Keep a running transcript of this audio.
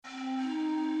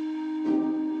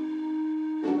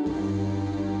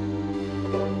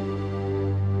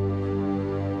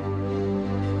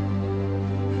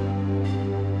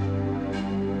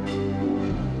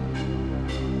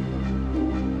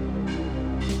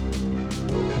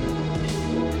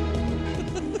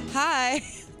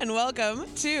And welcome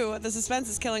to the Suspense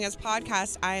is Killing Us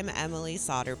podcast. I'm Emily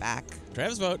Soderback.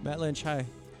 Travis Vogt. Matt Lynch, hi.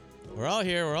 We're all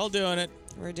here. We're all doing it.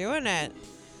 We're doing it.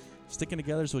 Sticking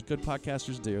together is what good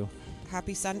podcasters do.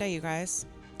 Happy Sunday, you guys.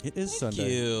 It is Thank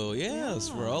Sunday. you.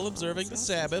 Yes, we're all observing the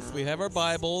Sabbath. We have our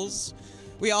Bibles.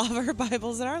 We all have our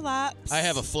Bibles in our laps. I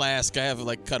have a flask. I have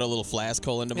cut a little flask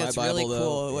hole into my It's Bible. really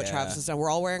cool though. what Travis has done. We're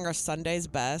all wearing our Sunday's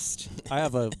best. I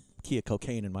have a key of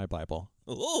cocaine in my Bible.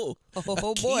 Oh,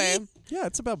 Oh boy. Yeah,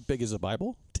 it's about big as a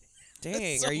Bible.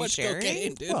 Dang, so are you much sharing?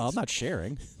 cocaine, dude. Well, I'm not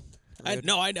sharing. I'm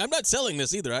not selling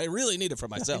this either. I really need it for I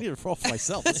myself. need it for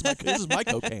myself. This is my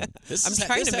cocaine. I'm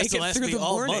trying to make it through the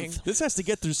morning. This has to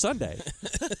get through Sunday.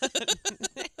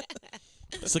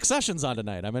 Succession's on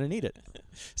tonight. I'm going to need it.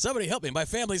 Somebody help me. My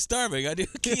family's starving. I do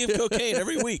a key of cocaine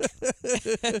every week.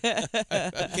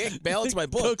 I can't balance my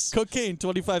books. Cocaine,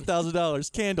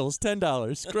 $25,000. Candles,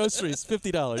 $10. Groceries,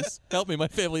 $50. Help me. My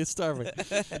family is starving.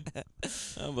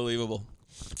 Unbelievable.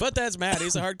 But that's Matt.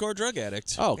 He's a hardcore drug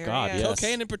addict. Oh, There God, he is. yes.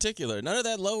 Cocaine in particular. None of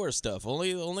that lower stuff.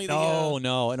 Only the.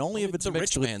 No. And only if it's the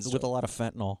mixed rich man's with a stuff. lot of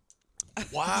fentanyl.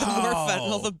 Wow. The more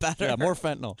fentanyl, the better. Yeah, more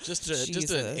fentanyl. Just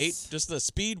Jesus. the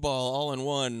speedball all in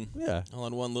one. Yeah. All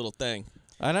in one little thing.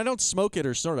 And I don't smoke it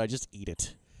or snort it. I just eat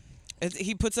it.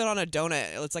 He puts it on a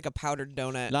donut. It's like a powdered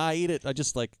donut. Nah, I eat it. I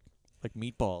just like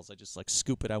meatballs. I just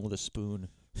scoop it out with a spoon.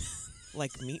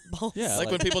 Like meatballs. Yeah. Like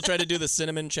when people try to do the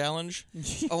cinnamon challenge.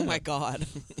 Oh my God.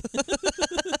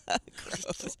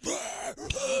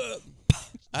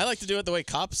 I like to do it the way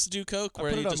cops do coke,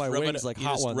 where put you it on just my rub wings it, like you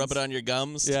hot just ones. rub it on your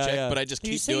gums Yeah, to check, yeah. but I just Did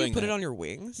you keep say doing you put that. it on your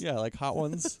wings? Yeah, like hot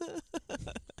ones.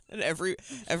 At every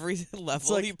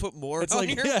level, like- you put more it's on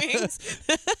like- your yeah. wings.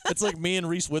 It's like me and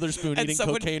Reese Witherspoon eating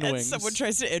cocaine and wings. someone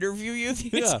tries to interview you the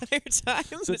Yeah. entire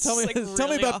time. So It's tell me, just, like, tell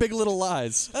me really about off. Big Little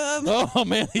Lies. Oh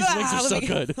man, these wings are so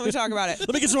good. Let me talk about it.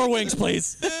 Let me get some more wings,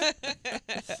 please.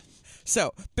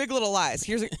 So, Big Little Lies.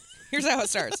 Here's how it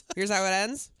starts. Here's how it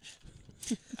ends.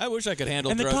 I wish I could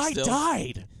handle And the drugs guy still.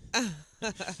 died.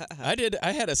 I did.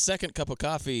 I had a second cup of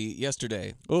coffee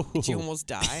yesterday. Oh, Did you almost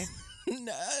die?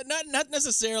 Not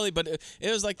necessarily, but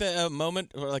it was like the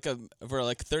moment for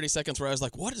like 30 seconds where I was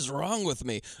like, "What is wrong with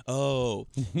me?" Oh,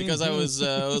 because I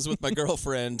was with my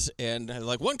girlfriend and I had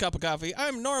like one cup of coffee.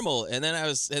 I'm normal, and then I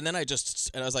was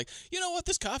like, you know what?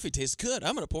 This coffee tastes good.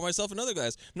 I'm gonna pour myself another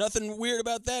glass. Nothing weird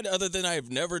about that, other than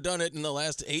I've never done it in the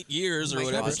last 8 years or my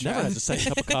whatever. gosh. never had a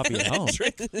second cup of coffee at home.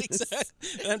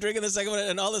 And I'm drinking the second one,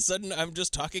 and all of a sudden, I'm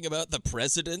just talking about the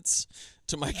presidents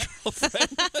to my girlfriend.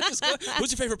 Just going,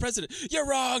 who's your favorite president? You're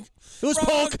wrong. It was Wrong.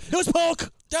 Polk. It was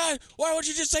Polk. Dad, why won't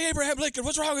you just say Abraham Lincoln?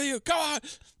 What's wrong with you? Come on.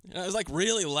 And I was like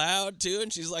really loud too,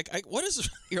 and she's like, "What is?"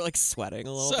 You're like sweating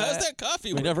a little So bit. how's that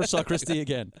coffee? We never saw Christy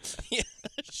again. Yeah,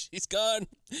 she's gone.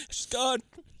 She's gone.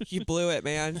 You blew it,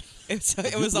 man.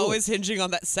 It was always hinging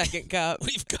on that second cup.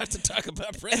 We've got to talk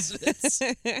about presidents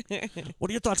What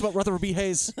are your thoughts about Rutherford B.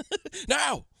 Hayes?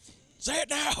 now. Say it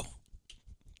now.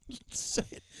 Say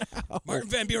it now. Martin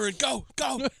Van Buren, go.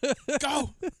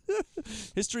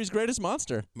 History's greatest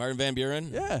monster. Martin Van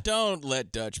Buren? Yeah. Don't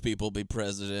let Dutch people be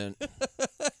president.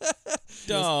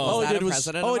 Don't. All that he a did was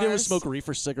president all of he did ours? was smoke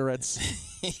reefer cigarettes.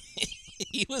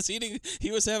 He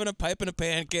was having a pipe and a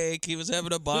pancake. He was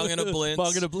having a bong and a blintz.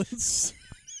 Bong and a blintz.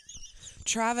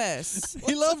 Travis,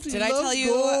 He loved. did I tell you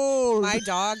gold. my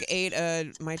dog ate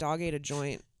a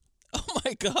joint? Oh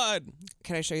my God.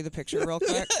 Can I show you the picture real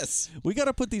quick? Yes. We got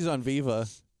to put these on Viva.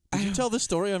 Did you tell the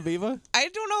story on Viva? I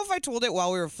don't know if I told it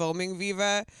while we were filming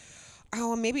Viva.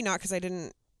 Oh, maybe not, because I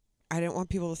didn't want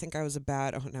people to think I was a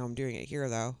bad. Oh, now I'm doing it here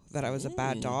though. That I was a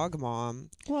bad dog mom.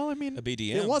 Well, I mean, A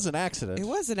BDM. it was an accident. It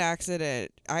was an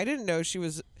accident. I didn't know she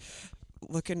was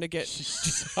looking to get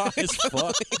hot as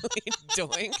fuck.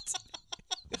 doinked.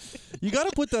 You got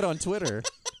to put that on Twitter.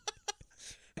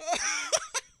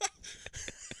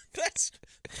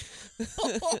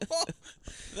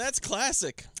 That's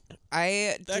classic.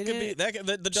 I That could be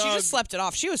didn't- the dog. She just slept it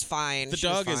off. She was fine. The She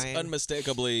was dog is fine.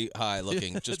 unmistakably high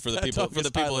looking. Just for the That people dog is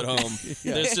at high-looking. home.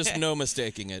 Yeah. There's just no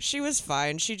mistaking it. She was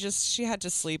fine. She had to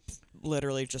sleep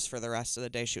literally just for the rest of the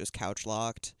day. She was couch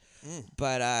locked.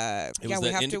 But It yeah,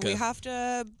 was that indica. we have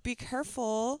to be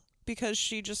careful because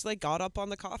she just like got up on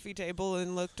the coffee table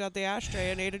and looked at the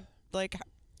ashtray and ate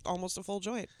almost a full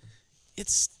joint.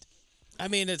 It's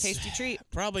Tasty treat.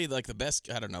 Probably like the best.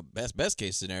 I don't know, best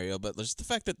case scenario. But just the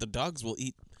fact that the dogs will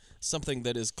eat something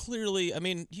that is clearly. I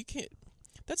mean, you can't.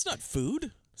 That's not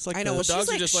food. It's like I know. the Well, dogs she's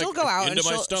are like just she'll like, go out and into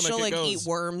my she'll stomach it like eat goes.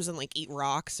 worms and like eat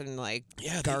rocks and like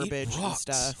Yeah, they garbage eat and rocks.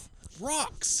 stuff.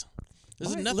 Rocks.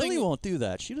 There's Lily nothing. won't do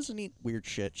that. She doesn't eat weird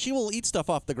shit. She will eat stuff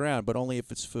off the ground, but only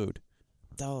if it's food.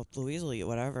 Oh, Louise will eat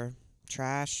whatever.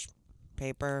 Trash,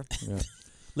 paper. Yeah.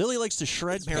 Lily likes to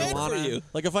shred bad for marijuana. you.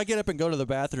 Like if I get up and go to the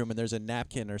bathroom and there's a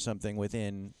napkin or something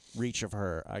within reach of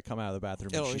her, I come out of the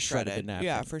bathroom It'll and be she's shredded the shredded. napkin.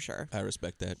 Yeah, for sure. I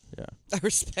respect that. Yeah. I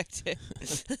respect it.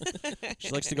 She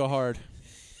likes to go hard.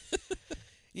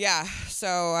 Yeah,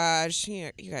 so just, you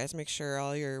guys make sure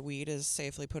all your weed is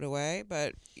safely put away.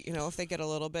 But, if they get a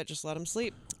little bit, just let them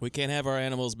sleep. We can't have our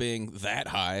animals being that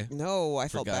high. No, I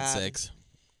For felt God's bad. sakes.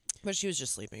 But she was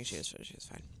just sleeping. She was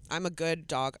fine. I'm a good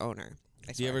dog owner.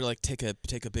 I Do you swear. ever take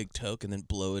a big toke and then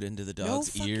blow it into the no dog's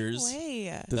fucking ears?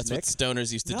 way. That's what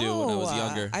stoners used to do when I was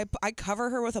younger. I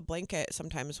cover her with a blanket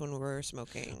sometimes when we're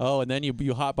smoking. Oh, and then you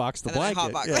hotbox the And then I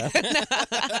blanket.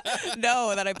 hotbox-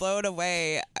 No, then I blow it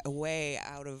away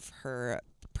out of her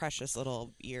precious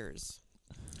little ears.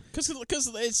 Because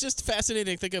it's just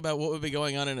fascinating thinking about what would be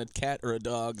going on in a cat or a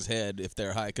dog's head if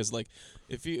they're high. Because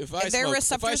if I Their smoke,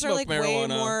 receptors if I are smoke way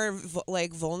marijuana, more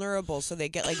vulnerable, so they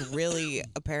get really.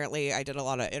 Apparently, I did a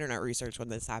lot of internet research when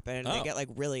this happened. Oh. They get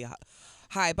really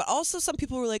high, but also some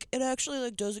people were like, it actually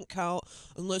doesn't count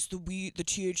unless the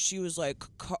THC was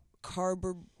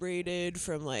carbureted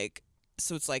from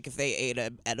So it's if they ate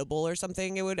an edible or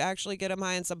something, it would actually get them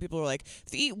high. And some people were like, if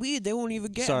they eat weed, they won't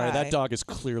even get Sorry, high. that dog is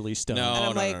clearly stoned. no,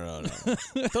 And I'm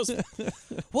no. Those,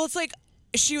 Well, it's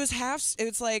she was half.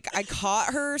 It's I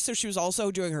caught her, so she was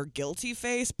also doing her guilty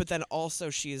face, but then also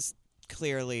she's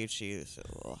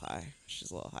a little high. She's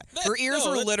a little high. Her ears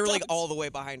were that literally does- all the way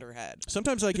behind her head.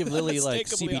 Sometimes I give Lily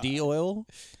Unmistakably CBD oil.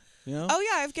 You know? Oh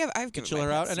yeah, I've given chill my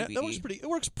her out, pets and that works CBD. It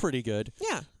works pretty good.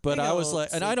 Yeah, But they get I a was little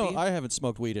and sleepy. I haven't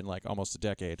smoked weed in almost a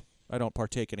decade. I don't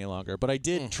partake any longer. But I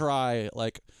did try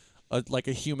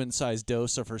a human-sized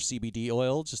dose of her CBD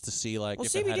oil just to see Well,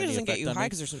 if it had CBD any doesn't get effect you on high me.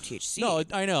 because there's no THC. No,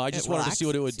 I know. I just wanted to see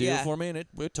what it would do relaxes, yeah. for me, and it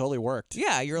totally worked.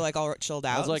 Yeah, you're all chilled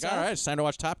out. I was like, and all stuff. right, it's time to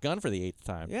watch Top Gun for the 8th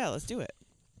time. Yeah, let's do it.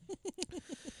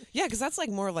 Yeah, because that's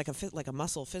more of a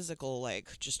muscle physical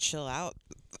just chill out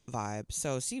vibe.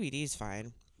 So CBD's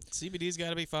fine. CBD's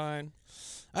got to be fine.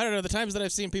 I don't know. The times that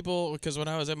I've seen people, because when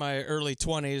I was in my early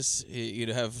 20s, you'd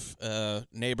have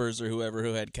neighbors or whoever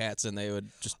who had cats, and they would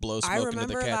just blow I smoke into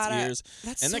the remember cat's that. ears.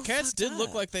 That's And so the cats fucked did look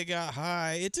up. like they got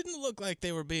high. It didn't look like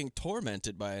they were being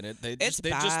tormented by it. They It's just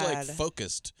bad.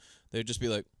 focused. They'd just be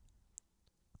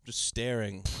just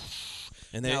staring.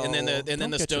 And No. then the Don't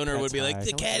get your stoner would pets be like, high.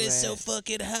 the Don't cat do is so it.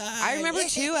 fucking high. I remember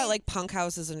too at punk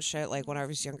houses and shit. When I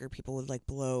was younger, people would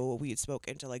blow weed smoke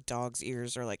into dogs'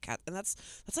 ears or cat, and that's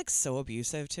so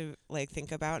abusive to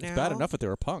think about now. It's bad enough that they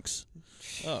were punks.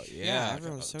 Oh yeah, Yeah,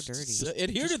 everyone's so dirty.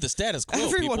 Adhere to the status quo.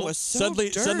 Everyone people. was so Suddenly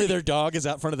dirty. their dog is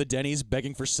out front of the Denny's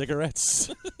begging for cigarettes.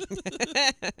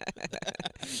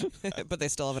 But they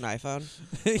still have an iPhone.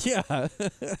 Yeah,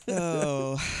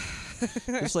 Oh,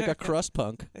 just like a crust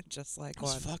punk. just like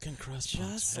Those one. fucking crust Just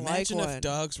punks. like Imagine one. if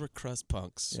dogs were crust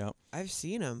punks. Yeah. I've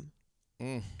seen them.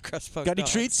 Mm. Crust punk Got any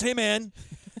dogs. treats? Hey man.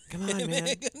 Come on, man.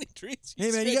 Got any treats?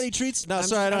 Hey man, you got any treats? No, I'm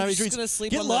sorry, I don't I'm have any just treats. gonna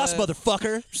sleep Get on lost, the-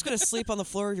 motherfucker. I'm just gonna sleep on the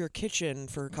floor of your kitchen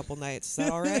for a couple nights. Is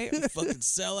that all right? Fucking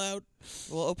sellout.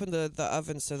 We'll open the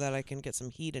oven so that I can get some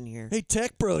heat in here. Hey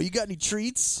tech bro, you got any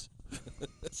treats?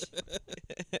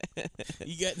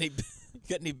 You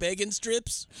got any bacon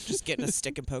strips? Just getting a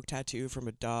stick and poke tattoo from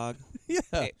a dog.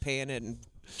 Yeah. Paying it in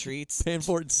treats, Paying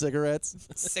for it in cigarettes,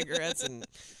 cigarettes, and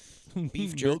beef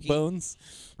milk jerky. bones.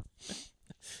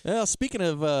 Well, speaking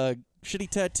of shitty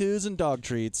tattoos and dog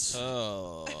treats,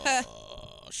 Oh,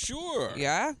 sure.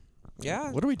 Yeah,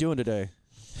 yeah. what are we doing today?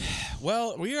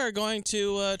 Well, we are going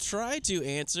to try to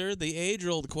answer the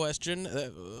age-old question: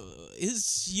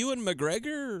 is Ewan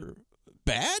McGregor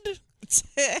bad?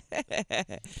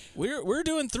 We're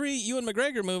doing 3 Ewan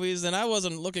McGregor movies, and I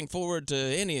wasn't looking forward to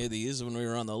any of these when we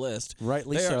were on the list.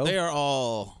 Rightly They so. are, they are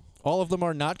all All of them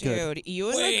are not good. Dude,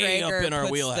 Ewan Way up McGregor in our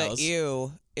puts wheelhouse. the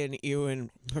ew in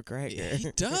Ewan McGregor. Yeah, he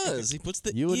does. He puts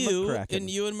the Ewan ew McCracken. in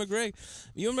Ewan McGregor.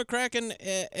 Ewan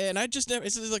McCracken, and I just never.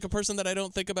 This is a person that I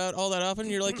don't think about all that often.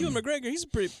 You're like, Ewan McGregor, he's a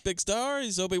pretty big star.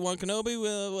 He's Obi-Wan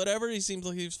Kenobi, whatever. He seems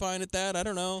like he's fine at that. I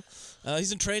don't know.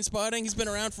 He's in Trainspotting. He's been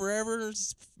around forever.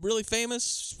 He's really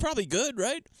famous. He's probably good,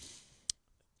 right?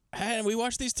 And we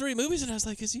watched these 3 movies, and I was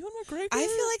like, is Ewan McGregor? I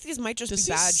feel like these might just Does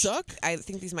be he bad. suck? I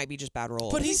think these might be just bad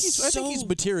roles. But I think he's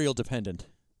material dependent.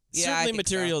 Yeah, I think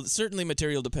so. certainly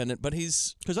material dependent, but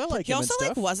he's Because I like He him also and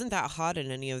stuff. wasn't that hot in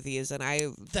any of these, and I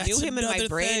That's knew him in my another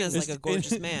brain thing. as a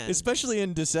gorgeous man. Especially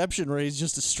in Deception, where he's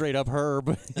just a straight up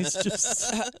herb. He's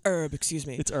just Herb, excuse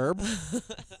me. it's herb.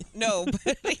 No,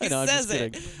 but he No, I'm says just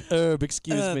kidding. it. Herb,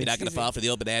 excuse me. you're not going to fall for the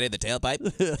old banana in the tailpipe.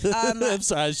 I'm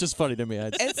sorry, it's just funny to me.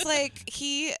 It's like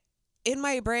in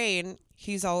my brain,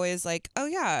 he's always like, oh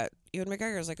yeah, Ewan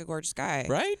McGregor is like a gorgeous guy.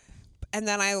 Right? And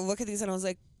then I look at these and I was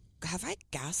like, have I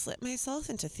gaslit myself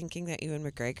into thinking that Ewan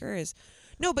McGregor is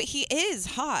No, but he is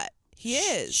hot. He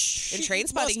is. In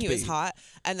Trainspotting, he was hot.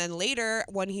 And then later,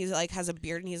 when he like has a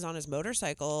beard and he's on his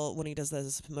motorcycle, when he does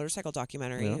this motorcycle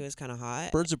documentary, he was kind of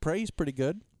hot. Birds of Prey, he's pretty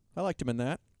good. I liked him in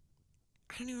that.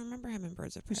 I don't even remember him in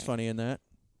Birds of Prey. He's funny in that.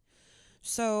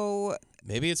 So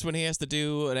maybe it's when he has to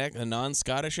do a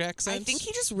non-Scottish accent. I think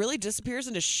he just really disappears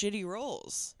into shitty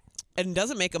roles. And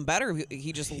doesn't make him better.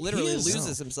 He just literally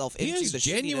loses himself into the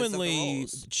shittiness of the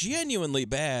roles. Genuinely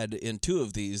bad in 2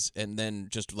 of these, and then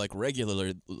just like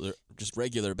regular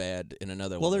bad in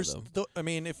another one. Well, I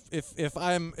mean, if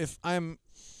I'm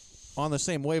on the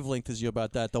same wavelength as you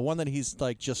about that, the one that he's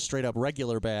like just straight up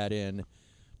regular bad in,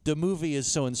 the movie is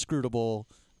so inscrutable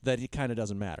that it kind of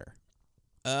doesn't matter.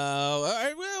 All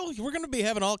right, well, we're going to be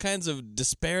having all kinds of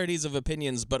disparities of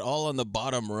opinions, but all on the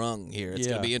bottom rung here. It's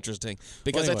going to be interesting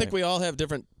because I think we all have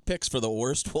different picks for the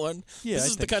worst one. Yeah, this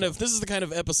is the kind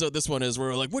of episode this one is where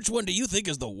we're like, which one do you think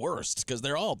is the worst? Because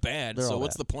they're all bad.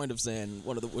 What's the point of saying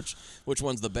which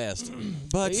one's the best?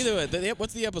 But either way,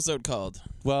 what's the episode called?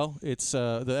 Well, it's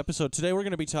the episode today. We're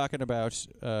going to be talking about,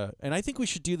 and I think we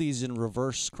should do these in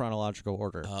reverse chronological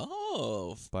order.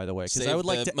 Oh, by the way, because I would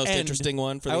like to most interesting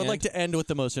one for the end. like to end with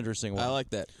the most interesting one. I like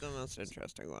that. The most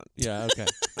interesting one. Yeah. Okay.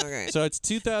 Okay. So it's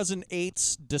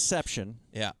 2008's Deception.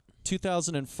 Yeah.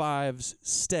 2005's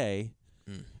Stay,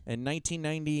 and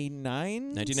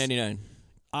 1999's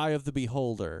Eye of the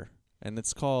Beholder, and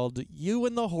it's called You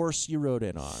and the Horse You Rode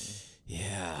In On.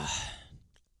 Yeah.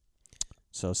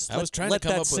 So I was trying let to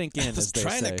come that up sink with, in. I was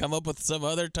trying to come up with some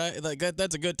other title. Like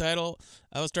that's a good title.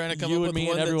 I was trying to come up with You and me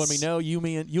one and everyone we that's know. You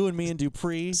and me and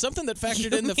Dupree. something that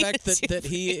factored in the fact that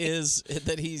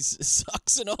he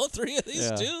sucks in all 3 of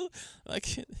these too.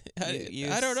 Like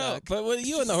I don't know, but with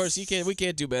You and the Horse, we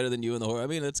can't do better than You and the Horse. I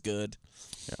mean, that's good.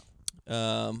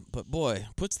 Yeah. But boy,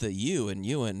 puts the you in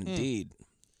Ewan indeed,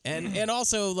 and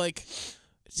also like.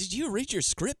 Did you read your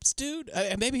scripts, dude?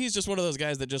 Maybe he's just one of those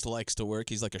guys that just likes to work.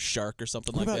 He's like a shark or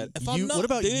something like that. What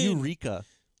about Eureka?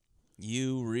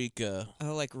 Eureka.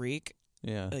 Oh, like reek?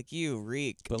 Yeah. Like you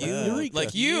reek. But Eureka.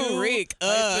 like you reek.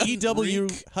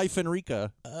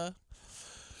 EW-Rika.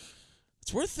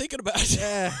 It's worth thinking about.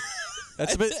 Yeah.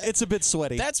 It's a bit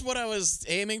sweaty. That's what I was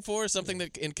aiming for, something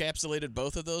that encapsulated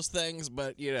both of those things,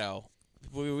 but you know.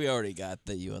 We already got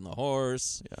the You and the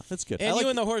Horse. Yeah, that's good. And You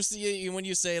and the Horse, when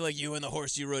you say like You and the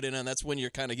Horse you rode in on, that's when you're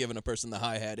kind of giving a person the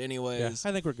hi-hat anyways. Yeah,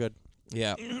 I think we're good.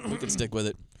 Yeah, we can stick with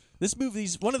it. At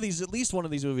least one of these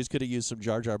movies could have used some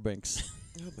Jar Jar Binks.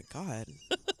 Oh my God.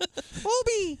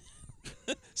 Obi!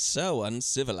 So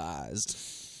uncivilized.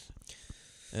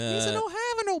 He's no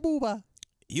having no booba.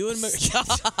 Ewan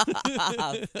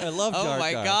I love Jar Jar. Oh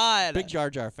my God. Big Jar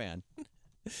Jar fan.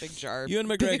 Big jar. Ewan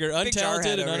McGregor, big jar untalented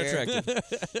head and over here.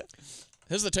 unattractive.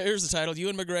 Here's the title: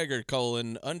 Ewan McGregor: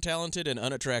 untalented and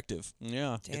unattractive.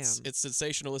 Yeah, Damn. It's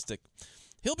sensationalistic.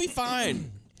 He'll be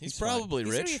fine. He's probably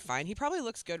He's rich. gonna be fine. He probably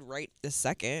looks good right this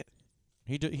second.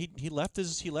 he left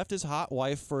his hot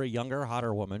wife for a younger,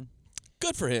 hotter woman.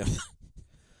 Good for him.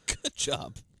 Good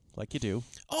job. Like you do.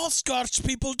 All Scotch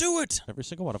people do it. Every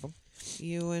single one of them.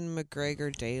 Ewan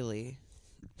McGregor daily.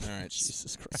 All right.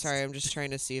 Jesus Christ. Sorry, I'm just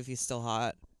trying to see if he's still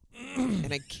hot.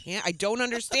 And I don't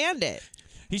understand it.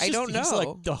 He's I don't know. He's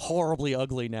like horribly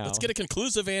ugly now. Let's get a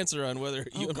conclusive answer on whether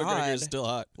Ewan McGregor is still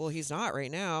hot. Well, he's not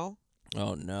right now.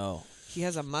 Oh no. He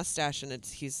has a mustache and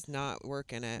he's not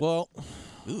working it. Well,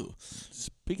 Ooh.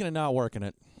 speaking of not working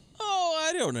it. Oh,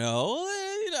 I don't know.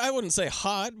 I wouldn't say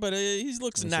hot, but he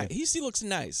looks nice. He looks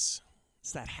nice.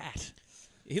 It's that hat.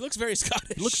 He looks very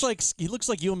Scottish. He looks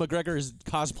like Ewan McGregor is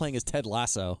cosplaying as Ted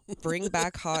Lasso. Bring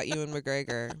back hot Ewan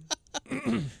McGregor.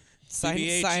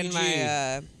 sign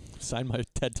Sign my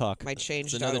TED Talk. my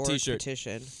change.org another t-shirt.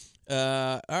 petition.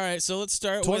 All right, so let's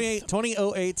start with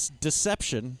 2008's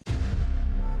Deception.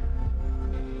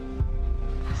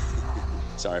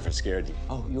 Sorry if I scared you.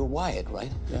 Oh, you're Wyatt,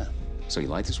 right? Yeah. So you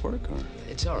like this work, or?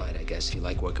 It's all right, I guess, if you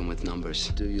like working with numbers.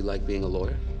 Do you like being a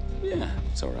lawyer? Yeah,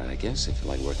 it's all right, I guess, if you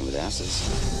like working with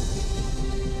asses.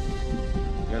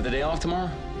 You have the day off tomorrow?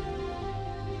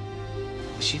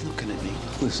 Is she looking at me?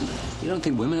 Listen, you don't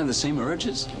think women have the same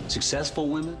urges? Successful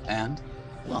women? And?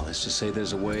 Well, let's just say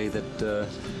there's a way that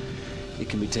it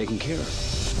can be taken care of.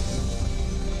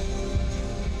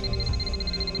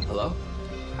 Hello?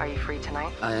 Are you free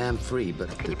tonight? I am free,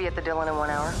 but... Could you be at the Dillon in 1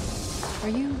 hour? Are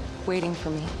you waiting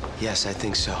for me? Yes, I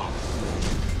think so.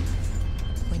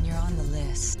 When you're on the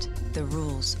list, the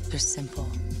rules are simple.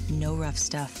 No rough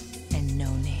stuff and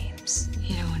no names.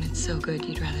 You know, when it's so good,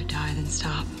 you'd rather die than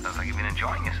stop. Sounds like you've been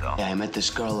enjoying yourself. Yeah, I met this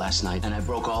girl last night, and I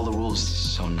broke all the rules,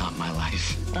 so not my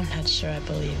life. I'm not sure I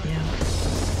believe you.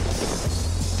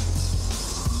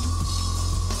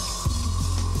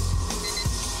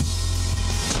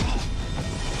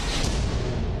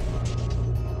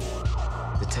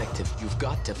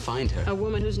 to find her? A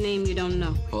woman whose name you don't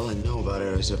know. All I know about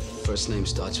her is her first name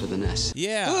starts with an S.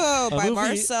 Yeah. Oh, by movie-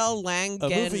 Marcel Langenegger.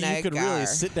 A movie you could really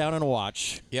sit down and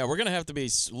watch. Yeah, we're gonna have to be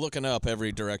looking up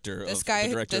every director This of guy,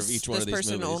 the director this, of each one this of these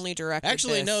person movies. only directed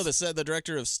Actually, this. no. The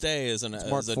director of Stay is Marc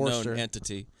a Forster. known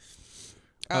entity.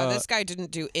 This guy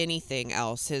didn't do anything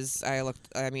else. Well,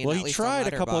 at he least tried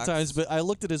on a couple of Letterboxd. times, but I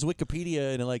looked at his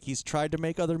Wikipedia and like he's tried to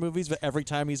make other movies, but every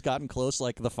time he's gotten close,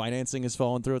 like the financing is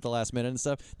falling through at the last minute and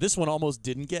stuff. This one almost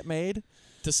didn't get made.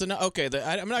 I'm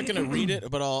not going to read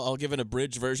it, but I'll give an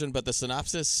abridged version. But the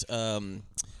synopsis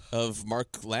of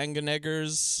Marc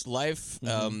Langenegger's life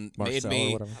made Marcel me.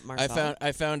 or whatever. Marcel.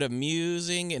 I found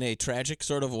amusing in a tragic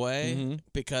sort of way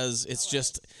because it's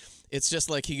just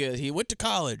like he went to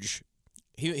college.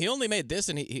 He only made this,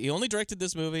 and he only directed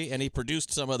this movie, and he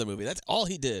produced some other movie. That's all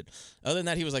he did. Other than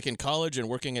that, he was like in college and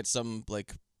working at some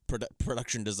like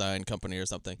production design company or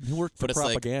something. He worked for But it's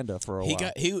like, propaganda for a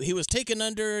while. He was taken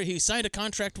under. He signed a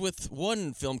contract with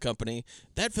one film company.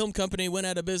 That film company went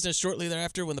out of business shortly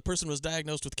thereafter when the person was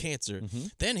diagnosed with cancer.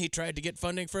 Then he tried to get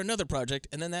funding for another project,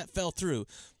 and then that fell through.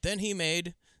 Then he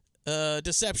made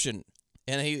Deception.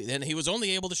 And he was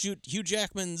only able to shoot Hugh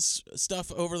Jackman's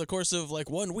stuff over the course of like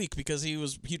 1 week because Hugh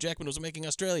Jackman was making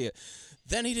Australia.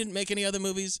 Then he didn't make any other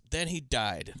movies. Then he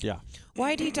died. Yeah.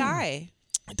 Why'd he die?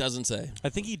 It doesn't say. I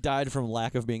think he died from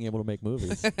lack of being able to make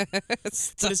movies.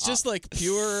 But it's just like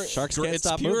pure Sharks can't it's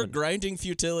stop pure moving. grinding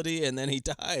futility, and then he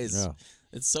dies. Yeah.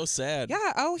 It's so sad.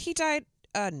 Yeah. Oh, he died.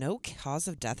 No cause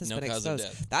of death has No been cause of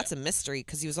exposed. death, That's a mystery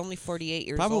because he was only 48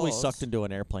 years Probably old. sucked into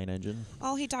an airplane engine.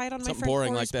 Oh, he died on my Something friend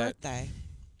boring Corey's like that. birthday.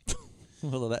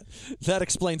 Well, that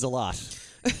explains a lot.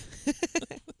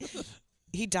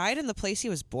 He died in the place he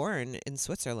was born in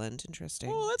Switzerland. Interesting.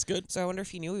 Oh, that's good. So I wonder if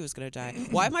he knew he was going to die.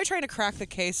 Why am I trying to crack the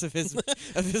case of his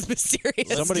mysterious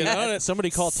death? Somebody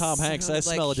called Tom Hanks. I Sounded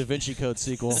like- smell a Da Vinci Code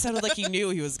sequel. It sounded like he knew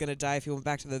he was going to die if he went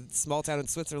back to the small town in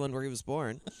Switzerland where he was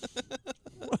born.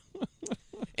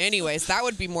 Anyways, that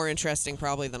would be more interesting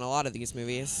probably than a lot of these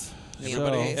movies.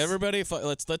 Everybody,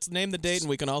 let's name the date, and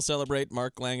we can all celebrate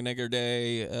Marc Langenegger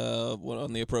Day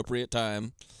on the appropriate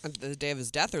time. The day of his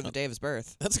death or the day of his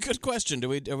birth? That's a good question. Are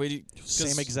we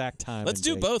Same exact time. Let's and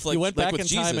do date. both. Like he went like back with in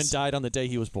Jesus. time and died on the day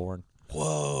he was born.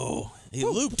 Whoa! He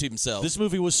looped himself. This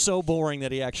movie was so boring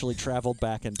that he actually traveled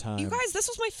back in time. You guys, this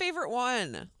was my favorite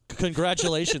one.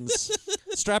 Congratulations!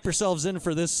 Strap yourselves in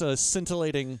for this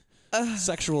scintillating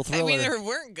sexual thriller. I mean, they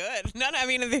weren't good.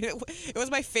 It was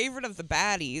my favorite of the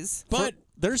baddies. But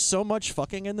there's so much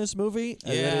fucking in this movie,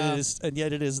 Yeah. and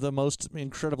yet it is the most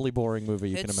incredibly boring movie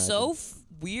you can It's imagine. so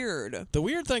weird. the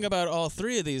weird thing about all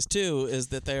three of these too is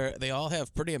that they all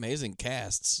have pretty amazing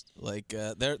casts. Like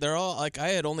they're all like I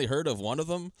had only heard of one of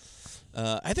them.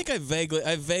 I think I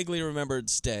vaguely remembered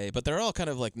Stay, but they're all kind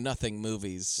of like nothing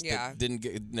movies. Yeah. That didn't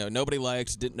get nobody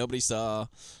liked, nobody saw,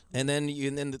 and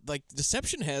then like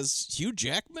Deception has Hugh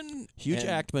Jackman,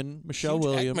 Michelle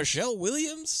Williams, Michelle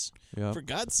Williams. Yeah. For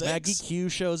God's sakes. Maggie Q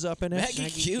shows up in it. Maggie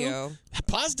Q. Q.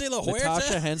 Paz de la Huerta.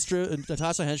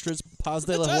 Natasha Henstridge's Paz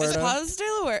de la Natasha- Huerta. Is De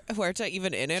La Huerta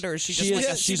even in it, or is she just She like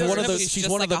is- a, she's she one of doesn't- the- she's she's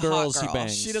just one of like the a hot girls he girl?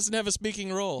 bangs. She doesn't have a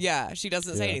speaking role. Yeah, she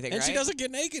doesn't say Yeah. anything, And right? she doesn't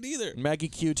get naked either. Maggie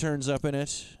Q turns up in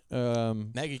it.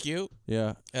 Maggie Q.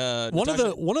 Yeah.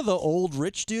 Natasha- One of the old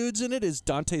rich dudes in it is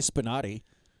Dante Spinati,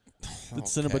 the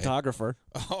cinematographer,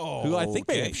 Oh, who I think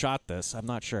may okay. have shot this. I'm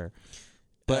not sure.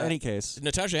 But in any case,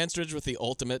 Natasha Henstridge with the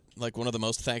ultimate, like one of the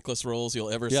most thankless roles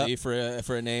you'll ever Yep. see for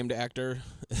a named actor.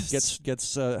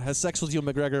 has sex with Ewan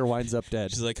McGregor, winds up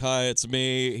dead. She's like, "Hi, it's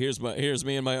me. Here's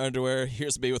me in my underwear.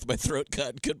 Here's me with my throat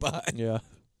cut. Goodbye." Yeah.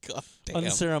 God damn.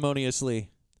 Unceremoniously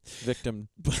victim.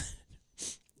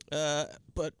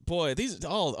 But boy,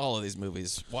 all of these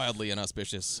movies wildly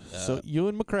inauspicious. So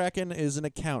Ewan McGregor is an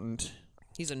accountant.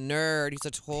 He's a nerd. He's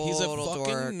a total he's a fucking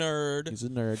dork. nerd. He's a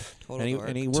nerd. Total and he, dork.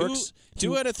 and he works.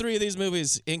 Two out of three of these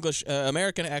movies, English,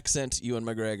 American accent, Ewan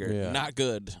McGregor, Yeah. not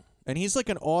good. And he's like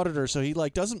an auditor, so he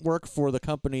like doesn't work for the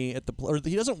company at the or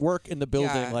he doesn't work in the building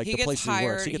Yeah, like he the gets place hired, he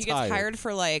works. He gets hired.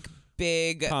 for like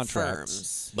big Contracts.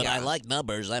 firms. But Yeah. I like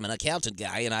numbers. I'm an accountant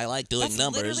guy, and I like doing That's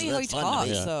numbers. literally how he That's fun to talks.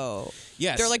 me. So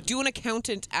Yes. they're like, do an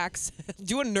accountant accent,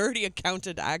 do a nerdy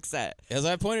accountant accent. As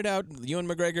I pointed out, Ewan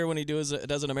McGregor, when he does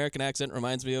an American accent,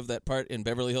 reminds me of that part in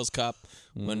Beverly Hills Cop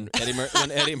when Eddie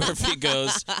Murphy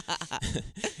goes,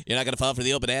 You're not going to fall for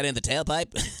the open ad in the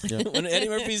tailpipe? when Eddie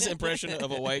Murphy's impression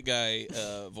of a white guy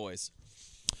voice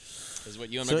is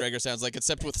what Ewan McGregor sounds like,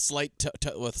 except with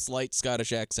slight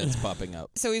Scottish accents popping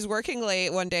up. So he's working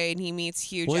late one day and he meets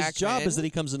Hugh Jackman. His job is that he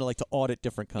comes in to audit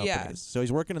different companies. Yeah. So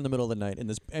he's working in the middle of the night in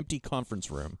this empty conference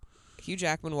room. Hugh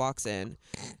Jackman walks in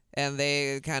And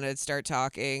they kind of start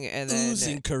talking, and then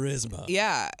oozing charisma.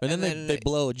 Yeah, And then they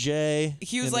blow a J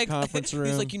he was in like, the conference room.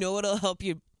 He's like, you know what'll help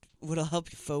you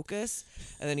focus?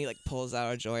 And then he like pulls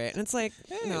out a joint, and it's like,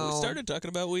 Hey, no. we started talking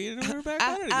about weed, and we're back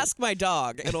on it again. Ask my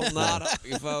dog; it'll not help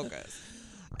you focus.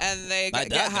 And they My get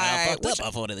dog got high, fucked up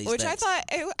off one of these which things.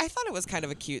 I thought it was kind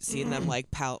of a cute scene. Them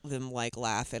like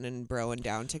laughing and broing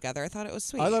down together. I thought it was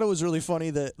sweet. I thought it was really funny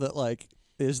that like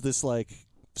is this like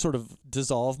sort of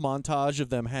dissolve montage of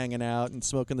them hanging out and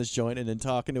smoking this joint and then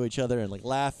talking to each other and like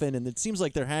laughing, and it seems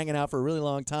like they're hanging out for a really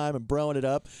long time and broing it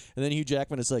up, and then Hugh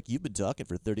Jackman is like, you've been talking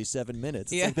for 37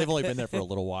 minutes. It's like they've only been there for a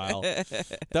little while.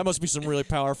 That must be some really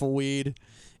powerful weed.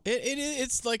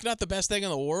 It's like not the best thing in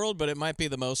the world, but it might be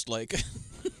the most like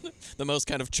the most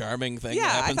kind of charming thing that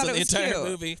happens I thought in it the was entire cute.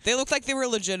 movie. They looked like they were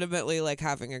legitimately like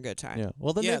having a good time. Yeah.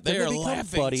 Well, then they are become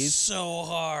laughing buddies. so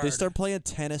hard. They start playing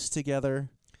tennis together.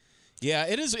 Yeah,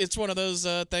 it is. It's one of those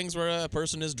things where a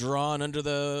person is drawn under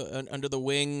the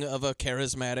wing of a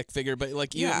charismatic figure, but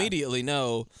like you immediately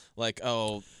know, like,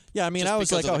 oh. Yeah, I mean, just I was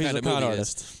because like, of the oh, he's kind a of con movie it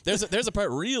artist. is. There's a part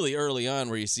really early on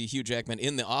where you see Hugh Jackman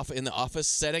in the office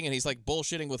setting, and he's like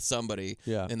bullshitting with somebody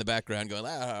in the background, going,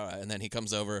 and then he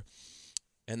comes over.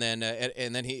 And then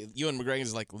Ewan McGregor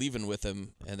is like leaving with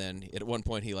him, and then at one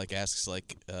point he like asks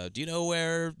like, "Do you know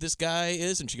where this guy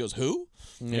is?" And she goes, "Who?"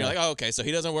 And you're like, "Oh, okay, so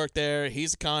he doesn't work there.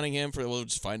 He's conning him for. We'll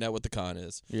just find out what the con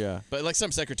is." Yeah. But like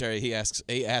some secretary, he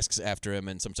asks after him,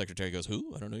 and some secretary goes,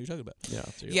 "Who? I don't know what you're talking about." Yeah.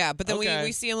 So you're Yeah, like, but then okay.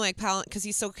 we see him like because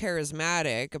he's so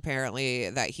charismatic, apparently,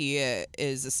 that he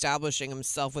is establishing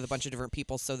himself with a bunch of different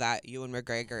people so that Ewan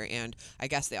McGregor and I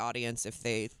guess the audience, if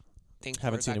they think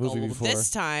Haven't seen a like, movie oh, before. This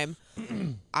time,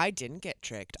 I didn't get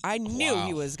tricked. I knew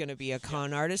he was going to be a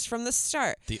con artist from the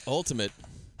start. The ultimate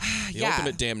Yeah.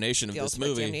 ultimate damnation of The this ultimate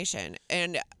movie. damnation.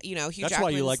 And, Hugh That's Jackman's why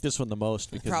you like this one the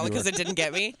most. probably because it didn't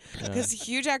get me. Because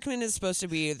Hugh Jackman is supposed to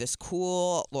be this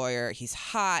cool lawyer. He's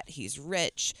hot. He's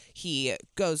rich. He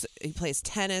plays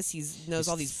tennis. He knows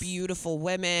all these beautiful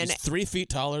women. He's 3 feet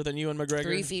taller than Ewan McGregor.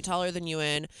 3 feet taller than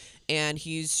Ewan. And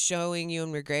he's showing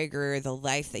Ewan McGregor the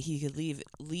life that he could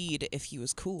lead if he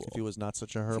was cool. If he was not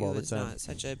such a If herb he all the was time. not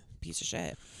such a piece of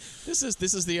shit. This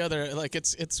is the other like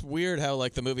it's weird how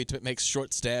like the movie makes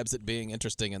short stabs at being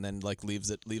interesting and then like leaves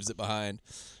it behind.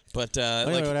 But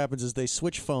Anyway, what happens is they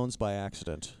switch phones by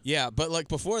accident. yeah, but like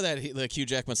before that, Hugh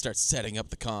Jackman starts setting up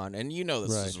the con, and you know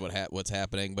this Right. is what's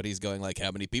happening. But he's going like,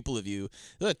 "How many people have you?"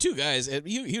 Two guys.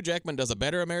 Hugh Jackman does a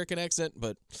better American accent,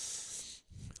 but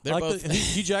they're Like both.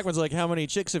 Hugh Jackman's like, how many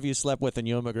chicks have you slept with? And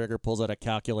Ewan McGregor pulls out a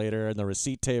calculator, and the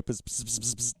receipt tape is.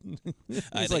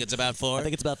 I think it's about 4. I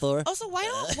think it's about 4. Also, why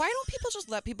don't people just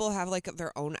let people have like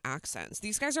their own accents?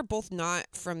 These guys are both not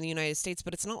from the United States,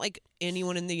 but it's not like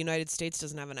anyone in the United States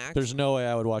doesn't have an accent. There's no way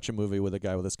I would watch a movie with a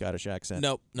guy with a Scottish accent.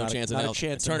 Nope, no Not chance a, in not hell. a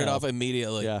chance. Turn in it hell. off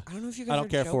immediately. Yeah. I don't know if you guys I don't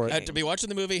care for it. To be watching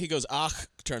the movie, he goes,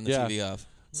 turn the Yeah. TV off.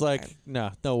 It's like,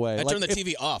 no way. I like, turn the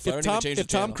TV off. I If don't Tom, even change the if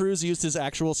Tom channel. Cruise used his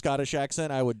actual Scottish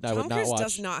accent, I would Tom not Cruise watch.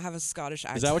 does not have a Scottish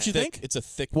accent. Is that what you Thick- think? It's a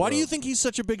thick. Why do you robe. think he's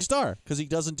such a big star? Because he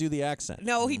doesn't do the accent.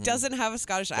 No, he doesn't have a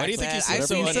Scottish accent. Why do you think he's I've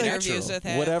so seen unnatural? interviews with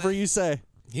him. Whatever you say.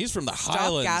 He's from the Stop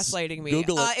Highlands? gaslighting me.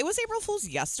 Google it. It was April Fool's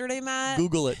yesterday, Matt.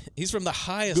 Google it. He's from the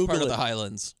highest Google part of it. the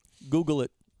Highlands. Google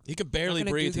it. He could I'm barely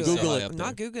gonna breathe. He's Google so high it. up I'm there.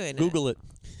 not Googling Google it.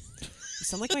 You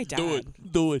sound like my dad. Do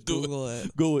it. Do it. Google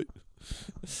it. Go it.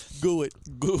 Go it.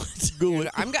 Go it. Go Dude,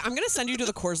 it. I'm gonna send you to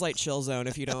the Coors Light chill zone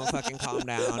if you don't fucking calm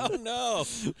down. Oh no!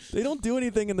 They don't do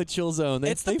anything in the chill zone.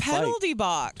 It's the they fight. penalty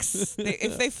box.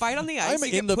 If they fight on the ice, I'm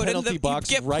you in get the put penalty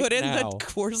box you get right put in now. the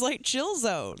Coors Light chill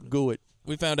zone. Go it.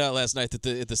 We found out last night that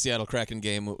at the Seattle Kraken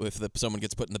game, if someone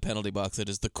gets put in the penalty box, it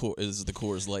is the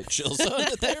Coors Light chill zone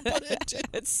that they're put into.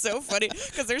 It's so funny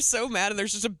because they're so mad and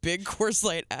there's just a big Coors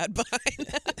Light ad behind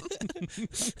them.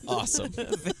 Awesome.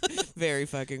 Very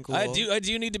fucking cool. I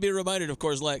do need to be reminded of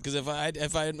Coors Light because if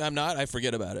I'm not, I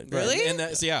forget about it. Really? And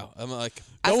that's, yeah, I'm like.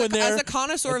 Go in there As a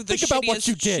connoisseur of the think about what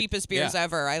you shittiest, did. cheapest beers Yeah.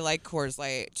 ever, I like Coors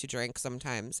Light to drink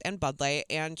sometimes, and Bud Light,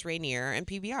 and Rainier, and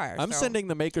PBR. I'm so. sending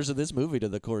the makers of this movie to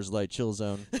the Coors Light chill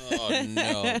zone. Oh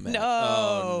no, man. No.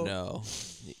 Oh no.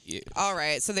 All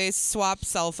right, so they swap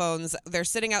cell phones. They're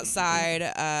sitting outside.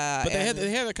 But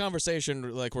they have a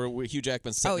conversation like where Hugh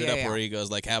Jackman's setting yeah, it up yeah. where he goes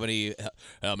like, how many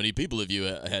people have you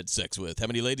had sex with? How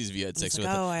many ladies have you had sex like,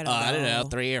 with? oh, I don't I don't know, know.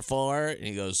 3 or 4. And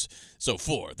he goes, so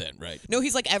 4 then, right? No,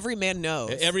 he's like, every man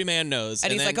knows. Every man knows.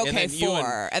 and he's then- like, okay, then you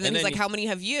 4. And then he's then like, how many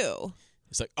have you?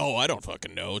 He's like, oh, I don't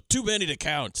fucking know. Too many to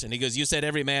count. And he goes, you said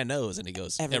every man knows. And he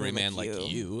goes, every man like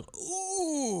you.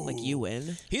 Ooh. Like you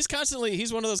win. He's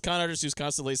one of those con artists who's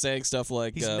constantly saying stuff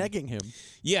like... He's negging him.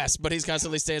 Yes, but he's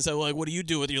constantly saying stuff like, what do you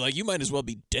do with it? You're like, you might as well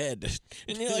be dead.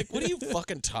 And you're like, what are you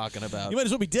fucking talking about? You might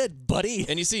as well be dead, buddy.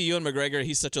 And you see Ewan McGregor,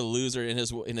 he's such a loser in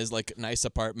his like nice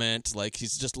apartment. Like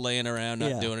he's just laying around,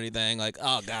 not doing anything. Like,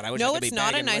 oh God, I wish I could be No, it's not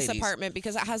a bagging nice ladies. apartment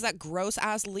because it has that gross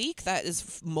ass leak that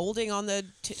is molding on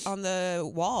the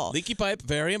wall. Leaky pipe,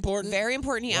 very important. Very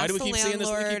important. He Why asked do we the keep seeing this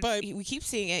landlord. leaky pipe? We keep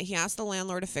seeing it. He asked the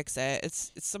landlord to fix it.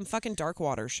 It's some fucking dark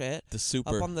water shit. The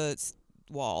super up on the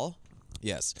wall.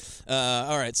 Yes.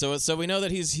 All right. So we know that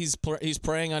he's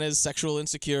preying on his sexual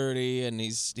insecurity and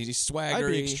he's swaggery. I'd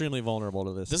be extremely vulnerable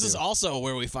to this. This is also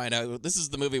where we find out. This is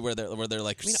the movie where they're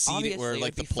like seeding, where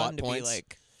like the plot points.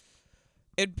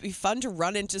 It'd be fun to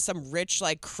run into some rich,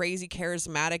 like crazy,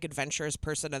 charismatic, adventurous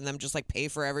person, and them just like pay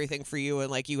for everything for you,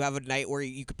 and like you have a night where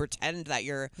you could pretend that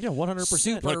you're 100%.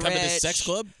 super Want to come to rich. this sex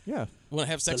club? Yeah. Want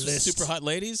to have sex with super hot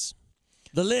ladies?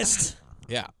 The list.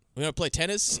 Yeah. We're going to play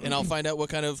tennis, and I'll find out what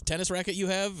kind of tennis racket you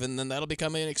have, and then that'll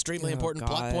become an extremely important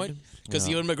plot point. Because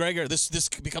Ewan McGregor, this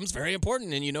becomes very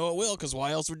important, and you know it will, because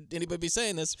why else would anybody be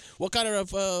saying this? What kind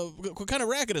of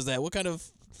racket is that? What kind of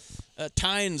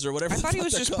tines or whatever? I thought he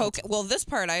was just called. poking. Well, this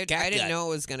part I didn't know it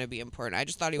was going to be important. I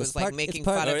just thought he was like making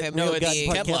fun of him. No, it's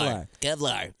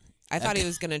Kevlar. I thought he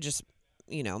was going to just,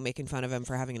 making fun of him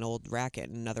for having an old racket.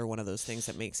 Another one of those things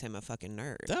that makes him a fucking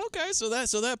nerd. Okay, so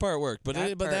that part worked, but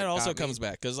that also comes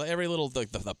back because every little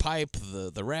the pipe,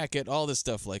 the racket, all this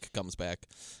stuff like comes back.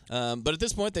 But at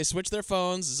this point, they switch their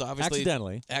phones. It's obviously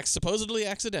supposedly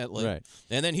accidentally, right?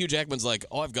 And then Hugh Jackman's like,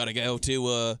 "Oh, I've got to go to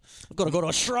I'm gonna go to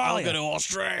Australia. I'm going to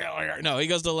Australia." No, he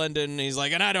goes to London. And he's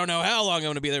like, "And I don't know how long I'm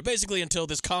going to be there. Basically, until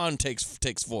this con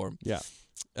takes form." Yeah.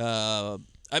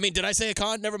 I mean, did I say a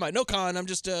con? Never mind. No con. I'm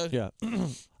just yeah.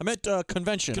 I meant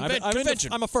convention.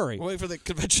 Convention. I'm a furry. Wait for the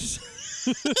convention.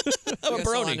 I'm a Goes to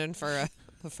brony. London for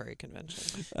a furry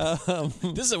convention.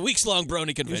 This is a weeks-long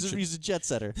brony convention. He's a jet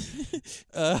setter.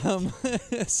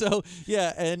 So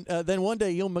yeah, and then one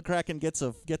day Ewan McGregor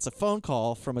gets a phone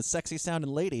call from a sexy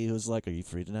sounding lady who's like, "Are you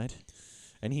free tonight?"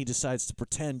 And he decides to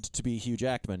pretend to be Hugh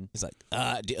Jackman. He's like,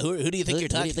 who do you think you're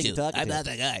talking to? I'm not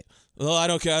that guy. Well, I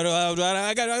don't care.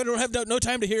 I don't have no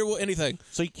time to hear anything.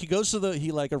 So he goes to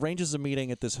he arranges a meeting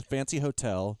at this fancy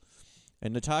hotel,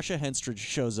 and Natasha Henstridge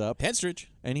shows up. Henstridge.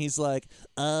 And he's like,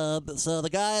 so the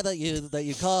guy that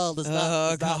you called is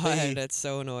not me. That's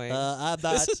so annoying. I'm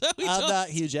not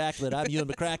Hugh Jackman. I'm Ewan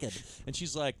McGregor. And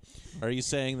she's like, are you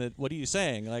saying that? What are you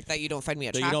saying? Like that you don't find me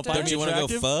that attractive? you don't find me want to go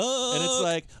attractive? fuck? And it's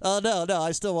like, oh no,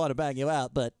 I still want to bang you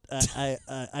out, but I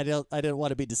didn't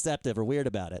want to be deceptive or weird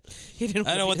about it.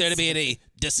 I don't want there to be any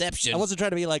deception. I wasn't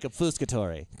trying to be like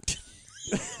obfuscatory.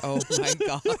 Oh my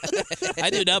god! I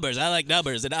do numbers. I like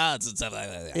numbers and odds and stuff like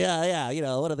that. Yeah.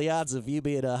 What are the odds of you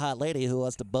being a hot lady who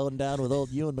wants to bone down with old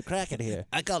Ewan McGregor here?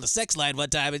 I called a sex line one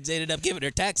time and ended up giving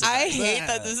her tax I advice. hate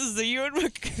that this is the Ewan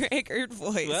McGregor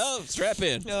voice. Well, strap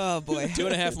in. Oh boy,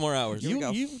 2.5 more hours.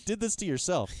 You did this to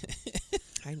yourself.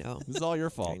 I know. This is all your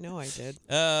fault. I know I did.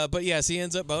 But yes, he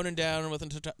ends up boning down with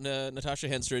Natasha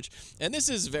Henstridge, and this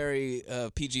is very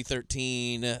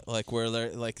PG-13, like where they're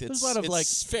like there's a lot of like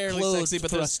fairly sexy, but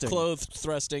thrusting. there's clothed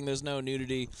thrusting. There's no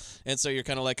nudity, and so you're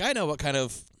kind of like, I know what kind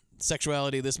of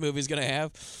sexuality this movie's gonna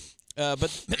have.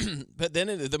 But then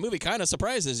the movie kind of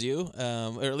surprises you,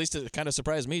 or at least it kind of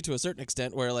surprised me to a certain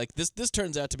extent, where like this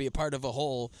turns out to be a part of a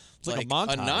whole like a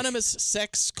montage. anonymous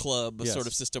sex club sort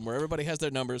of system where everybody has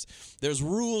their numbers. There's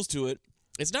rules to it.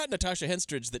 It's not Natasha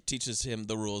Henstridge that teaches him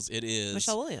the rules. It is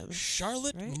Michelle Williams.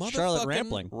 Charlotte motherfucking Charlotte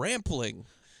Rampling. Rampling.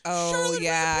 Oh Charlotte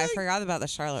yeah, Rampling? I forgot about the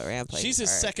Charlotte Rampling. She's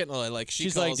his part. second. Like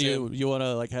She's calls like, do him. you want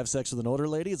to like have sex with an older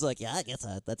lady? It's like, yeah, I guess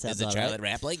that sounds Is it all Charlotte right.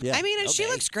 Rampling? Yeah. I mean, and she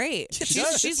Okay. looks great.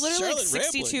 does. She's literally like Charlotte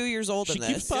 62 Rampling. years old She in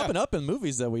keeps this. popping up in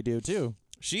movies that we do too.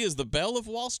 She is the belle of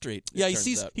Wall Street. Yeah, it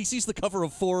turns out. he sees the cover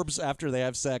of Forbes after they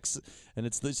have sex, and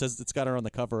it says it's got her on the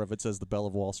cover of it says the Belle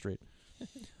of Wall Street.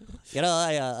 You know,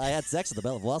 I had sex with the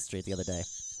Belle of Wall Street the other day.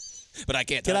 But I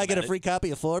can't. Can talk I get a about free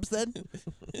copy of Forbes then?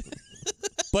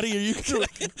 Buddy, are you gonna,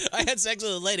 I had sex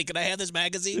with a lady. Can I have this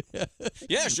magazine?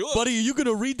 Yeah, sure. Buddy, are you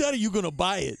gonna read that or are you gonna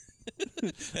buy it?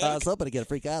 I was hoping to get a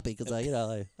free copy because I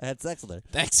had sex with her.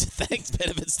 Thanks,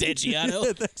 Benjamin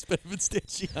Stanchiano. Thanks, Benjamin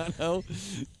Stanchiano.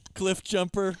 Cliff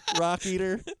jumper, rock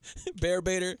eater. Bear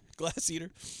baiter, glass eater.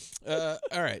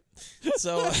 All right.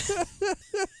 So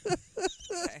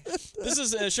this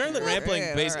is Charlotte Rampling.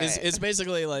 All right. Is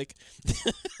basically like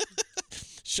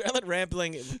Charlotte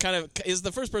Rampling kind of is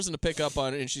the first person to pick up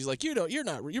on it, and she's like,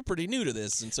 you're pretty new to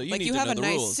this, and so you like need you to have know a the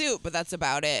nice rules. suit, but that's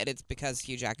about it. It's because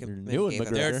Hugh Jackman Ewan gave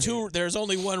him McGregor. There's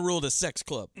only one rule to sex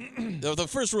club. The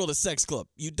first rule to sex club: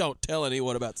 you don't tell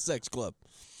anyone about sex club.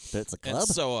 It's a And club.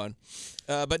 so on.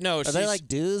 But no, Are they like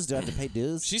dues? Do I have to pay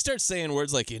dues? She starts saying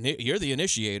words like, you're the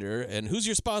initiator, and who's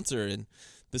your sponsor, and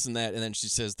this and that. And then she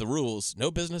says the rules: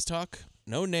 no business talk,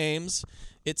 no names.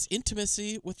 It's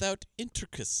intimacy without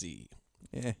intricacy.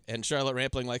 Yeah. And Charlotte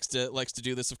Rampling likes to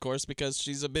do this, of course, because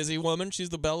she's a busy woman. She's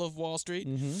the belle of Wall Street.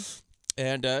 Mm-hmm.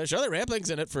 And Charlotte Rampling's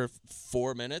in it for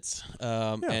 4 minutes.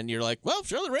 And you're like, well,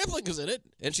 Charlotte Rampling is in it,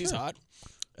 and she's hot.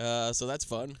 So that's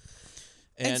fun.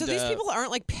 And so these people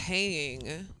aren't like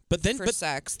paying for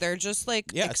sex. They're just like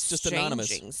it's just anonymous.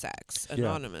 exchanging sex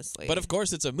anonymously. But of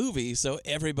course, it's a movie, so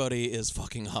everybody is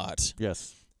fucking hot.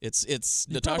 Yes. It's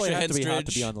You Natasha probably have to be hot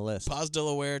Henstridge, to be on the list. Paz de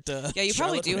la Huerta. yeah, you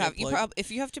probably Charlotte do have. Rampling.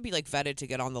 If you have to be like vetted to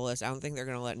get on the list, I don't think they're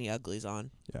gonna let any uglies on.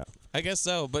 Yeah. I guess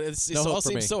so, but it No hope all for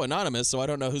seems me. so anonymous, so I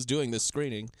don't know who's doing this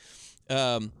screening.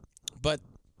 But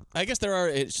I guess there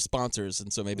are sponsors,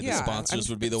 and so maybe the sponsors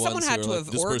would be the someone ones had who to are have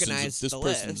like, organized this the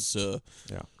person's, list.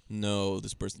 no,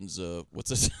 this person's, what's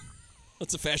this?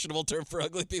 What's a fashionable term for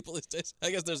ugly people these days? I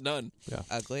guess there's none. Yeah.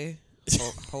 Ugly,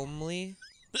 homely.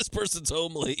 This person's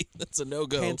homely. That's a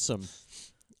no-go. Handsome.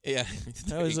 Yeah.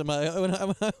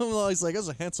 I'm always like, that's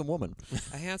a handsome woman.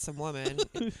 A handsome woman.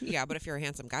 Yeah, but if you're a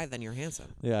handsome guy, then you're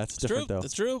handsome. Yeah, it's different true. though.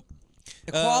 It's true.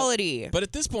 Equality. But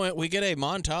at this point, we get a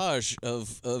montage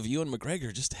of Ewan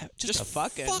McGregor just a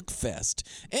fucking. fuck fest,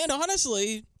 and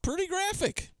honestly, pretty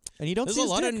graphic. And you don't There's see a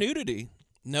his lot dick. of nudity.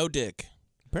 No dick.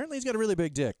 Apparently, he's got a really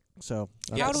big dick. So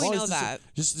How do we always- know that?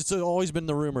 It's always been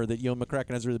the rumor that Ewan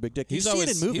McGregor has a really big dick. He's You see always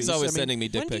it in movies. he's always I mean, sending me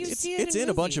dick When do you pics. see it It's in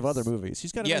a bunch of other movies.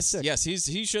 He's got a Yes, nice dick. yes,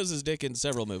 he shows his dick in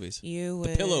several movies. You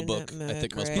The Pillow Book, I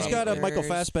think most He's got a Michael McGregor's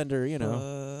Fassbender,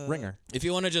 ringer. If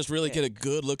you want to just really get a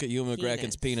good look at Ewan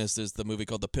McGregor's penis, there's the movie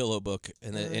called The Pillow Book,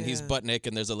 and he's butt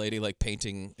naked, and there's a lady like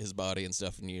painting his body and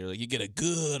stuff, and you get a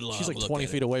good look. She's like look 20 at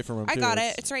feet away from him. I too. got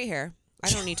it. It's right here. I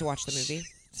don't need to watch the movie.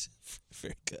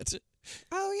 Very good.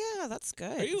 Oh yeah, that's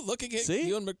good. Are you looking at See?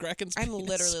 Ewan McGregor's penis? I'm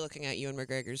literally looking at Ewan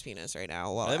McGregor's penis right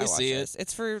now while Let me I watch see this. it.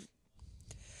 It's for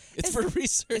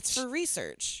research. It's for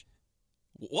research.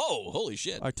 Whoa! Holy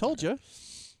shit! I told you.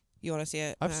 You want to see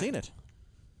it? I've seen it.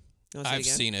 You wanna see I've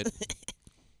again? seen it.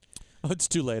 Oh, it's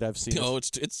too late. I've seen No,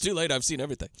 it. it's too late. I've seen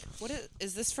everything. What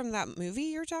is this from that movie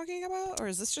you're talking about, or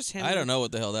is this just him? I don't know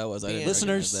what the hell that was. I didn't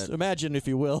Listeners, recognize imagine, if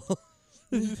you will,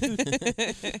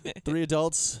 3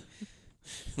 adults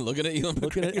that. Looking at Ewan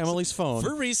looking at McGregor's- Emily's phone.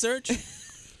 for research.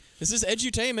 This is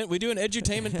edutainment. We do an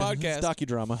edutainment podcast. It's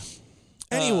docudrama.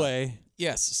 Anyway,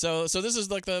 Yes. So this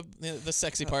is like the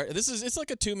sexy part. It's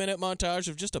like a 2-minute montage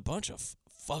of just a bunch of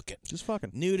fucking just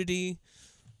fucking. nudity.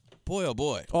 Boy, oh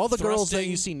boy. All the girls that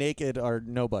Thrusting. you see naked are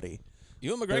nobody.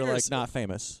 Ewan They're McGregor like not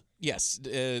famous. Yes,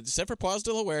 except for Paz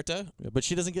de la Huerta. But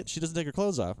she doesn't take her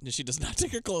clothes off. She does not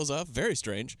take her clothes off. Very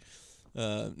strange.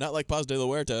 Not like Paz de la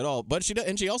Huerta at all. But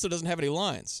she also doesn't have any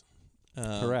lines.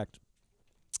 Correct.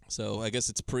 So I guess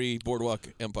it's pre-Boardwalk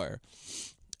Empire.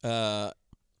 And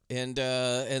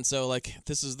so like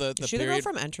this is the Is she the period.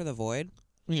 girl from Enter the Void?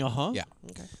 Uh-huh. Yeah.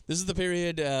 Okay. This is the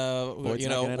period Void's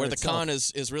not gonna enter where the itself. con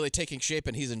is really taking shape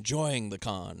and he's enjoying the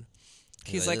con.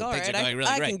 He's The like, all things right, are going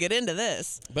really I great." can get into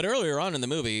this. But earlier on in the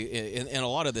movie, in a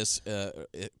lot of this a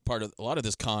lot of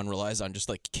this con relies on just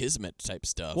like kismet type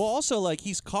stuff. Well, also, like,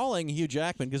 he's calling Hugh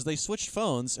Jackman because they switched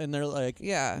phones, and they're like,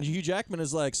 Yeah. Hugh Jackman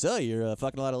is like, so you're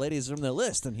fucking a lot of ladies from the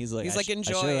list, and he's like,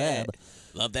 Enjoy I sure it. am.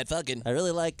 Love that fucking. I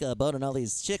really like boning all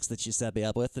these chicks that you set me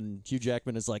up with, and Hugh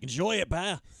Jackman is like, enjoy it,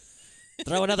 pal.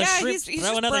 throw another Yeah, shrimp, he's throw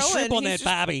just another throwing- shrimp on he's that just-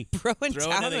 Bobby. Throwing Throw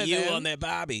down another with you him. on that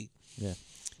Bobby. Yeah.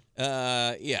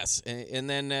 Yes, and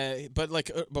then, but like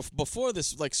before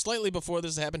this, like slightly before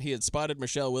this happened, he had spotted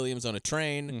Michelle Williams on a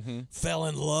train, fell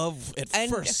in love at And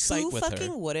first sight who with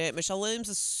fucking her. wouldn't? Michelle Williams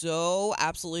is so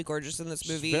absolutely gorgeous in this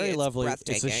movie. Very it's lovely.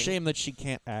 breathtaking. It's a shame that she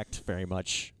can't act very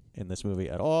much in this movie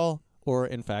at all, or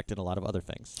in fact in a lot of other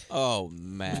things. Oh,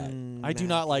 Matt. I do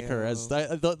not like her. As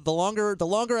the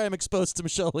longer I'm exposed to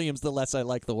Michelle Williams, the less I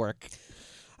like the work.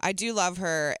 I do love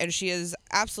her, and she is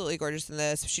absolutely gorgeous in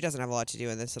this. She doesn't have a lot to do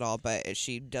in this at all, but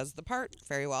she does the part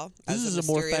very well. This as is a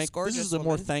more mysterious, gorgeous this is a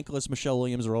more woman. thankless Michelle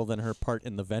Williams role than her part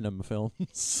in the Venom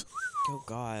films. Oh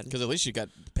God. Because at least she got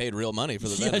paid real money for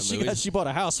the Yeah, Venom movies. she bought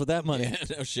a house with that money.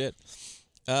 Yeah, no shit.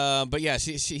 But yeah,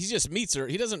 he just meets her.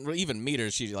 He doesn't even meet her.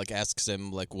 She like asks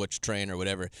him like which train or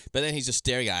whatever. But then he's just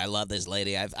staring at her. I love this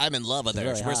lady. I'm in love with her.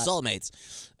 Really We're hot. soulmates.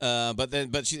 But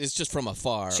it's just from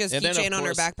afar. She has and then, of keychain on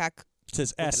her course- backpack It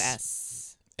says with S. an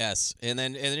S. Yes, and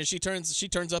then she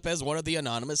turns up as one of the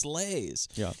anonymous lays.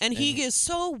 Yeah, and he is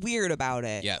so weird about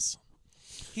it. Yes,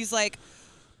 he's like,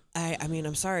 I mean,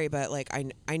 I'm sorry, but like,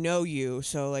 I know you,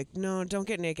 so like, no, don't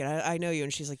get naked. I know you.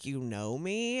 And she's like, you know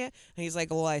me? And he's like,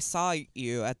 well, I saw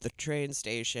you at the train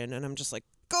station. And I'm just like,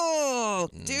 go,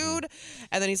 dude.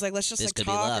 And then he's like, let's just like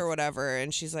talk or whatever.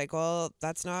 And she's like, well,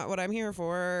 that's not what I'm here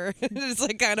for. It's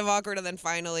like kind of awkward. And then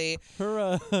finally,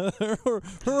 her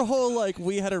whole like,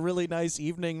 we had a really nice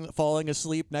evening falling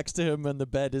asleep next to him in the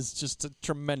bed is just a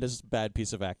tremendous bad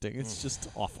piece of acting. It's just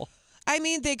awful. I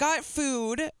mean, they got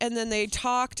food and then they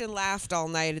talked and laughed all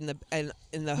night in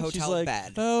the hotel She's like,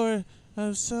 bed. Oh,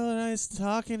 I'm so nice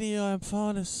talking to you. I'm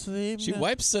falling asleep. she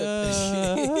wipes it.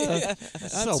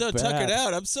 I'm so tuckered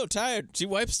out. I'm so tired. She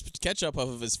wipes ketchup off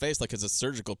of his face like it's a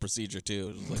surgical procedure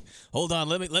too. It's like, hold on,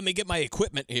 let me get my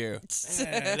equipment here.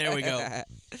 There we go.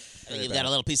 You've got a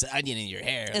little piece of onion in your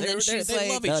hair. And then she's they like,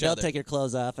 love each No, other. don't take your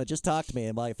clothes off and just talk to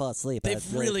me while you fall asleep. They've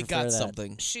I'd really prefer got that.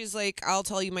 something. she's like, I'll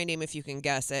tell you my name if you can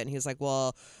guess it. And he's like,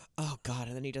 well, oh God.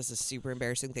 And then he does this super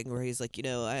embarrassing thing where he's like, you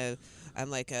know, I'm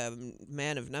like a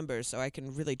man of numbers, so I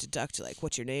can really deduct like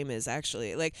what your name is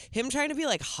actually. Like him trying to be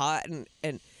like hot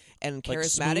and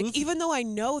charismatic, smooth? even though I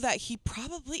know that he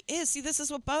probably is. See, this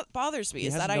is what bothers me, He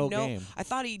is has that no I know game. I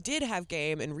thought he did have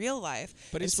game in real life.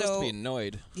 But he's and supposed to so- be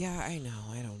annoyed. Yeah, I know.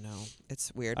 I don't know.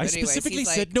 It's weird. I But anyways, specifically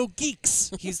he's said like, no geeks.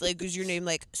 He's like, is your name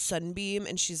like Sunbeam?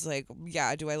 And she's like,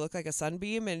 yeah, do I look like a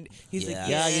sunbeam? And he's like,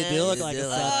 Yeah, you do look like a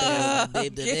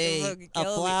sunbeam to me. A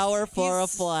flower for a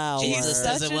flower. Jesus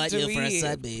such doesn't a want you for a dweeb.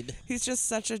 sunbeam. He's just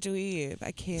such a dweeb.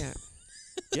 I can't.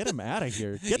 Get him out of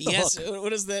here. Get the Yes, hook.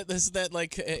 what is that? This is that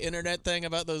like internet thing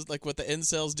about those like what the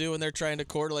incels do when they're trying to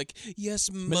court like, yes,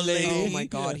 Milady. milady. Oh my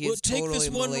God, Well, he's take this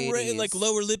totally one miladies. like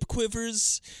lower lip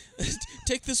quivers.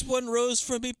 Take this one rose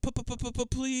from me,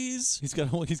 please. He's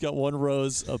got one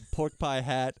rose, a pork pie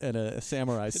hat, and a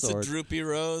samurai It's sword. a droopy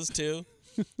rose too.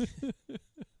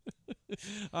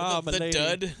 Ah, the milady.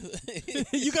 dud.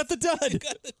 You got the dud. You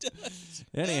got the dud.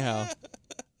 Anyhow,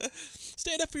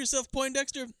 Stand up for yourself,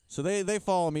 Poindexter. so they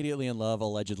fall immediately in love,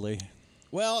 allegedly.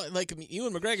 Well, like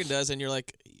Ewan McGregor does, and you're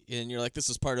like, this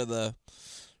is part of the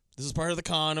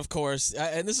con, of course.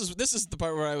 And this is the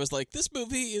part where I was like, this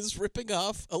movie is ripping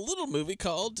off a little movie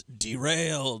called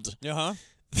Derailed. Uh-huh.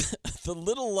 The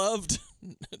little loved,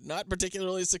 not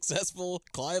particularly successful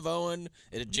Clive Owen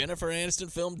and Jennifer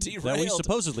Aniston film Derailed. That we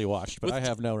supposedly watched, but I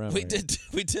have no memory.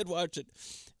 We did watch it.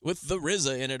 With the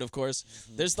RZA in it, of course.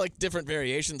 There's like different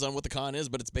variations on what the con is,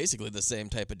 but it's basically the same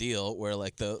type of deal where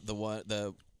like the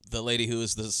lady who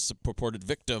is the purported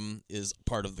victim is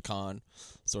part of the con,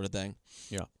 sort of thing.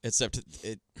 Yeah. Except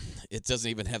it doesn't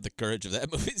even have the courage of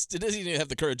that movie. It doesn't even have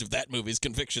the courage of that movie's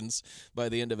convictions by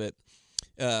the end of it.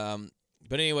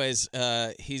 But anyways,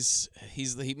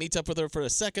 he meets up with her for a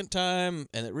second time,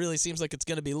 and it really seems like it's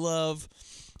gonna be love.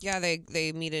 Yeah,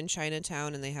 they meet in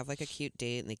Chinatown and they have like a cute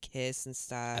date and they kiss and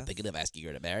stuff. I'm thinking of asking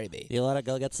her to marry me. You want to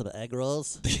go get some egg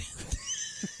rolls?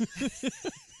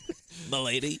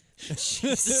 Milady.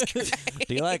 Jesus Christ.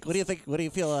 Do you like? What do you think? What do you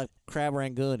feel like crab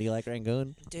rangoon? Do you like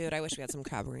rangoon? Dude, I wish we had some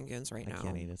crab rangoons right now. I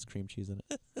can't eat it. It's cream cheese in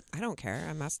it. I don't care.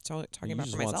 I'm talking You about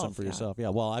just for want myself. some for yeah. yourself. Yeah,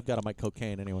 well, I've got on my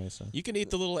cocaine anyway, so. You can eat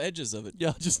the little edges of it.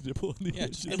 Yeah, just nibble on the Yeah,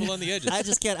 edge. just nibble on the edges. I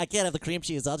just can't. I can't have the cream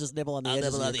cheese. I'll just nibble on the I'll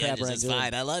edges nibble of on your the crab edges. It's rangoon.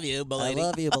 fine. I love you, I milady.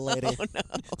 love you, milady.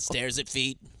 Stares at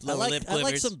feet. I Lower lip like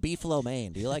quivers. some beef lo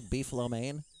mein. Do you like beef lo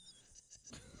mein?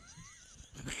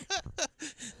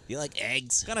 You like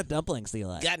eggs? What kind of dumplings do you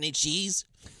like? Got any cheese?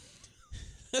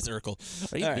 That's Urkel.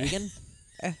 Are you All right. vegan?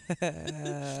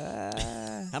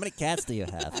 How many cats do you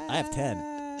have? I have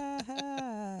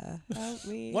 10. Help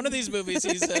me. One of these movies,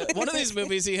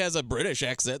 he has a British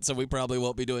accent, so we probably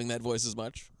won't be doing that voice as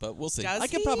much, but we'll see. Does I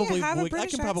can he probably have a I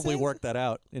British can probably accent? work that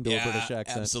out into a British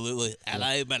accent. Absolutely.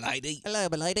 Hello, milady. Hello,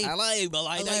 milady. Hello,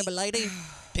 milady. Hello, milady.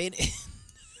 Pin-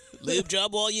 Lube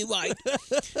job while you wait.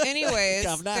 Anyways,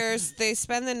 Governor. they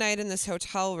spend the night in this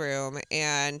hotel room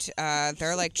and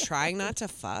they're like trying not to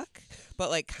fuck, but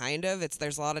like kind of.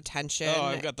 There's a lot of tension. Oh,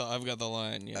 I've got the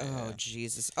line. Yeah. Oh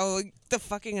Jesus! Oh, the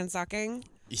fucking and sucking.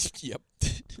 Yep.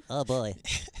 Oh boy.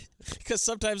 Because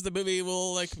sometimes the movie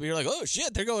will like you're like, oh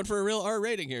shit, they're going for a real R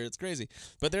rating here. It's crazy,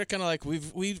 but they're kind of like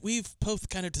we've both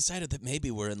kind of decided that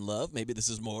maybe we're in love. Maybe this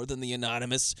is more than the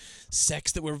anonymous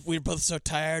sex that we're both so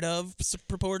tired of,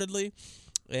 purportedly,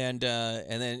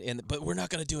 but we're not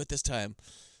gonna do it this time.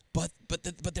 But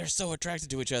they're so attracted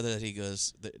to each other that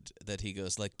he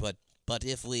goes like, but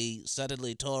if we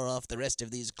suddenly tore off the rest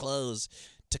of these clothes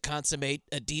to consummate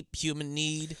a deep human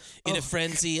need in a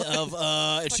frenzy of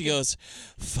and she goes,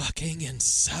 fucking and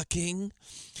sucking,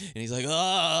 and he's like,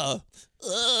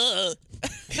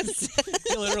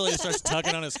 He literally starts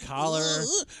tugging on his collar.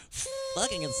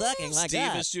 Fucking and sucking, my Steve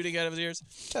God. is shooting out of his ears.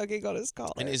 Tugging on his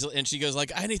collar. And she goes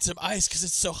like, I need some ice because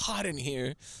it's so hot in here.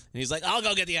 And he's like, I'll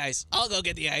go get the ice. I'll go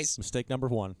get the ice. Mistake number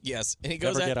 1. Yes. And he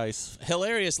goes Never out get ice.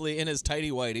 hilariously in his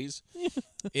tighty whities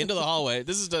into the hallway.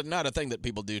 This is not a thing that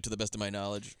people do, to the best of my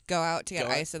knowledge. Go out to get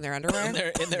ice in their underwear?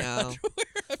 In their No. underwear.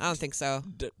 I don't think so.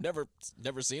 Never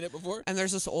seen it before. And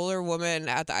there's this older woman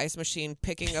at the ice machine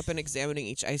picking up and examining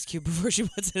each ice cube before she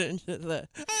puts it into the.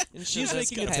 She's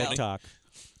making a TikTok.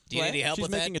 Do you need any help She's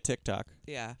with making that? a TikTok.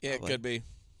 Yeah. Yeah, it could be.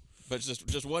 But it's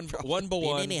just one by Do you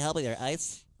one. need any help with your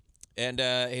ice? And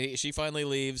she finally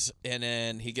leaves, and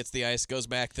then he gets the ice, goes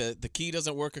back. The key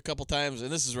doesn't work a couple times,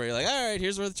 and this is where you're like, all right,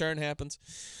 here's where the turn happens.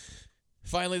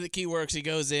 Finally, the key works. He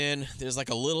goes in. There's like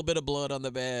a little bit of blood on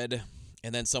the bed,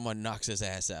 and then someone knocks his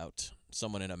ass out.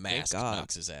 Someone in a mask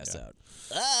knocks his ass out.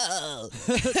 Oh,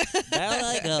 down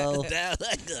I go. Down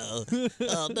I go.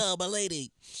 Oh no, my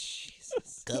lady.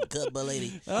 Jesus. Come, my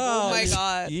lady. Oh my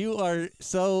God. You are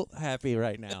so happy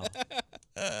right now.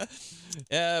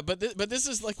 But this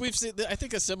is like we've seen. I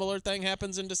think a similar thing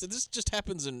happens in this. This just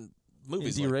happens in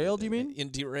movies. In Derailed, you mean? In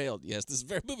Derailed, yes. This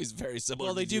movie's very similar.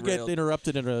 Well, they to do Derailed. get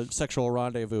interrupted in a sexual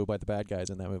rendezvous by the bad guys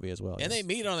in that movie as well. And they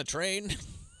meet on a train.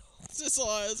 It's a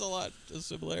lot of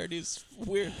similarities.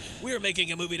 We're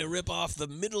making a movie to rip off the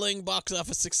middling box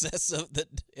office success of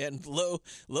and low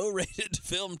rated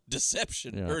film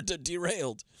Deception or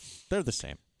Derailed. They're the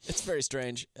same. It's very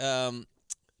strange.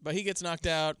 But he gets knocked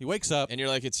out. He wakes up, and you're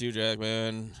like, it's Hugh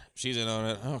Jackman. She's in on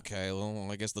it. Okay, well,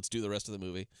 I guess let's do the rest of the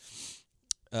movie.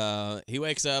 He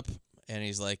wakes up and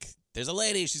he's like, "There's a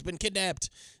lady. She's been kidnapped.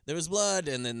 There was blood."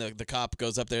 And then the cop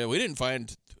goes up there. We didn't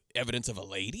find evidence of a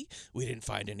lady. We didn't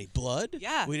find any blood.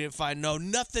 Yeah. We didn't find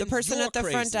nothing. The person You're at the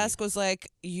crazy. front desk was like,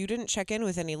 "You didn't check in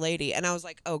with any lady," and I was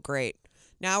like, "Oh, great!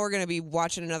 Now we're gonna be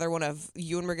watching another one of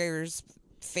Ewan McGregor's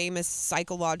famous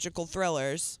psychological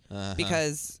thrillers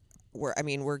because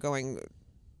we're going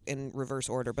in reverse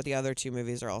order, but the other two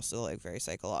movies are also like very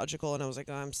psychological, and I was like,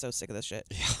 oh, I'm so sick of this shit."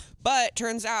 Yeah. But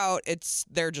turns out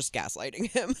they're just gaslighting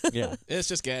him. Yeah, it's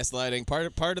just gaslighting.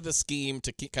 Part of the scheme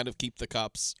to kind of keep the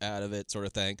cops out of it, sort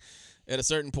of thing. At a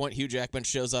certain point, Hugh Jackman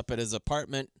shows up at his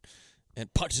apartment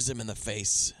and punches him in the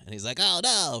face, and he's like, "Oh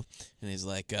no!" And he's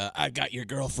like, "I got your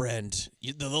girlfriend,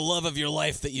 the love of your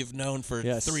life that you've known for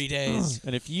 3 days."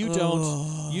 And if you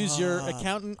don't use your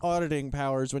accountant auditing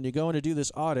powers when you go in to do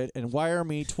this audit and wire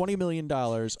me $20 million,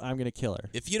 I'm going to kill her.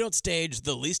 If you don't stage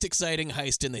the least exciting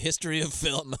heist in the history of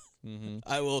film,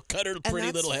 I will cut her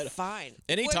pretty little head off. Fine.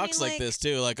 And he talks like this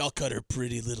too, like, "I'll cut her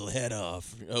pretty little head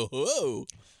off." Oh, whoa.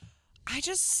 I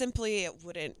just simply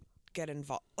wouldn't get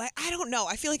involved. Like, I don't know.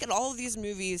 I feel like in all of these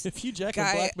movies, if Hugh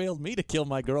Jackman blackmailed me to kill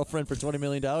my girlfriend for $20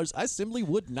 million, I simply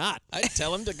would not. I'd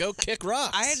tell him to go kick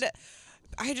rocks.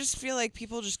 I just feel like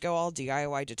people just go all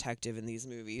DIY detective in these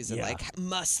movies and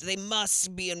they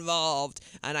must be involved.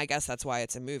 And I guess that's why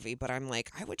it's a movie. But I'm like,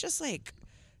 I would just like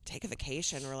take a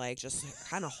vacation or like just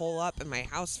kind of hole up in my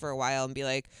house for a while and be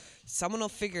like, someone will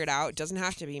figure it out. It doesn't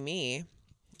have to be me.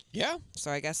 Yeah. So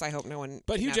I guess I hope no one.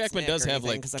 But Hugh Jackman does have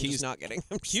like keys. I'm just not getting.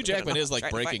 Hugh Jackman is like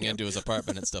breaking into his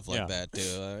apartment and stuff like Yeah. that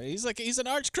too. He's an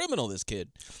arch criminal. This kid.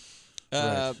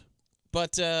 Right.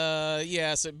 But but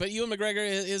Ewan McGregor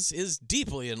is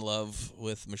deeply in love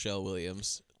with Michelle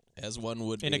Williams, as one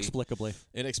would be. Inexplicably.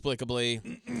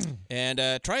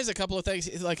 And tries a couple of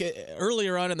things. Like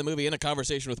earlier on in the movie, in a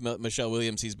conversation with Michelle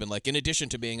Williams, he's been like, in addition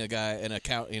to being a guy, an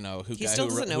account, who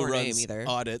doesn't know her runs name either.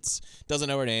 audits, doesn't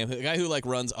know her name. A guy who like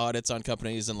runs audits on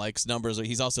companies and likes numbers.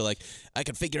 He's also like, I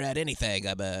can figure out anything.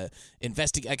 I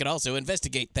can also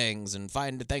investigate things and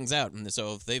find things out. And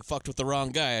so if they fucked with the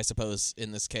wrong guy, I suppose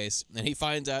in this case, and he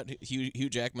finds out Hugh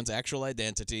Jackman's actual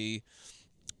identity.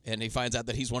 And he finds out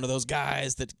that he's one of those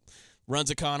guys that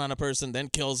runs a con on a person, then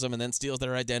kills them, and then steals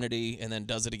their identity, and then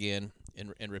does it again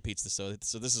and repeats this. So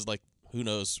this is like, who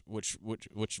knows which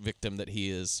victim that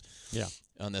he is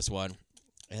on this one.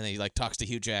 And he like talks to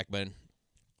Hugh Jackman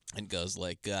and goes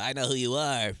like, "I know who you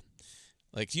are."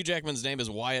 Like Hugh Jackman's name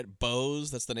is Wyatt Bowes.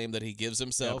 That's the name that he gives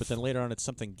himself. Yeah, but then later on it's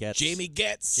something Getz. Jamie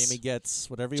Getz. Jamie Getz.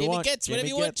 Whatever you Jamie want. Getz. Whatever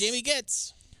you want. Jamie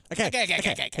Getz.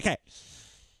 Okay.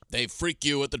 They freak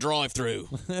you at the drive-thru.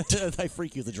 They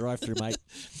freak you at the drive-thru, mate.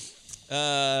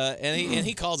 And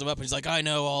he calls him up and he's like, "I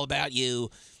know all about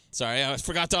you." Sorry, I almost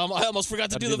forgot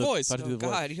to do the voice. Oh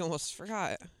God, you almost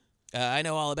forgot. I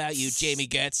know all about you, Jamie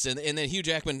Getz, and then Hugh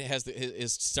Jackman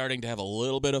is starting to have a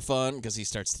little bit of fun because he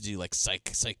starts to do like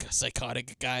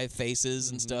psychotic guy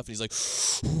faces and stuff. And he's like,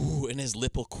 ooh, and his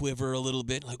lip will quiver a little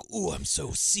bit, like, ooh, I'm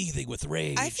so seething with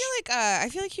rage. I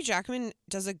feel like Hugh Jackman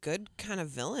does a good kind of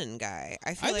villain guy.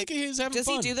 I think he's having does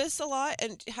fun. he do this a lot?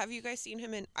 And have you guys seen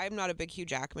him in? I'm not a big Hugh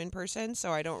Jackman person,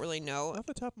 so I don't really know. Off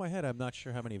the top of my head, I'm not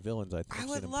sure how many villains I've I seen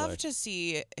would him love play. to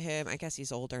see him. I guess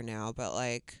he's older now, but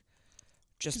like.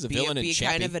 Just He's a be, villain in be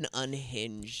kind Chappie. of an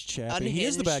unhinged, Chappie. He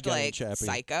is the bad guy in like, Chappie.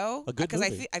 psycho. A good Because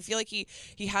movie. I feel like he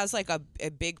has like a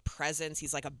big presence.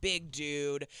 He's like a big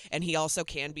dude, and he also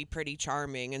can be pretty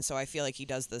charming. And so I feel like he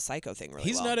does the psycho thing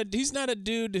really well. He's not a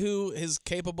dude who is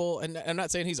capable, and I'm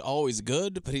not saying he's always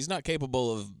good, but he's not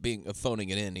capable of phoning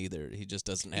it in either. He just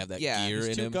doesn't have that gear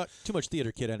in him. Got too much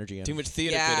theater kid energy in Too him. much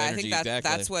theater yeah, kid I energy. think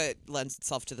Exactly. that's what lends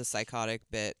itself to the psychotic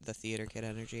bit, the theater kid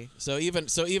energy. So even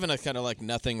a kind of like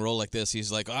nothing role like this,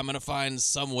 he's like, I'm gonna find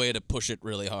some way to push it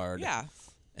really hard. Yeah.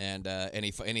 And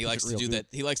he likes to real do good. that.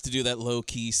 He likes to do that low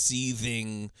key,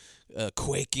 seething,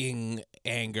 quaking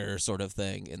anger sort of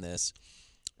thing in this.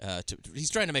 He's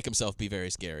trying to make himself be very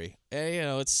scary.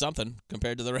 And, it's something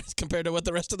compared to what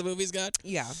the rest of the movie's got.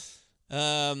 Yeah.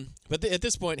 But at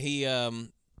this point,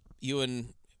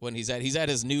 Ewan, when he's at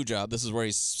his new job, this is where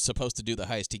he's supposed to do the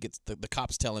heist. He gets the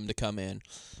cops tell him to come in.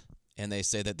 And they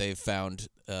say that they've found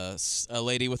a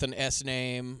lady with an S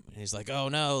name. And he's like, oh,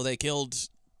 no, they killed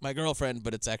my girlfriend.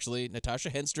 But it's actually Natasha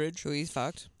Henstridge. Who he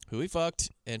fucked.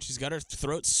 And she's got her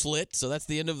throat slit. So that's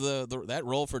the end of that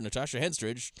role for Natasha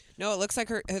Henstridge. No, it looks like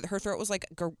her throat was like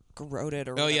garroted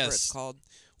or whatever it's called.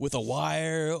 With a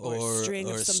wire Or a string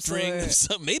of some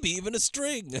sort. Maybe even a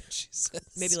string, she says.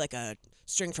 Maybe like a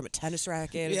string from a tennis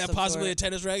racket. Yeah, of some possibly sort. a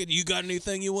tennis racket. You got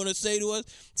anything you want to say to us?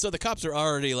 So the cops are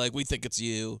already like, we think it's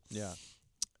you. Yeah.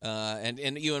 And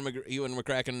Ewan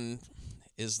McCracken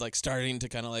is like starting to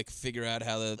kind of like figure out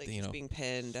how he's being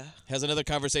pinned. Has another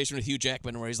conversation with Hugh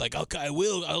Jackman where he's like, okay,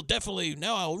 I'll definitely,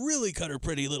 now I'll really cut her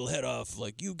pretty little head off.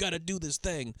 Like, you got to do this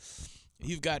thing.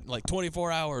 You've got like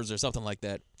 24 hours or something like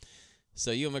that.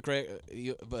 So Ewan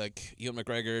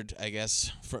McGregor, I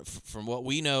guess, from what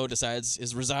we know,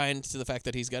 is resigned to the fact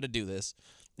that he's got to do this.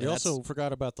 We also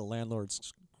forgot about the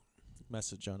landlord's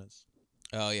message on his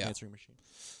answering machine.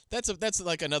 That's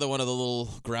like another one of the little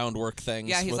groundwork things.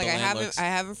 Yeah, he's with like, the I landlords.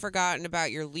 haven't forgotten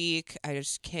about your leak. I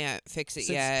just can't fix it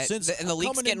yet. And the I'm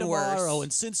leak's coming getting in tomorrow, worse.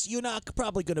 and since you're not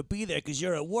probably going to be there because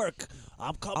you're at work,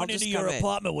 I'm coming I'll into just your come in.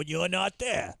 apartment when you're not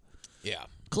there. Yeah.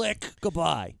 Click.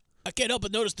 Goodbye. I can't help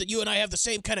but notice that you and I have the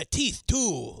same kind of teeth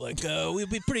too. Like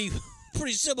we'd be pretty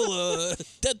similar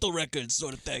dental records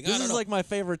sort of thing. This is like my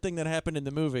favorite thing that happened in the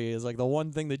movie. Is like the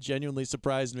one thing that genuinely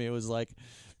surprised me. It was like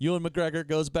Ewan McGregor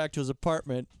goes back to his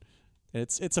apartment. And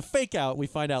it's a fake out. We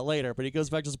find out later, but he goes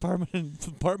back to his apartment and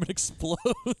the apartment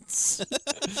explodes.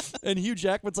 And Hugh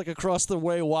Jackman's like across the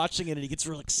way watching it, and he gets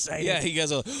real excited. Yeah, he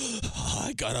goes,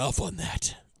 I got off on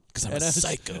that. Because I'm a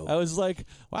psycho. I was like,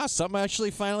 wow, something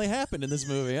actually finally happened in this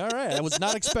movie. All right. I was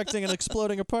not expecting an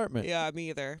exploding apartment. Yeah, me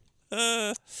either.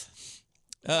 But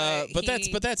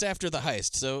that's after the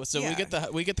heist. So Yeah.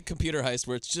 we get the computer heist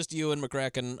where it's just Ewan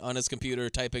McCracken on his computer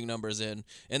typing numbers in,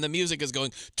 and the music is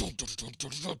going, and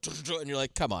you're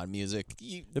like, come on, music.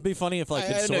 It'd be funny if, like,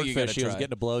 in I know you gotta Swordfish, he was try.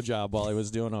 getting a blowjob while he was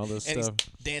doing all this And stuff. he's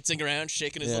dancing around,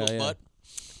 shaking his Yeah, little yeah. butt.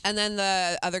 And then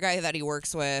the other guy that he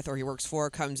works with or he works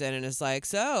for comes in and is like,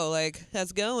 so, like,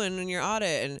 how's it going in your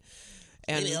audit?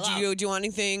 And do you want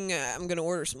anything? I'm going to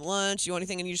order some lunch. Do you want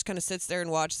anything? And he just kind of sits there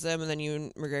and watches them. And then Ewan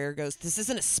McGregor goes, this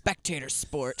isn't a spectator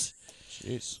sport.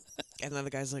 Jeez. And then the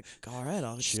guy's like, all right,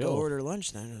 I'll just Chill. go order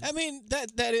lunch then. I mean,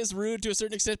 that is rude to a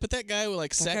certain extent, but that guy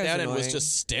like sat guy's down and was annoying.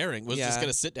 just staring. Was just Yeah.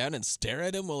 going to sit down and stare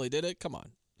at him while he did it? Come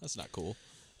on. That's not cool.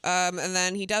 And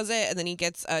then he does it, and then he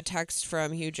gets a text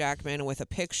from Hugh Jackman with a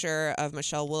picture of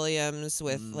Michelle Williams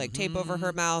with like tape over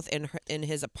her mouth in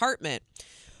his apartment.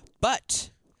 But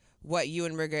what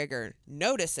Ewan McGregor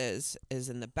notices is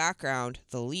in the background,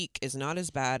 the leak is not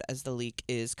as bad as the leak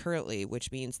is currently,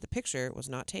 which means the picture was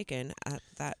not taken at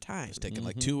that time. It was taken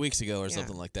like 2 weeks ago or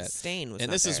something like that. Stain was and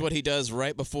not this is there. what he does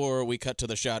right before we cut to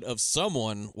the shot of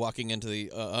someone walking into the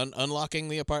unlocking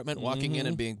the apartment, walking in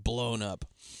and being blown up.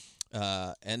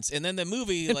 And then the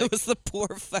movie, And like, it was the poor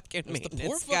fucking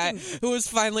maintenance guy who was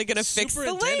finally going to fix the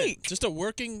superintendent, leak. just a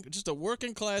working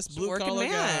class blue working collar guy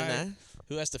man.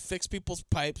 who has to fix people's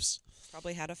pipes.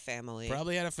 Probably had a family. Yeah,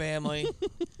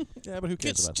 but who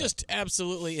cares Gets about just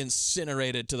absolutely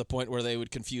incinerated to the point where they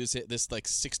would confuse this like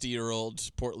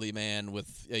 60-year-old portly man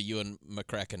with a Ewan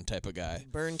McCracken type of guy.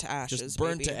 Burned to ashes. Just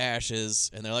burned baby. to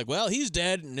ashes, and they're like, "Well, he's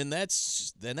dead, and then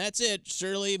that's it.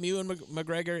 Shirley Ewan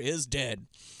McGregor is dead."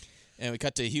 And we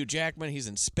cut to Hugh Jackman. He's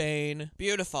in Spain.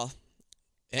 Beautiful.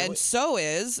 And so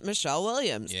is Michelle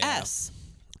Williams. Yeah. S.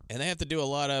 And they have to do a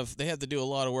lot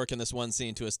of work in this one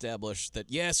scene to establish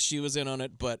that yes, she was in on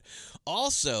it, but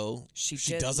also she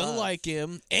doesn't like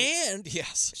him, and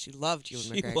yes, she loved Ewan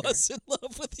McGregor. She was in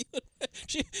love with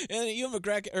Ewan. And Ewan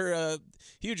McGregor or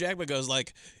Hugh Jackman goes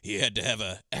like, he had to have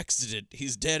a accident.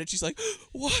 He's dead, and she's like,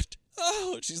 what?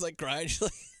 Oh, she's like crying. She's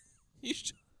like, you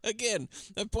should. Again,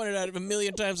 I've pointed out it a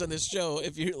million times on this show.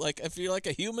 If you're like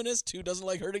a humanist who doesn't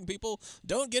like hurting people,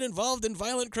 don't get involved in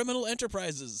violent criminal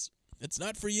enterprises. It's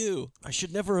not for you. I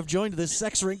should never have joined this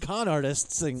sex ring con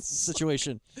artist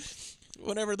situation.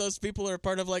 Whenever those people are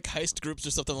part of like heist groups or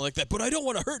something like that, but I don't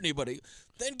want to hurt anybody,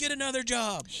 then get another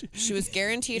job. She was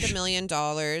guaranteed $1 million,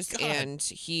 and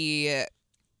he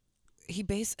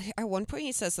at one point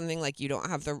he says something like, you don't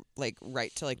have the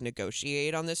right to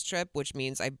negotiate on this trip, which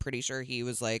means I'm pretty sure he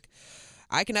was like,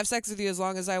 I can have sex with you as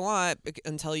long as I want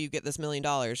until you get this $1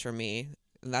 million from me.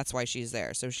 And that's why she's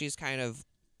there. So she's kind of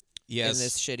in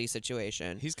this shitty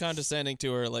situation. He's condescending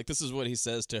to her. Like, this is what he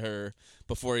says to her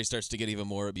before he starts to get even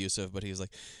more abusive. But he's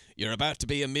like, you're about to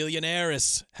be a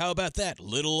millionairess. How about that,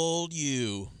 little old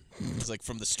you? It's like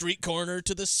from the street corner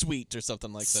to the suite or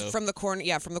something like that. From the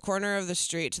corner of the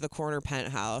street to the corner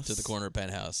penthouse. To the corner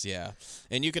penthouse, yeah.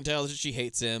 And you can tell that she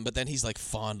hates him, but then he's like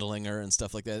fondling her and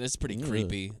stuff like that. It's pretty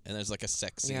creepy. And there's like a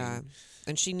sex scene. Yeah.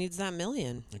 And she needs that $1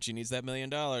 million. And she needs that $1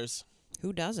 million.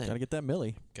 Who doesn't? Gotta get that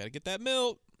milli. Gotta get that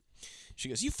milk. She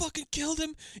goes, you fucking killed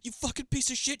him, you fucking piece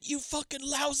of shit, you fucking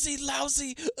lousy.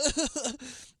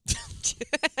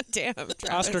 Damn, Travis.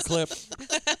 Oscar clip.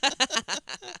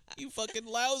 You fucking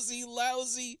lousy.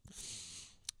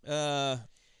 And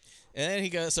then he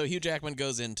goes. So Hugh Jackman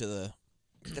goes into the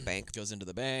bank. Goes into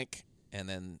the bank, and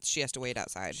then she has to wait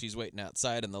outside. She's waiting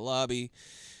outside in the lobby,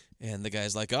 and the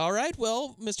guy's like, "All right,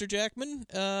 well, Mr. Jackman,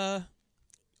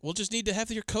 we'll just need to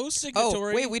have your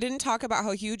co-signatory." Oh, wait, we didn't talk about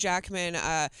how Hugh Jackman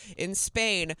in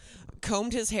Spain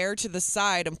combed his hair to the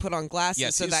side and put on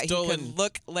glasses so that he could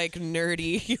look like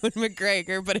nerdy Ewan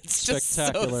McGregor, but it's just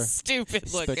so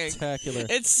stupid looking. Spectacular.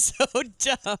 It's so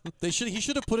dumb. He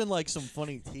should have put in some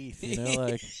funny teeth,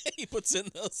 like he puts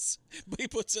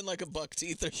in like a buck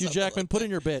teeth or Hugh something. Jackman, put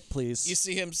in your bit, please. You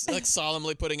see him like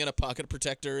solemnly putting in a pocket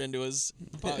protector into his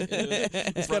pocket.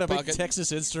 He's got a big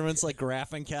Texas Instruments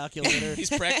graphing calculator.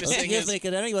 He's practicing. Excuse me,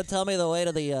 can anyone tell me the way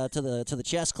to the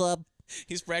chess club?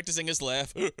 He's practicing his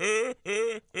laugh. So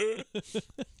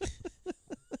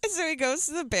he goes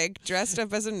to the bank dressed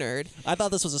up as a nerd. I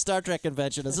thought this was a Star Trek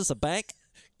convention. Is this a bank?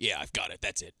 Yeah, I've got it.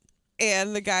 That's it.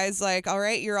 And the guy's like, all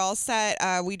right, you're all set.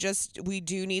 We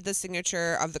do need the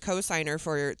signature of the co-signer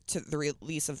to the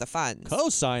release of the funds.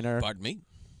 Co-signer? Pardon me?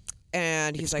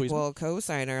 And he's like, well,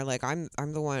 co-signer, I'm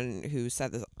the one who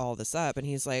set all this up. And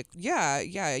he's like, yeah,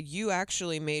 you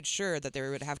actually made sure that there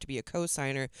would have to be a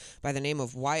co-signer by the name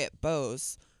of Wyatt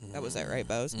Bowes. That was it, right,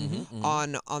 Bowes? Mm-hmm.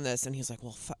 On this. And he's like,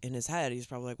 well, in his head, he's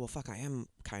probably like, well, fuck, I am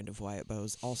kind of Wyatt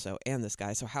Bowes also, and this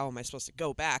guy. So how am I supposed to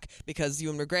go back? Because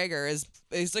Ewan McGregor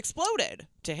is exploded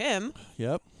to him.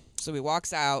 Yep. So he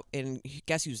walks out, and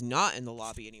guess who's not in the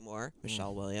lobby anymore?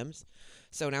 Michelle Williams.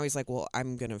 So now he's like, well,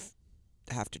 I'm going to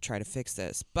have to try to fix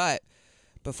this. But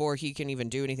before he can even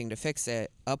do anything to fix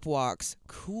it, up walks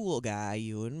cool guy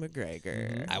Ewan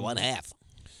McGregor. I want half.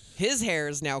 His hair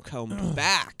is now combed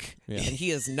back, and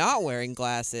he is not wearing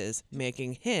glasses,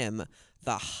 making him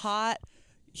the hot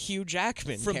Hugh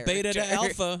Jackman from character. beta to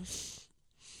alpha.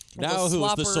 Now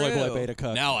who's the soy boy beta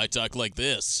cuck? Now I talk like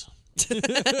this.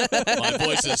 My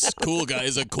voice is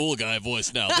a cool guy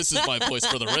voice now. This is my voice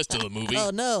for the rest of the movie. Oh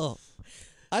no.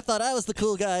 I thought I was the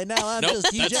cool guy. Now I'm nope,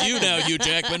 just Hugh that's Jackman. you now, Hugh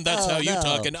Jackman. That's how you no.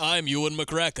 talk, and I'm Ewan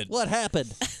McGregor. What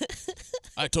happened?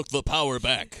 I took the power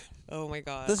back. Oh my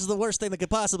god. This is the worst thing that could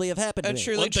possibly have happened to me.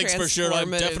 Truly one thing's for sure, I'm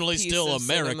transformative definitely piece still of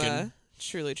American. cinema.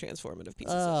 Truly transformative piece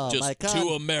of Oh, Just my con. two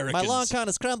Americans. My long con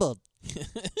has crumbled.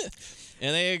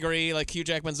 And they agree, Hugh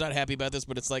Jackman's not happy about this,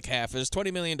 but it's like half. There's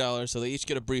 $20 million, so they each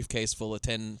get a briefcase full of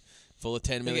 $10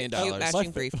 million.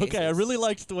 matching briefcases. Okay, I really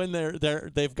liked when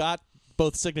they've got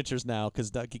both signatures now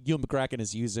because Ewan McGregor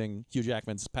is using Hugh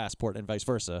Jackman's passport and vice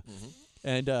versa,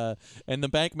 and the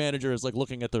bank manager is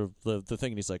looking at the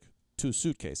thing and he's like, 2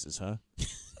 suitcases, huh?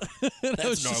 That's I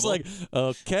was just normal. like,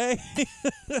 okay.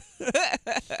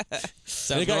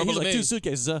 Sounds he's normal to like, me. 2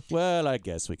 suitcases, huh? Well, I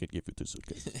guess we could give you 2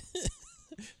 suitcases.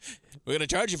 We're going to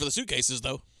charge you for the suitcases,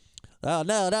 though. Oh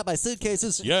no, not my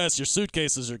suitcases. Yes, your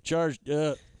suitcases are charged.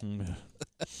 God,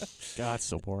 it's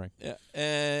so boring. Yeah,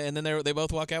 and then they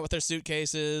both walk out with their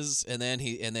suitcases, and then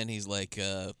he's like,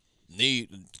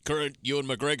 current Ewan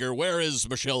McGregor, where is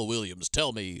Michelle Williams?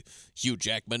 Tell me, Hugh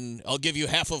Jackman. I'll give you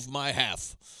half of my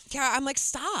half. Yeah, I'm like,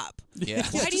 stop. Yeah.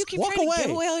 Why do you keep trying to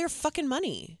give away all your fucking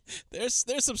money? There's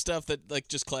some stuff that like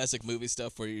just classic movie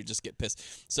stuff where you just get pissed.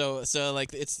 So like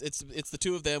it's the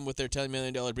two of them with their $10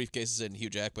 million briefcases and Hugh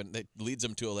Jackman that leads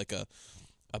them to a huge like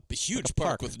a park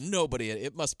park with nobody.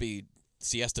 It must be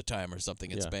siesta time or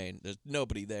something in Spain. There's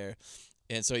nobody there,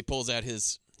 and so he pulls out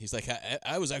his. He's like,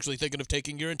 I was actually thinking of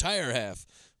taking your entire half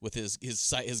with his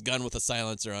gun with a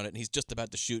silencer on it, and he's just about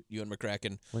to shoot Ewan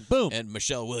McGregor. Boom! And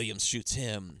Michelle Williams shoots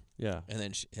him. Yeah. And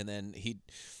then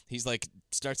he's like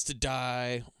starts to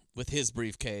die with his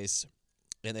briefcase,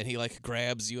 and then he like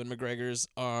grabs Ewan McGregor's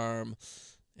arm,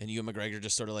 and Ewan McGregor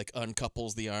just sort of like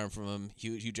uncouples the arm from him.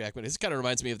 Hugh Jackman. This kind of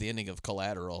reminds me of the ending of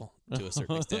Collateral to a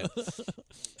certain extent.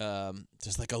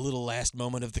 Just like a little last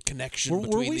moment of the connection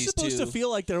between these two. Were we supposed to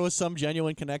feel like there was some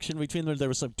genuine connection between them? There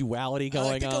was some duality going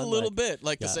on? I think a little bit.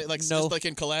 Like, just like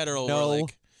in Collateral. No. We're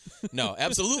like, no,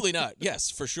 absolutely not.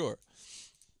 Yes, for sure.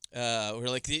 We're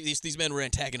like, these men were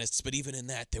antagonists, but even in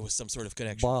that, there was some sort of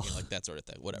connection. You know, like that sort of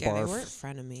thing. Whatever. Yeah, they weren't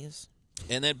frenemies.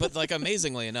 And then, but like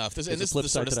amazingly enough, this is the sort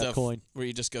of stuff where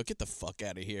you just go, get the fuck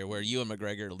out of here. Where Ewan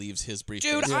McGregor leaves his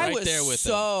briefcase Dude, right I was there with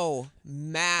so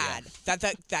mad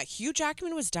that Hugh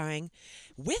Jackman was dying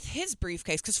with his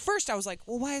briefcase. Because first I was like,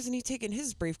 well, why isn't he taking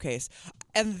his briefcase?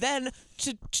 And then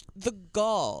to the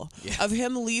gall of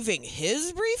him leaving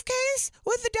his briefcase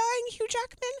with the dying Hugh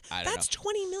Jackman. That's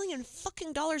 $20 million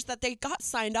fucking dollars that they got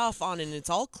signed off on, and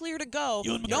it's all clear to go.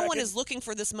 No one is looking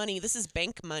for this money. This is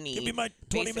bank money. Give me my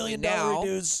 $20 million now.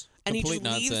 dues. And Complete he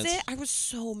just leaves nonsense. it. I was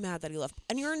so mad that he left.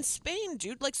 And you're in Spain,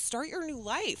 dude. Like, start your new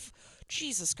life.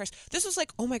 Jesus Christ. This was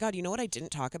like, oh my God, you know what I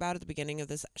didn't talk about at the beginning of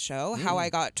this show? How I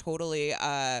got totally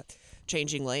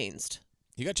changing lanes.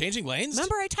 You got changing lanes?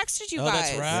 Remember, I texted you Oh, guys.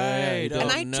 that's right. Yeah,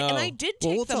 And I did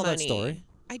take we'll the tell money. that story.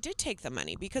 I did take the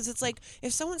money because it's like,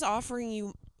 if someone's offering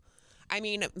you, I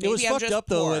mean, maybe It was I'm fucked just up,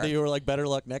 though, poor. whether you were like, better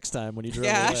luck next time when you drove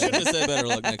Yeah. away. Should have said better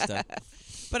luck next time.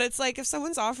 But it's like, if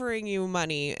someone's offering you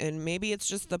money, and maybe it's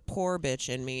just the poor bitch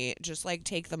in me, just like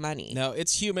take the money. No,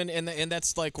 it's human, and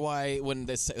that's like why when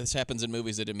this happens in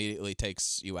movies, it immediately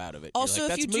takes you out of it. You're Also,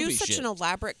 like, if you that's do movie such shit. an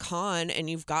elaborate con and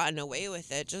you've gotten away with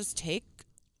it, just take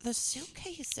the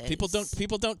suitcases.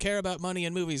 People don't care about money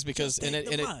in movies because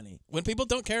when people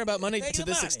don't care about money to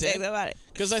this extent,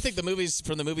 because I think the movie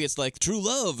it's like true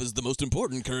love is the most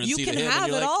important currency You to can him. have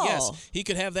and you're it like, all. Yes, he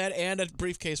could have that and a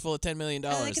briefcase full of $10 million.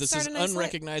 This is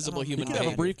unrecognizable human He could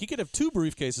have behavior. he could have two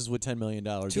briefcases with $10 million.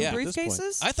 Two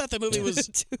briefcases? I thought the movie was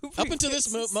Two up until this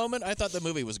briefcases. moment. I thought the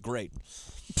movie was great.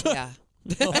 Yeah.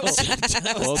 I was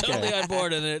Okay. totally on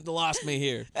board, and it lost me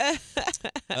here.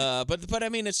 But I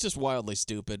mean, it's just wildly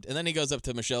stupid. And then he goes up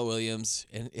to Michelle Williams,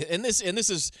 and this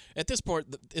is at this point,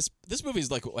 this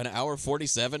movie's like an hour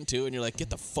 47 too, and you're like,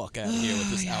 get the fuck out of here with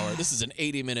this hour. This is an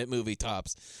 80-minute movie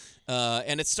tops.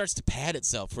 And it starts to pad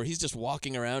itself, where he's just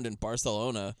walking around in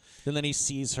Barcelona. And then he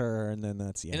sees her, and then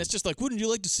that's the end. And it's just like, wouldn't you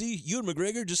like to see Ewan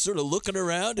McGregor just sort of looking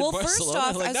around Well, in first Barcelona?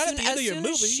 off, Like, not at the end of your as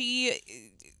movie. she,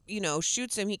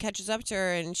 shoots him, he catches up to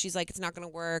her, and she's like, it's not going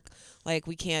to work. Like,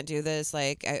 we can't do this.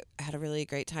 Like, I had a really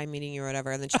great time meeting you or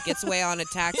whatever. And then she gets away on a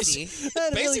taxi. I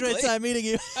had a really great Basically. time meeting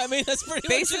you. I mean, that's pretty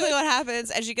Basically much it. what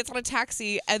happens, and she gets on a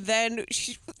taxi, and then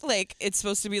she, like, it's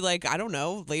supposed to be like, I don't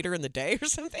know, later in the day or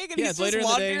something, and Yeah, he's it's later just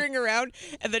in the day. wandering around,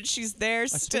 and then she's there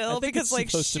still I think because it's like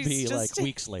supposed she's to be just, like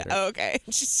weeks later. Oh, okay,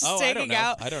 she's just Oh, I don't hanging know.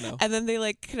 out. I don't know. And then they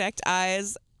like connect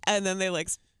eyes, and then they like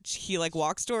he like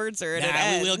walks towards her, and it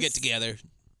Nah, we will ends. get together.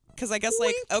 Because I guess,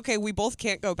 like, okay, we both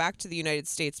can't go back to the United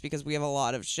States because we have a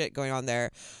lot of shit going on there.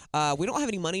 We don't have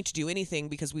any money to do anything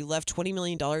because we left $20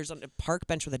 million on a park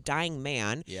bench with a dying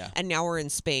man. Yeah. And now we're in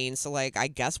Spain. So, like, I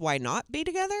guess why not be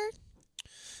together?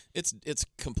 It's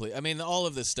complete. I mean, all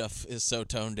of this stuff is so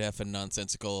tone deaf and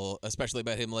nonsensical, especially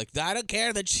about him. Like, I don't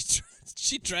care that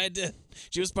she tried to.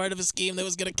 She was part of a scheme that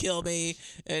was gonna kill me,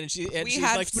 and she's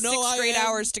had like, 6 no, great I am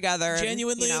hours together. and,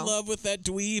 genuinely you know. in love with that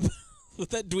dweeb,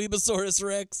 with that dweebosaurus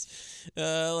Rex.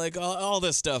 Like all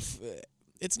this stuff.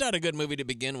 It's not a good movie to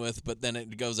begin with, but then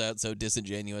it goes out so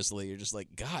disingenuously. You're just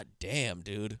like, God damn,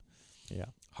 dude. Yeah.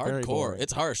 Very Hardcore. boring.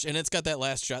 It's harsh. And it's got that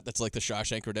last shot that's like the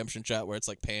Shawshank Redemption shot where it's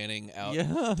like panning out Yeah.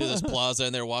 to this plaza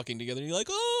and they're walking together and you're like,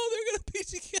 oh, they're going to be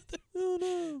together.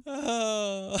 Oh,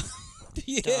 no. Oh.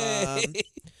 Yay.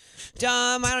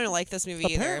 Dumb. I don't like this movie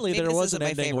either. Apparently Maybe there this was isn't an my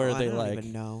ending favorite where one. they, I don't like,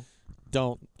 even know.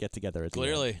 Don't get together at the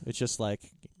Clearly. end. It's just like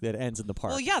it ends in the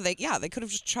park. Well, yeah, they could have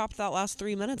just chopped that last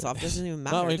 3 minutes off. Doesn't even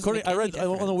matter. No, It doesn't according, make I any read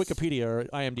on the difference. Wikipedia or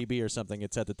IMDb or something,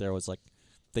 it said that there was like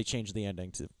they changed the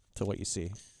ending to what you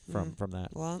see. from that.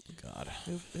 Well, God.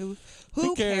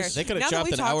 Who cares? They could have Now that chopped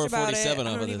we an talked hour about 47 it, off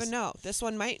I of don't this. even know. This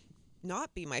one might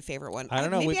not be my favorite one. I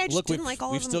don't know. Maybe I just didn't like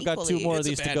all we've of them still got two equally. more of It's a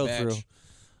these to bad go batch. through.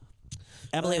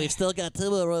 Emily, we've still got 2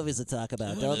 more movies to talk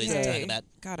about. Don't Yay. say talk about.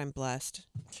 God, I'm blessed.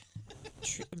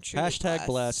 I'm truly Hashtag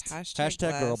blessed.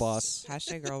 Hashtag girl boss.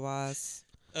 Hashtag girl boss.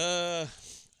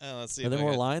 Let's see. Are if there I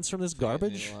more got lines from this any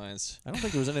garbage? lines. I don't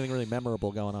think there was anything really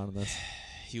memorable going on in this.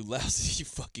 You lousy, you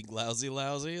fucking lousy.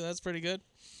 That's pretty good.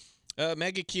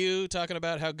 Maggie Q talking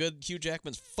about how good Hugh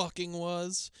Jackman's fucking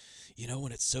was. You know,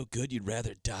 when it's so good, you'd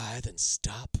rather die than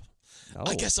stop. Oh.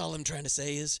 I guess all I'm trying to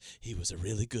say is he was a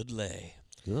really good lay.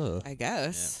 Ugh. I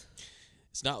guess.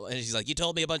 It's not. And she's like, you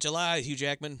told me a bunch of lies, Hugh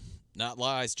Jackman. Not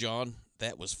lies, John.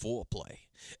 That was foreplay.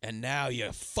 And now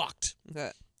you're fucked.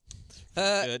 Good.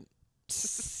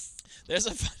 There's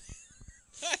a.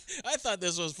 I thought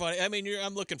this was funny. I mean,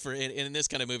 I'm looking for in this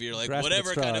kind of movie. You're like Grasping at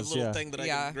whatever kind of straws, little yeah. thing that I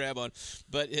can grab on.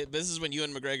 But this is when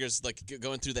Ewan McGregor's like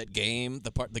going through that game,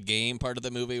 the game part of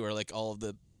the movie where like all of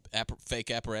the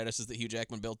fake apparatuses that Hugh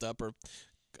Jackman built up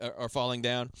are falling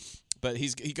down. But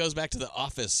he goes back to the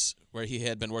office where he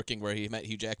had been working, where he met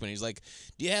Hugh Jackman. He's like,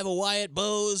 "Do you have a Wyatt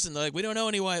Bowes?" And they're like, "We don't know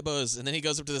any Wyatt Bowes." And then he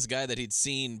goes up to this guy that he'd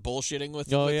seen bullshitting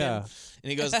with. Oh, with yeah. him.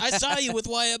 And he goes, "I saw you with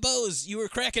Wyatt Bowes. You were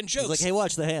cracking jokes." He's like, hey,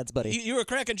 watch the hands, buddy. You were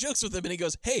cracking jokes with him, and he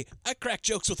goes, "Hey, I crack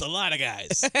jokes with a lot of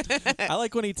guys." I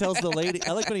like when he tells the lady.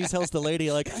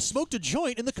 Like, I smoked a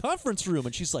joint in the conference room,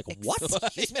 and she's like, "What?"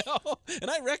 I know,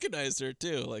 and I recognized her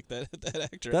too, like that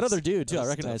actress. That other dude too. I That was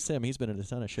recognize him. He's been in a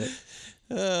ton of shit.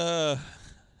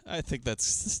 I think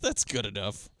that's good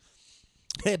enough.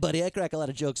 Hey, buddy, I crack a lot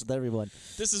of jokes with everyone.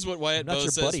 This is what Wyatt I'm not your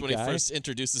Bowes says buddy, when guy. he first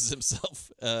introduces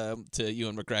himself to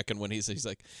Ewan McGregor. When he's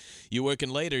like, "You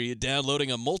working later? You're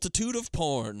downloading a multitude of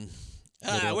porn.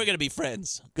 We're gonna be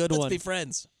friends. Good Let's one. be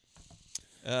friends."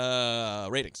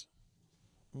 Ratings.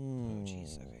 Oh,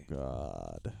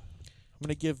 God. I'm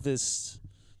gonna give this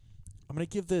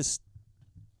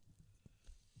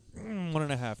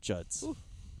 1.5 Judds.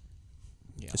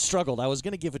 Yeah. I struggled. I was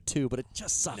gonna give it 2, but it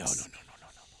just sucks.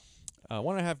 No.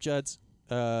 1.5 Judds.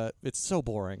 It's so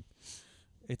boring.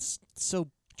 It's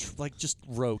so just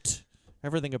rote.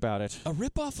 Everything about it. A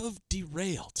ripoff of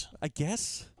Derailed. I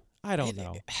guess. I don't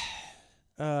know.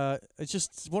 It's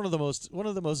just one of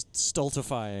the most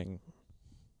stultifying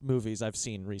movies I've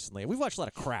seen recently. We've watched a lot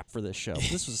of crap for this show.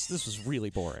 This was really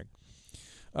boring.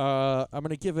 I'm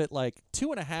gonna give it like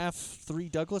 2.5, 3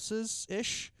 Douglases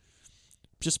ish,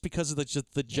 just because of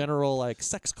the general like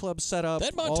sex club setup,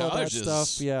 That all of that montage is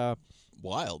stuff. Yeah,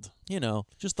 wild.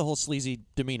 just the whole sleazy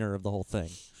demeanor of the whole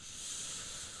thing.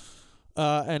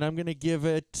 And I'm gonna give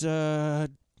it 10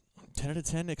 out of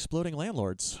 10 exploding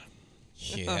landlords.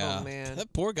 Yeah. Oh, man.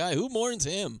 That poor guy. Who mourns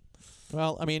him?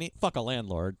 Well, I mean, fuck a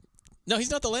landlord. No,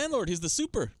 he's not the landlord. He's the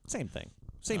super. Same thing.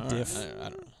 Same All diff. right, I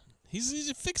don't know.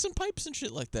 He's fixing pipes and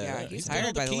shit like that. Yeah, he's got all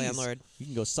hired by the keys. landlord. You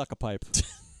can go suck a pipe.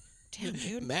 Damn,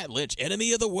 dude. Matt Lynch,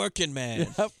 enemy of the working man,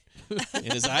 Yep.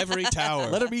 in his ivory tower.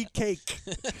 Let him eat cake.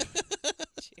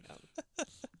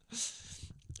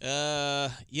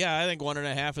 Yeah, I think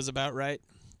 1.5 is about right.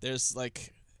 There's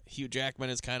like Hugh Jackman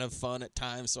is kind of fun at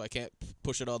times, so I can't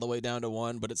push it all the way down to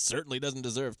 1, but it certainly doesn't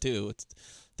deserve 2. It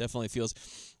definitely feels.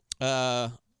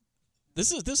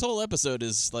 This whole episode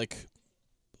is like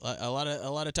a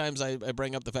lot of times I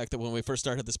bring up the fact that when we first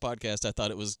started this podcast, I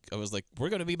was like, we're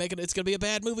gonna be it's gonna be a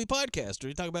bad movie podcast.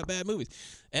 We talk about bad movies,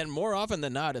 and more often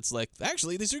than not, it's like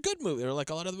actually these are good movies. They're like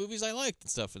a lot of the movies I liked and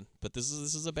stuff. But this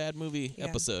is a bad movie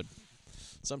episode.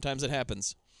 Sometimes it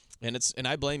happens, and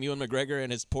I blame Ewan McGregor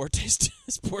and his poor taste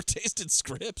in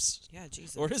scripts. Yeah,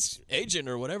 Jesus. Or his agent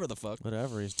or whatever the fuck.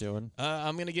 Whatever he's doing.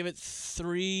 I'm gonna give it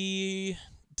 3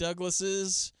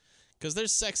 Douglases. Because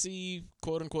there's sexy,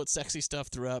 quote-unquote, sexy stuff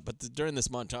throughout, but during this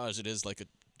montage, it is like a,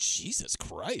 Jesus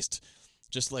Christ,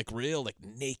 just like real, like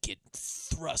naked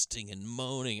thrusting and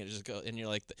moaning, and just go, and you're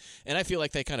like, and I feel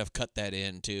like they kind of cut that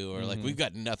in too, or like we've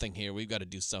got nothing here, we've got to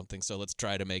do something, so let's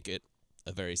try to make it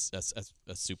a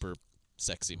super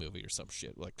sexy movie or some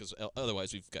shit, like because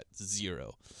otherwise we've got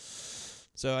 0.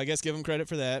 So I guess give him credit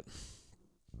for that.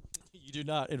 You do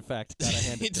not, in fact, gotta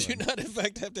hand it to You him. do not, in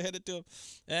fact, have to hand it to him.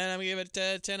 And I'm going to give it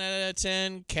 10 out of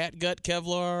 10 catgut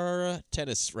Kevlar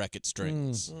tennis racket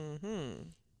strings. Mm-hmm.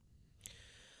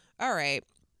 All right.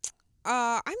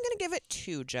 I'm going to give it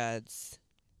 2 Judds.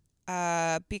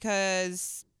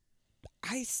 Because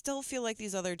I still feel like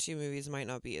these other 2 movies might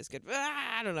not be as good.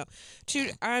 I don't know.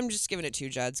 I'm just giving it 2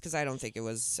 Judds because I don't think it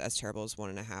was as terrible as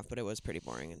 1.5, but it was pretty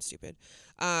boring and stupid.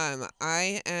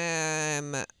 I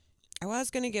am I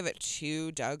was going to give it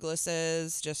 2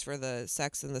 Douglases just for the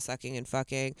sex and the sucking and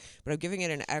fucking, but I'm giving it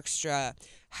an extra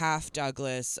half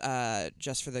Douglas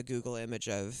just for the Google image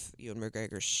of Ewan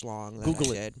McGregor's schlong that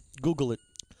Google I it. did. Google it.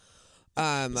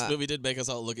 This movie did make us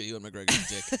all look at Ewan McGregor's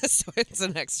dick. So it's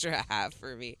an extra half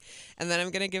for me. And then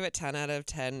I'm going to give it 10 out of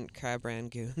 10 crab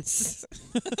rangoons.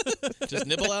 Just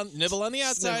nibble on the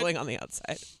outside. Nibbling on the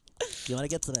outside. Do you want to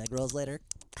get some egg rolls later?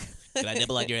 Can I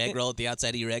nibble on your egg roll at the outside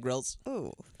of your egg rolls?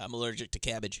 Ooh. I'm allergic to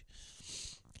cabbage.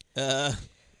 All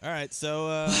right, so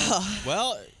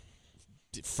well,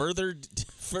 further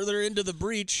into the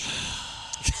breach.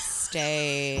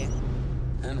 Stay.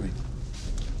 Henry,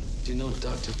 do you know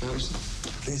Dr. Patterson?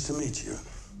 Pleased to meet you.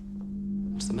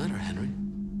 What's the matter, Henry?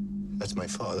 That's my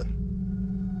father.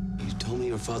 You told me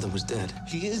your father was dead.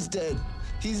 He is dead.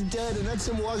 He's dead, and that's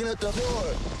him walking out the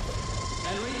door.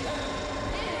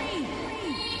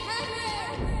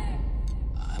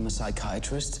 I'm a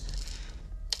psychiatrist,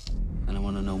 and I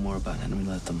want to know more about Henry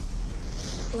Latham.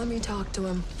 Let me talk to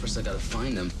him. First, I gotta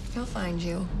find him. He'll find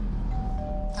you.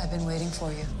 I've been waiting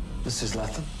for you. Mrs.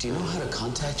 Latham, do you know how to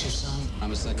contact your son?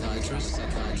 I'm a psychiatrist.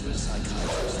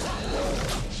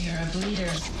 You're a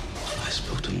bleeder. I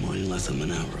spoke to Maureen Latham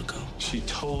an hour ago. She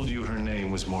told you her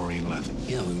name was Maureen Latham.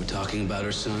 Yeah, we were talking about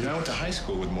her son. I went to high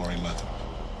school with Maureen Latham.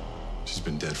 She's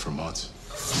been dead for months.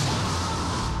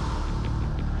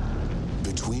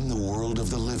 Between the world of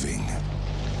the living.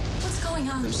 What's going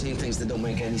on? I'm seeing things that don't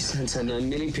make any sense, and I'm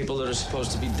meeting people that are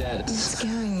supposed to be dead. It's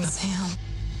scaring me, Sam.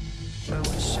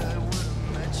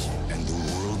 And the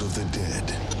world of the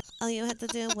dead. All you had to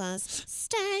do was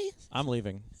stay. I'm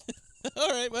leaving. All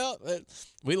right, well,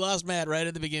 we lost Matt right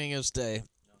at the beginning of Stay.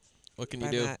 What can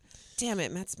you do? Matt. Damn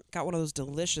it, Matt's got one of those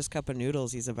delicious cup of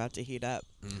noodles he's about to heat up.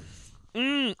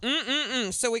 So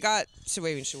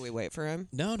should we wait for him?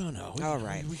 No. All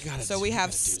right. We gotta so we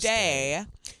have Stay,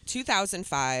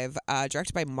 2005,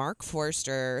 directed by Marc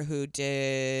Forster, who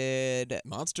did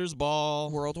Monsters Ball,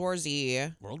 World War Z.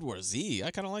 World War Z.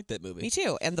 I kind of like that movie. Me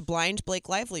too. And the Blind Blake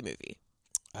Lively movie.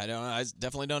 I don't know. I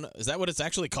definitely don't know. Is that what it's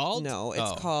actually called? No,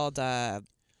 it's called. I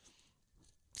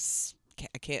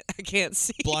can't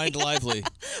see. Blind Lively.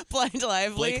 Blind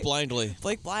Lively. Blake Blindly.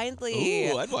 Blake Blindly.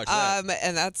 Ooh, I'd watch that.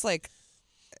 And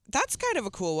that's kind of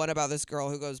a cool one about this girl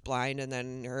who goes blind, and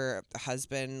then her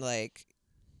husband,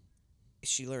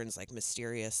 she learns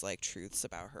mysterious truths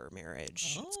about her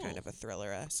marriage. It's kind of a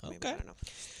thriller-esque. Maybe, I don't know.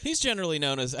 He's generally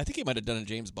known as, I think he might have done a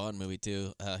James Bond movie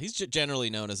too. He's generally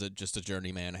known as just a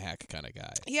journeyman hack kind of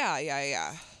guy.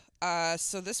 Yeah.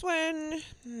 So this one,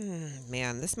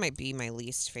 this might be my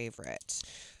least favorite.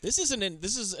 This is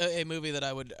a movie that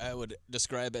I would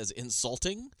describe as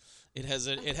insulting. It has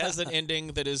an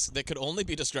ending that could only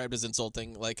be described as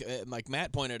insulting. Like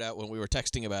Matt pointed out when we were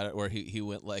texting about it, where he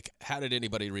went how did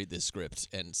anybody read this script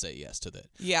and say yes to that?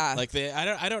 Yeah.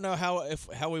 I don't know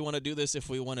how we want to do this. If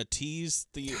we want to tease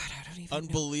the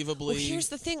unbelievably well, here's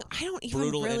the thing. I don't even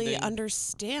brutal really ending.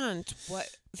 understand what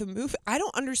the movie. I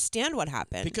don't understand what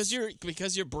happened because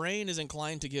your brain is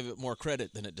inclined to give it more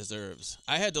credit than it deserves.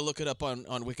 I had to look it up on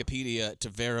Wikipedia to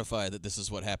verify that this is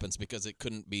what happens because it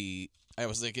couldn't be. I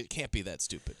was like, it can't be that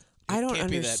stupid. I don't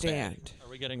understand. Are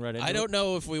we getting right into I don't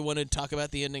know if we want to talk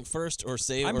about the ending first or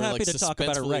save. I'm or happy to talk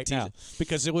about it right tease now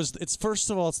because it's first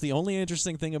of all, it's the only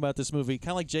interesting thing about this movie,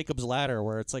 kind of like Jacob's Ladder,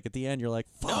 where it's at the end you're like,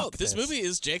 fuck. No, this movie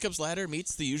is Jacob's Ladder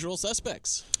meets The Usual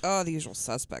Suspects. Oh, The Usual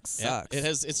Suspects sucks. Yeah,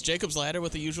 it's Jacob's Ladder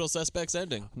with The Usual Suspects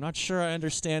ending. I'm not sure I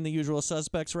understand the Usual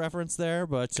Suspects reference there,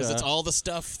 but because it's all the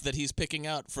stuff that he's picking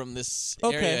out from this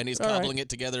area and he's cobbling it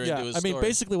together into his story. I mean,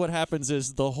 basically what happens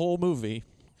is the whole movie.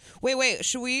 Wait.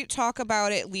 Should we talk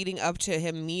about it leading up to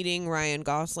him meeting Ryan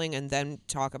Gosling and then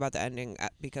talk about the ending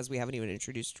because we haven't even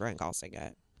introduced Ryan Gosling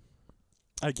yet?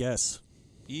 I guess.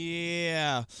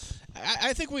 Yeah.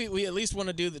 I think we at least want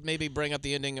to do that. Maybe bring up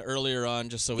the ending earlier on,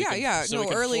 just so we can.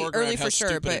 Early for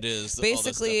sure. But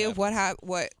basically, what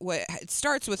it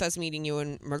starts with us meeting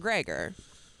Ewan McGregor.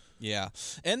 Yeah,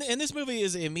 and this movie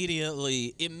is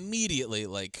immediately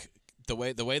the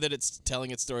way that it's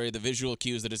telling its story, the visual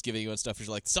cues that it's giving you and stuff is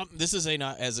this is a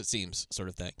not as it seems sort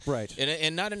of thing, right?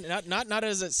 And not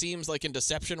as it seems like in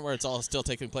Deception, where it's all still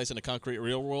taking place in a concrete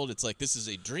real world. It's like this is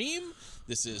a dream,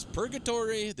 this is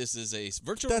purgatory, this is a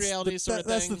virtual reality sort of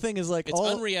thing. That's the thing is it's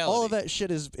unreality. All of that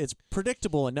shit it's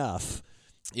predictable enough.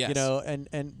 Yes.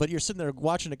 But you're sitting there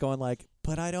watching it going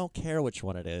but I don't care which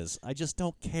one it is. I just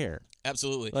don't care.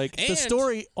 Absolutely. The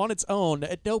story on its own,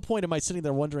 at no point am I sitting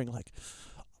there wondering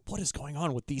what is going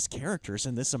on with these characters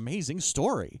in this amazing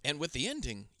story? And with the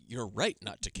ending, you're right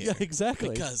not to care. Yeah, exactly.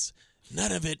 Because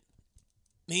none of it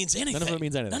means anything. None of it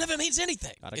means anything. None of it means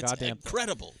anything. Not a it's goddamn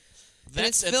incredible.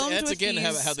 That's filmed with again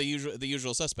these- how the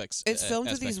usual suspects. It's filmed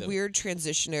with aspect these of it. weird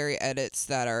transitionary edits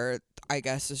that are, I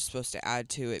guess, is supposed to add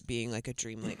to it being like a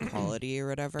dreamlike quality or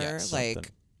whatever. Yeah, something.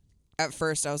 Like, at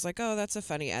first I was like, oh, that's a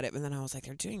funny edit, but then I was like,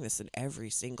 they're doing this in every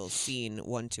single scene,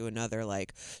 one to another.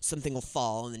 Like, something will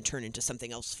fall and then turn into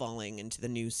something else falling into the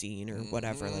new scene or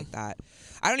whatever like that.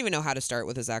 I don't even know how to start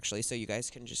with this actually, so you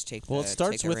guys can just take. Well, the, it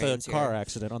starts take the with a reins car here.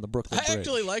 accident on the Brooklyn I Bridge.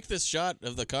 actually like this shot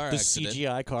of the car The accident.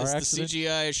 CGI car accident? The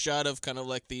CGI shot of kind of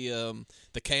like the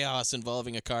chaos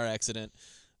involving a car accident.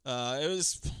 It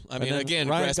was, I And mean, then again,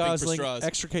 Ryan grasping Gosling for straws.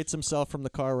 extricates himself from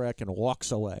the car wreck and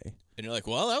walks away. And you're like,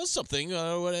 well, that was something.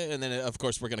 And then, of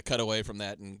course, we're going to cut away from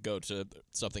that and go to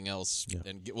something else. Yeah.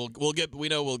 And we'll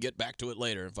get back to it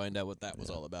later and find out what that was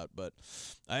all about. But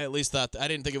I at least thought I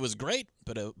didn't think it was great,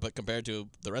 but compared to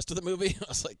the rest of the movie, I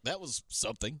was like, that was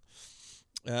something.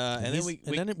 And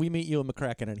then we meet Ewan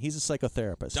McGregor, and he's a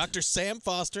psychotherapist. Dr. Sam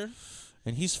Foster,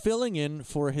 and he's filling in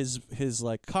for his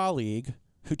like colleague,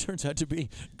 who turns out to be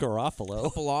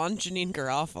Garofalo. Blonde Janine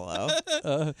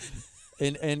Garofalo.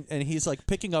 And he's like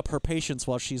picking up her patients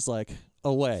while she's like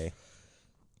away.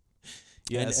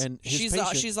 Yes. And his she's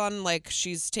patient, she's on like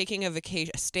she's taking a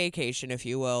staycation, if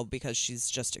you will, because she's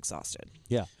just exhausted.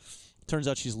 yeah. Turns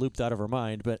out she's looped out of her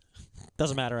mind, but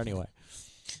doesn't matter anyway.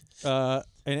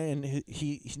 And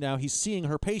he's seeing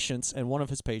her patients, and one of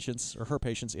his patients or her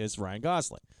patients is Ryan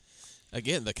Gosling.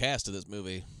 again, the cast of this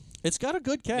movie. It's got a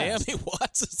good cast. Naomi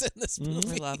Watts is in this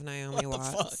movie. I love Naomi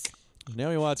Watts. What the fuck?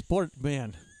 Naomi Watts, poor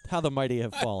man, how the mighty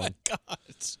have fallen. Oh my God.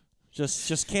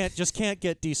 Just can't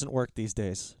get decent work these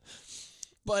days.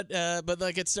 But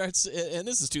like it starts, and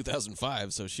this is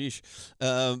 2005, so sheesh.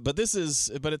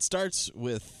 But it starts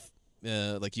with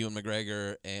like Ewan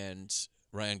McGregor and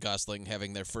Ryan Gosling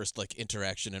having their first like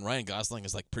interaction, and Ryan Gosling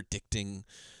is like predicting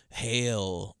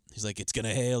hail. He's like, "It's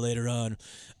gonna hail later on.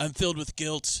 I'm filled with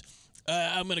guilt.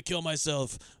 I'm gonna kill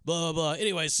myself. Blah blah blah.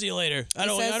 Anyway, see you later. I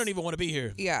don't even want to be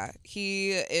here." Yeah,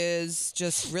 he is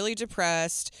just really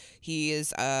depressed. He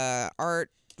is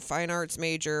fine arts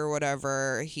major,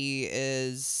 whatever.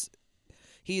 He's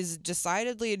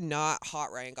decidedly not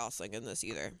hot Ryan Gosling in this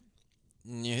either.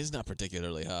 Yeah, he's not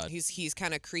particularly hot. He's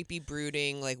kind of creepy,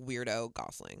 brooding, like weirdo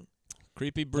Gosling.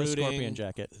 Creepy, The brooding. scorpion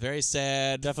jacket. Very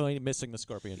sad. Definitely missing the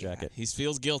scorpion jacket. He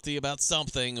feels guilty about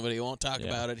something, but he won't talk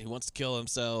about it. He wants to kill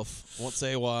himself. Won't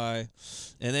say why.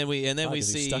 And then we 'Cause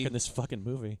see he's stuck in this fucking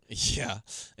movie. Yeah,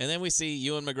 and then we see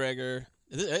Ewan McGregor.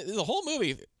 The whole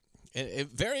movie.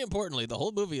 Very importantly, the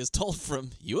whole movie is told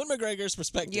from Ewan McGregor's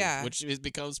perspective, which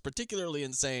becomes particularly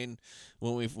insane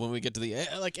when we get to the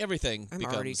like everything. I'm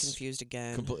becomes already confused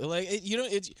again. Don't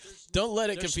let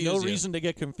it There's confuse no you. reason to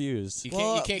get confused. You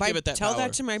can't give it that Tell power.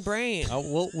 that to my brain.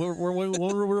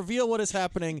 We'll reveal what is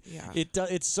happening. Yeah.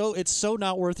 It's so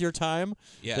not worth your time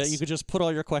that you could just put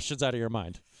all your questions out of your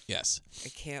mind. Yes, I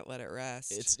can't let it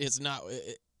rest. it's not.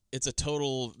 It's a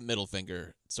total middle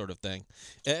finger sort of thing.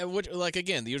 Which, like,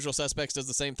 again, The Usual Suspects does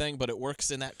the same thing, but it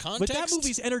works in that context. But that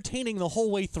movie's entertaining the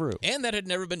whole way through. And that had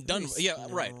never been done. Yeah,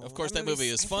 right. Of course, that movie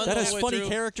is fun. That the has whole way funny through.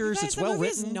 characters. Guys, It's that well movie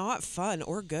written. is not fun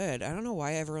or good. I don't know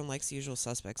why everyone likes The Usual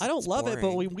Suspects. I don't It's love it,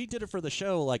 but boring. we did it for the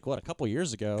show like a couple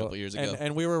years ago.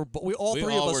 And we all We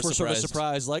three all of us were were sort of surprised.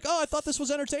 surprised, like, oh, I thought this was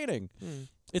entertaining.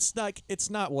 It's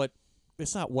not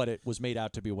what it was made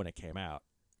out to be when it came out.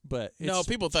 But No,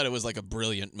 people thought it was like a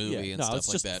brilliant movie Yeah, and no, stuff it's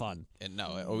like just that. fun. And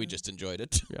no, we just enjoyed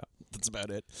it. Yeah. That's about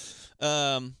it.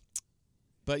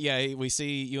 But yeah, we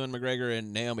see Ewan McGregor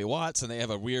and Naomi Watts, and they have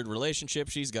a weird relationship.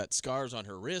 She's got scars on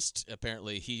her wrist.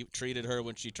 Apparently, he treated her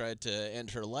when she tried to end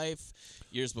her life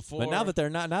years before. But now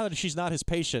that she's not his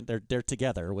patient, they're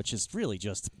together, which is really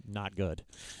just not good.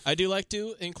 I do like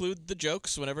to include the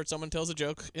jokes whenever someone tells a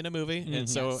joke in a movie, and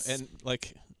so and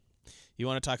like, you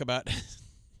want to talk about.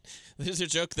 There's a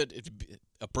joke that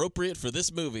appropriate for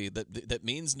this movie that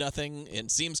means nothing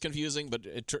and seems confusing, but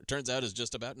it turns out is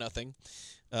just about nothing.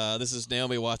 This is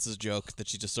Naomi Watts' joke that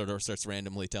she just sort of starts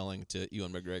randomly telling to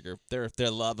Ewan McGregor.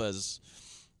 They're lovers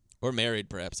or married,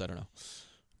 perhaps. I don't know.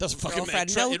 Doesn't fucking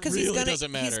matter. No, it because really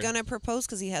doesn't matter. He's gonna propose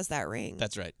because he has that ring.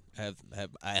 That's right. I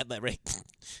have that ring.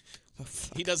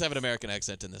 He does have an American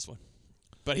accent in this one.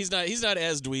 But he's not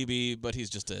as dweeby, but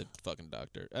he's just a fucking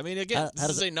doctor. I mean, again, this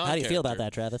is a non-character. How do you feel about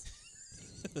that, Travis?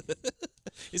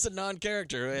 He's a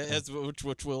non-character,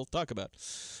 which we'll talk about.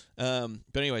 But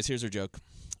anyways, here's her joke.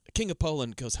 A king of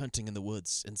Poland goes hunting in the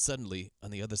woods, and suddenly, on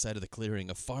the other side of the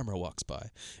clearing, a farmer walks by.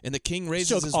 And the king raises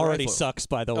Joke his already rifle. sucks,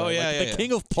 by the way. Oh, yeah, Like, yeah, the yeah.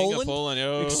 King of Poland?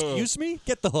 Oh. Excuse me?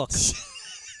 Get the hook.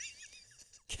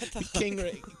 King,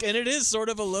 and it is sort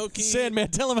of a low key. Sandman,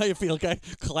 tell him how you feel, guy.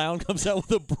 Clown comes out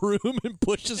with a broom and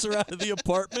pushes her out of the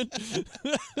apartment.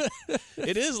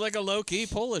 It is like a low key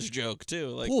Polish joke too.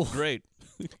 Like great,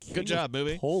 good job,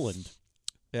 movie. Poland.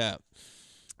 Yeah.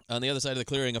 On the other side of the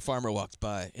clearing, a farmer walked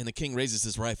by, and the king raises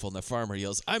his rifle, and the farmer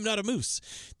yells, "I'm not a moose."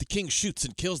 The king shoots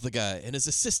and kills the guy, and his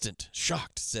assistant,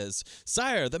 shocked, says,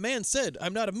 "Sire, the man said,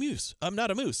 I'm not a moose. I'm not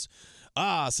a moose."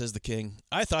 "Ah," says the king,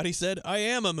 "I thought he said, I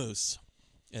am a moose."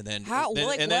 And then,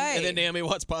 and then Naomi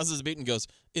Watts pauses a beat and goes,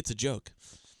 "It's a joke."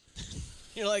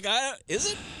 You're like,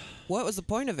 is it? What was the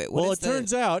point of it? Well, it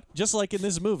turns out, just like in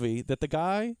this movie, that the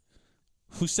guy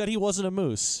who said he wasn't a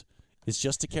moose is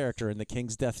just a character in the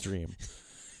king's death dream.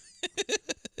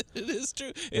 It is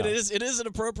true. Yeah. It is an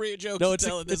appropriate joke No, to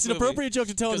tell in this it's movie. an appropriate joke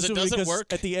to tell in this it movie doesn't because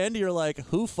work. at the end you're like,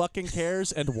 who fucking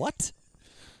cares and what?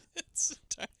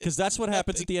 Because that's what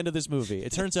happens at the end of this movie.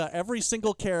 It turns out every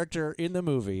single character in the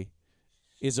movie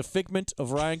is a figment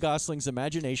of Ryan Gosling's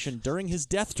imagination during his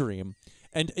death dream,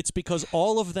 and it's because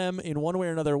all of them, in one way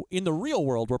or another, in the real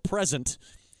world, were present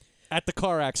at the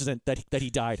car accident that he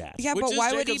died at. Yeah, but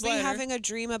why would he be Ladder. having a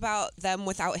dream about them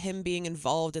without him being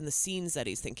involved in the scenes that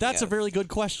he's thinking That's of? a very good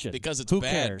question. Because it's Who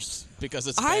bad. cares? Because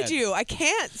it's I bad. do. I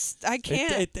can't.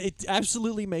 It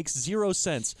absolutely makes zero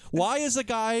sense. Why is a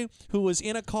guy who was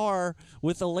in a car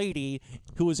with a lady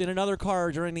who was in another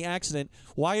car during the accident,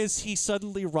 why is he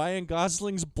suddenly Ryan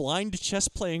Gosling's blind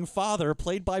chess-playing father,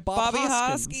 played by Bob Bobby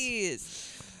Hoskins?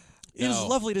 Hoskins. It was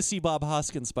lovely to see Bob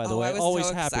Hoskins, by the way. I was Always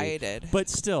so happy. excited. But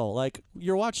still, like,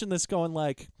 you're watching this going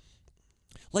like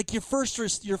your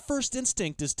first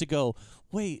instinct is to go,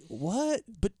 wait, what?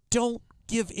 But don't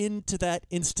give in to that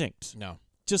instinct. No.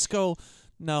 Just go,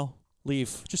 no,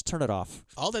 leave. Just turn it off.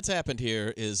 All that's happened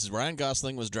here is Ryan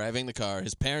Gosling was driving the car.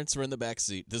 His parents were in the back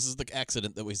seat. This is the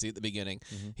accident that we see at the beginning.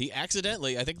 He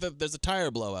accidentally, I think there's a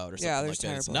tire blowout or something Yeah, like there's that.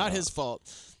 tire It's blowout. not his fault.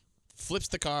 Flips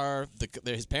the car.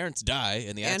 His parents die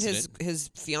in the And accident. his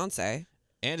fiance.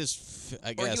 And his,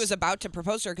 I guess. Or he was about to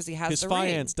propose to her because he has His the ring.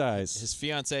 fiance dies. His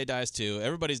fiance dies too.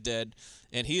 Everybody's dead.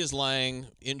 And he is lying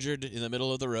injured in the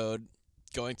middle of the road,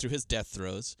 going through his death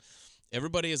throes.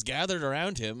 Everybody is gathered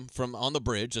around him from on the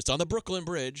bridge. It's on the Brooklyn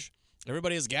Bridge.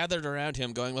 Everybody is gathered around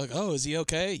him going like, "Oh, is he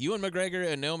okay?" Ewan McGregor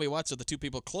and Naomi Watts are the two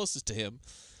people closest to him.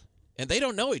 And they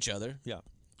don't know each other. Yeah.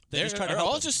 They're just trying to help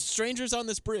all him. just strangers on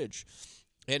this bridge.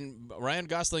 And Ryan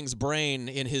Gosling's brain,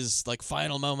 in his like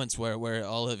final moments where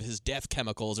all of his death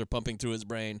chemicals are pumping through his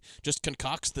brain, just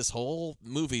concocts this whole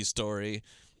movie story,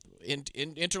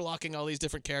 interlocking all these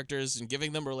different characters and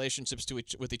giving them relationships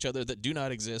with each other that do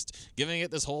not exist, giving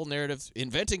it this whole narrative,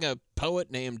 inventing a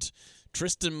poet named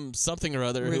Tristan something or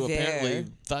other who Revere. apparently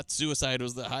thought suicide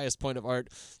was the highest point of art,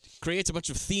 creates a bunch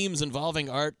of themes involving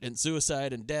art and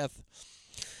suicide and death.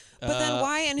 But then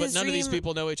why in his But none of these dream-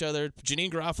 people know each other.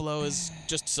 Janine Garofalo is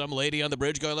just some lady on the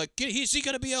bridge going like, is he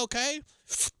going to be okay?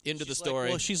 Into the story.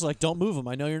 Well, she's like, don't move him.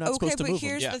 I know you're not Okay, supposed to but move him.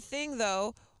 here's the thing,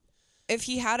 though. If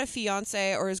he had a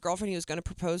fiance or his girlfriend he was going to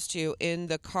propose to in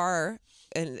the car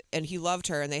and he loved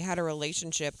her and they had a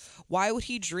relationship, why would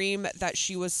he dream that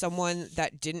she was someone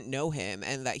that didn't know him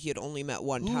and that he had only met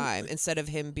one time instead of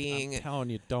him being... I'm telling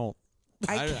you, don't.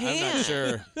 I can't. I'm not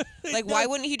sure. Like, why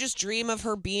wouldn't he just dream of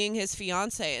her being his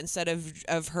fiance instead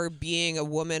of her being a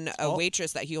woman, a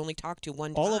waitress that he only talked to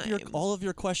one time? All of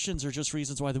your questions are just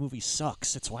reasons why the movie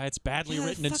sucks. It's why it's badly Yeah, it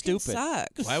written and fucking stupid.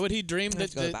 sucks. Why would he dream I have that,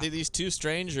 to go to the bathroom. these two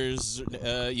strangers,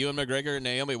 Ewan McGregor and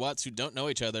Naomi Watts, who don't know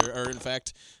each other, are in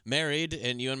fact married,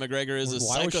 and Ewan McGregor is a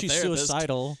Why was she psychotherapist?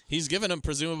 suicidal? He's given them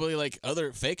presumably like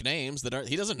other fake names that aren't.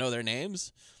 He doesn't know their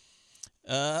names.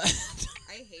 I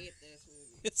hate this movie.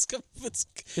 It's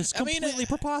It's completely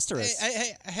preposterous.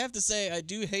 I have to say I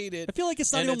do hate it. I feel like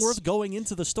it's not and even worth going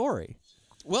into the story.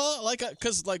 Well, like,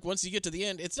 because like once you get to the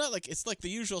end, it's not like it's like The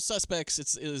Usual Suspects.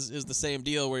 Is the same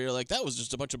deal where you're like that was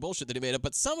just a bunch of bullshit that he made up,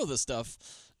 but some of the stuff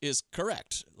is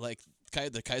correct. Like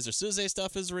the Kaiser Soze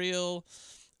stuff is real.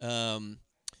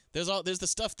 There's the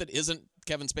stuff that isn't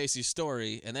Kevin Spacey's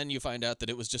story, and then you find out that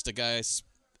it was just a guy.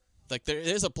 Like there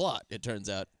is a plot, it turns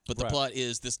out, but the plot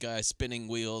is this guy spinning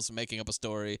wheels, making up a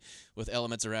story with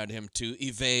elements around him to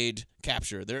evade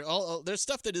capture. There's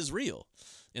stuff that is real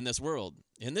in this world.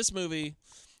 In this movie,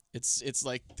 it's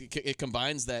like it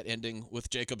combines that ending with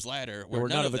Jacob's Ladder, where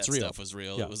none of it's that real. stuff was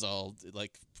real. Yeah. It was all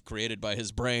like created by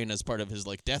his brain as part of his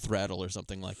like death rattle or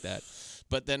something like that.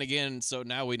 But then again, so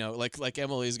now we know. Like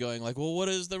Emily's going like, well, what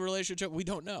is the relationship? We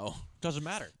don't know. Doesn't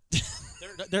matter.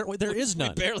 There is none.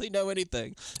 We barely know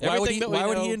anything. Why would Everything that we why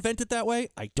would know- he invent it that way?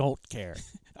 I don't care.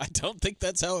 I don't think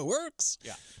that's how it works.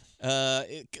 Yeah.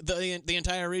 The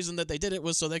entire reason that they did it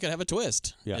was so they could have a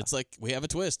twist. Yeah. It's like, we have a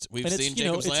twist. We've and seen it's,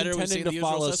 Jacob's Ladder. We've seen to The Usual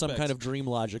follow Suspects. some kind of dream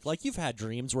logic. Like, you've had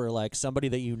dreams where, like, somebody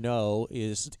that you know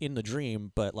is in the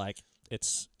dream, but, like,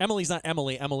 it's Emily's not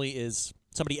Emily. Emily is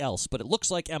somebody else, but it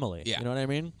looks like Emily. Yeah. You know what I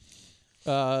mean?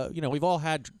 We've all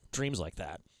had dreams like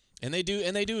that. And they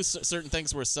do certain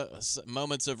things where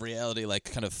moments of reality like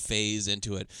kind of phase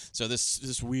into it. So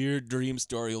this weird dream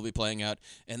story will be playing out,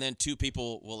 and then two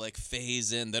people will like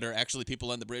phase in that are actually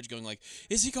people on the bridge going like,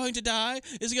 "Is he going to die?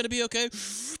 Is he going to be okay?"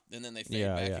 And then they fade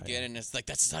back again, and it's like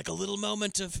that's like a little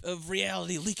moment of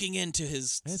reality leaking into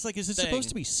his. And it's like, is it thing. supposed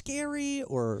to be scary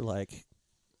or like,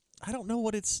 I don't know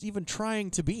what it's even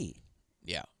trying to be.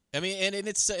 Yeah, I mean, and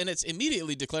it's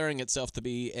immediately declaring itself to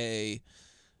be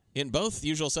in both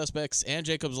Usual Suspects and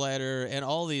Jacob's Ladder and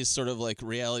all these sort of like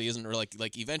reality isn't, or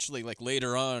like eventually like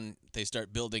later on they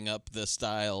start building up the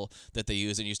style that they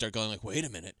use, and you start going like, wait a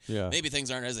minute, maybe things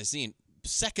aren't as they seem.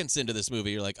 Seconds into this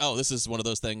movie, you're like, oh, this is one of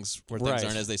those things where things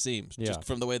aren't as they seem, just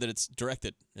from the way that it's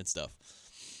directed and stuff.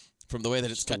 From the way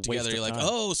that it's cut together, you're like,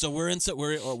 oh, so we're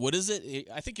or what is it?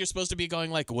 I think you're supposed to be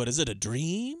going like, what is it? A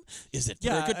dream? Is it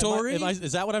purgatory?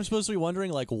 Is that what I'm supposed to be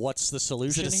wondering? Like, what's the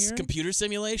solution is it a here? Computer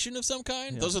simulation of some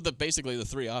kind? Those are basically the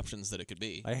three options that it could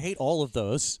be. I hate all of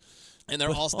those. And they're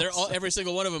all every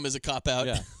single one of them is a cop out.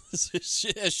 Yeah.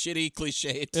 A shitty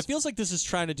cliche. It feels like this is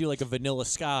trying to do like a Vanilla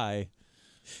Sky,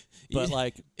 but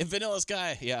like in Vanilla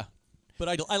Sky, yeah. But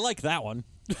I like that one.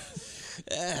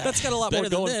 That's got a lot more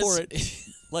going for it.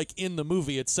 Like in the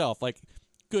movie itself, like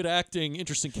good acting,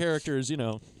 interesting characters,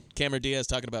 Cameron Diaz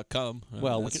talking about cum.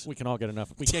 Well, we can all get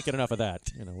enough. We can't get enough of that.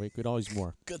 We could always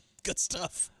more. Good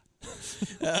stuff.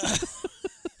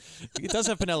 It does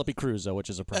have Penelope Cruz though, which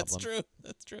is a problem.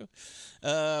 That's true.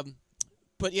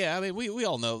 But yeah, I mean, we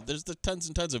all know there's tons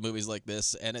and tons of movies like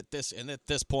this, and at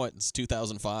this point, it's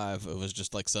 2005. It was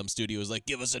just like some studio was like,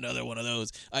 give us another one of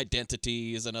those.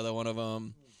 Identity is another one of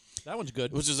them. That one's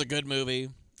good. Which is a good movie.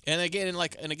 And again,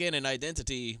 in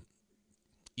Identity,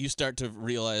 you start to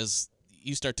realize,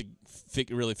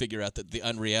 really figure out that the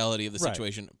unreality of the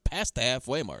situation past the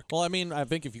halfway mark. Well, I mean, I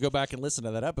think if you go back and listen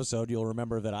to that episode, you'll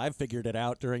remember that I figured it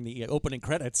out during the opening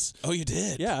credits. Oh, you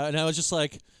did? Yeah, and I was just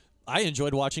like, I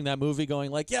enjoyed watching that movie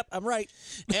going like, yep, I'm right.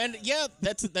 And yeah,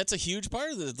 that's a huge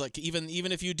part of it. Like even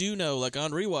if you do know, like on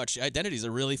rewatch, Identity's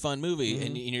a really fun movie,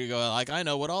 and you're going like, I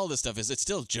know what all this stuff is. It's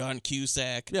still John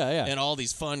Cusack, and all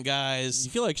these fun guys.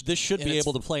 You feel like this should be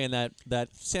able to play in that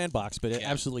sandbox, but it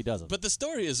absolutely doesn't. But the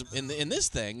story is in this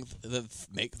thing, the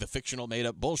fictional made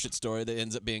up bullshit story that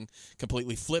ends up being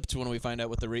completely flipped when we find out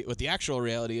what the actual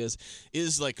reality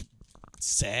is like.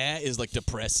 Sad is like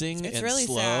depressing it's and really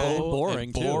slow sad. And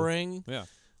boring too. Yeah.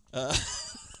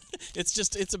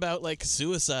 It's about like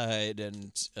suicide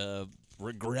and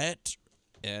regret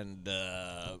and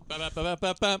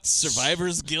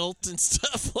survivor's guilt and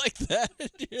stuff like that.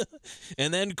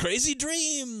 And then crazy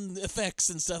dream effects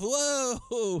and stuff.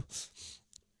 Whoa.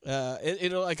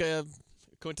 It'll like a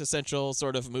quintessential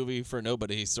sort of movie for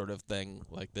nobody sort of thing,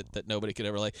 like that nobody could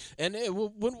ever like. And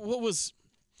what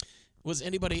was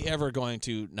anybody ever going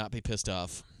to not be pissed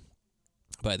off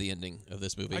by the ending of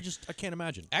this movie? I can't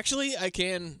imagine. Actually, I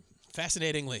can.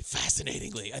 Fascinatingly,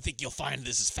 I think you'll find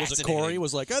this is fascinating. Was it Corey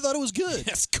was like, I thought it was good.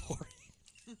 Yes, Corey.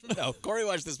 No, Corey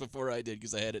watched this before I did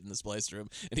because I had it in the splice room,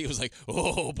 and he was like,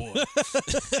 "Oh boy."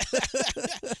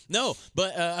 No,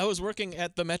 but I was working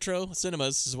at the Metro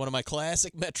Cinemas. This is one of my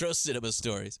classic Metro Cinema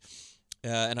stories.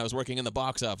 And I was working in the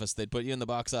box office. They'd put you in the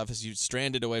box office. You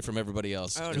stranded away from everybody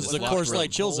else. Oh, it was the Coors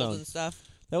Light Chill Zone and stuff.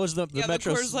 That was the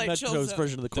Metro's version of the Coors Light Chill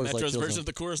Zone. The Metro's version of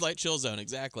the Coors Light Chill Zone,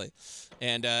 exactly.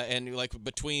 And like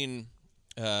between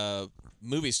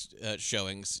movie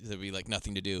showings, there'd be like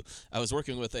nothing to do. I was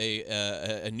working with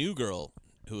a new girl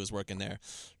who was working there,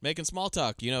 making small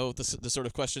talk. The sort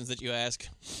of questions that you ask.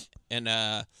 And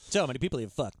so how many people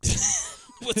you've fucked?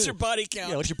 What's your body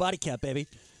count? Yeah, what's your body count, baby?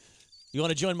 You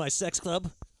want to join my sex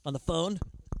club on the phone?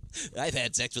 I've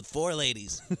had sex with 4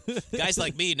 ladies. Guys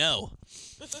like me, no.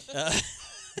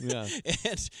 Yeah.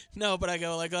 And no, but I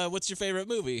go like, what's your favorite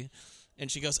movie?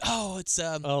 And she goes, oh, it's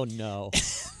Oh no.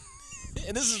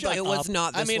 And this is Shut like it was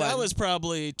not this I mean, one. I was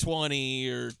probably 20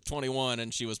 or 21,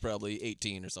 and she was probably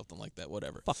 18 or something like that.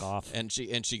 Whatever. Fuck off. And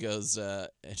she goes, oh,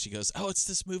 it's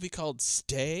this movie called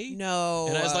Stay. No.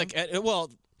 And I was like, and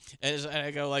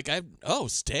I go like,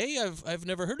 Stay? I've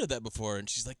never heard of that before. And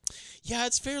she's like, yeah,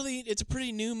 it's a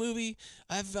pretty new movie.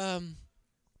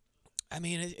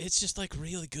 It's just like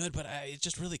really good, but it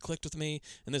just really clicked with me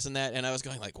and this and that. And I was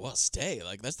going like, well, Stay,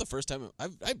 like that's the first time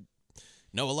I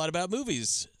know a lot about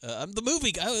movies. I'm the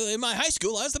movie guy in my high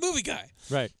school. I was the movie guy,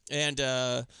 right? And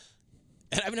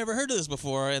And I've never heard of this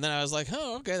before. And then I was like,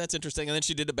 oh, okay, that's interesting. And then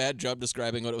she did a bad job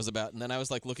describing what it was about. And then I was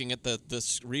like looking at the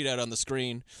readout on the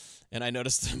screen, and I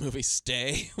noticed the movie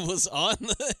Stay was on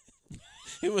the.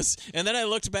 It was, and then I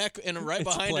looked back, and right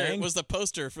behind her was the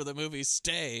poster for the movie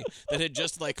Stay that had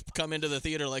just like come into the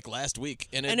theater like last week,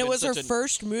 and it was her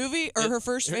first movie or her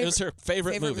first favorite. It was her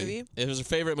favorite movie. It was her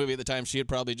favorite movie at the time. She had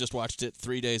probably just watched it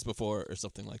 3 days before or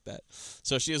something like that.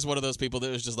 So she is one of those people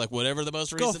that was just like whatever the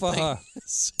most recent thing.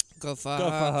 Go for Go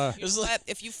her. for her.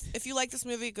 If you like this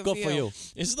movie, Go for you.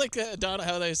 It's like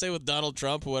how they say with Donald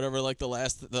Trump, whatever like the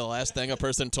last thing a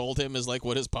person told him is like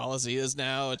what his policy is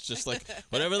now. It's just like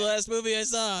whatever the last movie I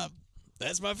saw,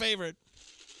 that's my favorite.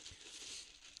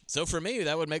 So for me,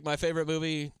 that would make my favorite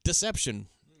movie Deception,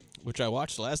 which I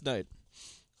watched last night.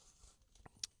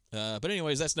 But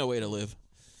anyways, that's no way to live.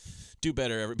 Do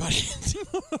better, everybody.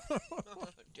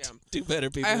 Do better,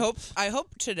 people. I hope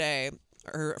today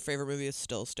her favorite movie is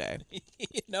still Stay.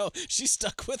 No, she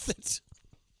stuck with it.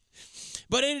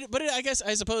 But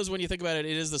I suppose when you think about it,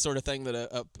 it is the sort of thing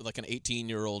that like an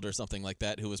 18-year-old or something like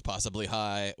that who was possibly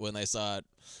high when they saw it,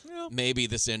 maybe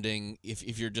this ending,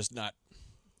 if you're just not,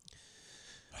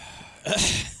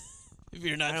 if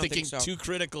you're not thinking too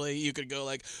critically, you could go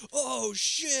like, oh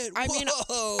shit! I mean,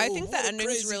 I think the what a ending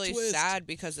is crazy really twist. sad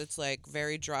because it's like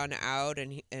very drawn out,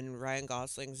 and Ryan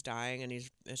Gosling's dying, and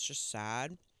it's just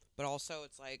sad. But also,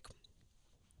 it's like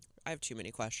I have too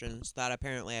many questions that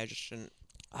apparently I just shouldn't.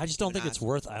 I just don't think it's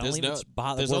worth. I don't think it's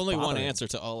There's only one bothering. answer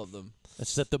to all of them.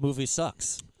 It's that the movie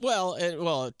sucks. Well,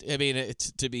 I mean,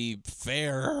 to be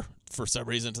fair, for some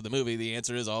reason to the movie, the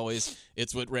answer is always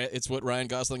it's what Ryan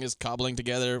Gosling is cobbling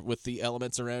together with the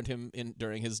elements around him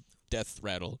during his death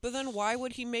rattle. But then why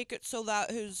would he make it so that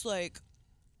his like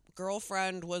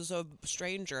girlfriend was a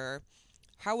stranger?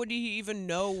 How would he even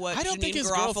know what Janine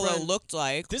Garofalo looked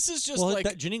like? This is just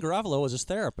Janine Garofalo was his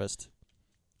therapist.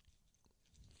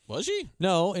 Was she?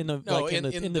 No, in the death dream.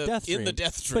 In the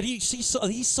death dream. But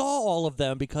he saw all of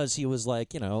them because he was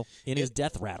like, in his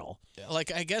death rattle.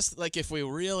 Like I guess like if we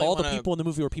really the people in the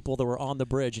movie were people that were on the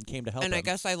bridge and came to help him. And I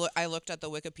guess I looked at the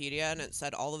Wikipedia and it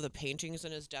said all of the paintings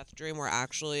in his death dream were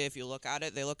actually, if you look at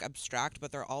it, they look abstract,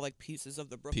 but they're all like pieces of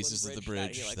the Brooklyn Bridge. Of the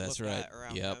bridge. That he, like, That's looked right. At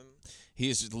around Yep. him.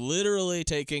 He's literally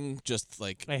taking just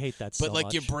like I hate that but so like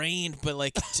much. your brain, but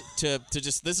like to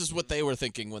just this is what they were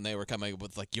thinking when they were coming up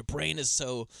with like your brain is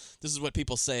so. This is what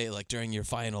people say like during your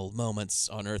final moments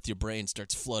on Earth, your brain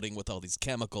starts flooding with all these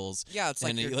chemicals. Yeah, it's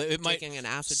like you're taking an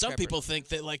acid Some trip people think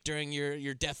that like during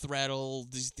your death rattle,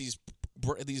 these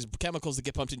chemicals that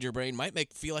get pumped into your brain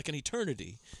might feel like an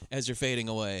eternity as you're fading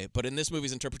away. But in this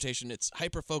movie's interpretation, it's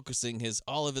hyper-focusing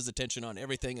all of his attention on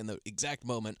everything in the exact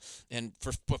moment, and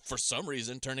for some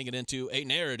reason turning it into a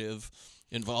narrative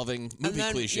involving movie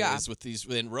cliches with these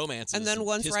romances. And then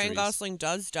once histories. Ryan Gosling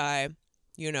does die,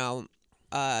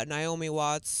 Naomi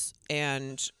Watts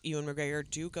and Ewan McGregor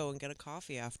do go and get a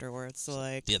coffee afterwards. So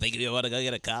like, Do you think you want to go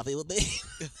get a coffee with me?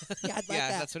 yeah, I'd like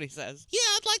that. That's what he says. Yeah,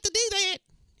 I'd like to do that.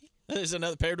 There's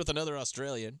paired with another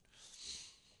Australian.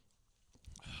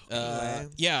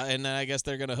 Yeah, and then I guess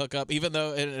they're gonna hook up. Even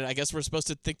though, and I guess we're supposed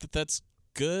to think that that's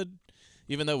good,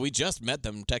 even though we just met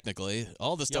them technically.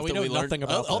 All the stuff we that know we learned, nothing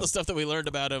about all them. the stuff that we learned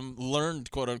about them,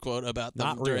 quote unquote about them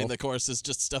Not during real. the course is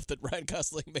just stuff that Ryan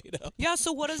Gosling made up. Yeah,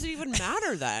 so what does it even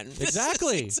matter then?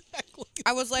 Exactly.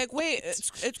 I was like, wait,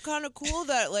 it's kind of cool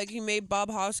that like he made Bob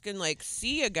Hoskins like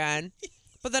see again,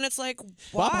 but then it's like,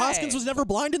 why? Bob Hoskins was never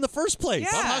blind in the first place.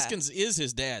 Yeah. Bob Hoskins is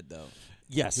his dad though.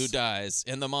 Yes. Who dies,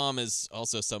 and the mom is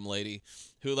also some lady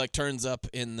who like turns up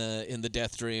in the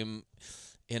death dream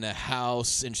in a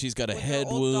house, and she's got a head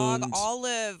old wound. Dog,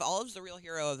 Olive's the real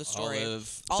hero of the story.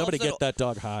 Somebody get that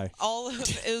dog high. Olive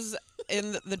is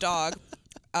in the dog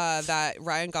that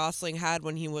Ryan Gosling had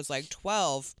when he was like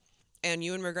 12, and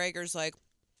Ewan McGregor's like,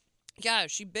 yeah,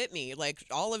 she bit me. Like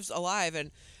Olive's alive,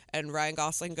 and Ryan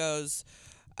Gosling goes,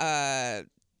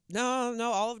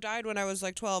 no, Olive died when I was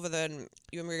like 12, and then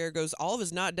Ewan McGregor goes, Olive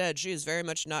is not dead. She is very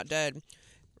much not dead.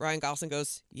 Ryan Gosling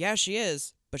goes, yeah, she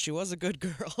is, but she was a good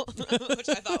girl, which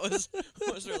I thought was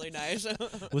really nice.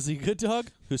 Was he a good dog?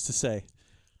 Who's to say?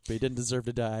 But he didn't deserve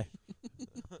to die.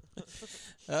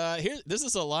 This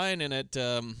is a line in it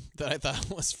that I thought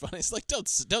was funny. It's like don't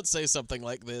say something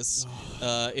like this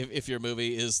if your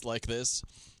movie is like this.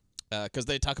 Because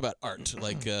they talk about art,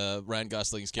 like Ryan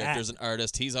Gosling's character is an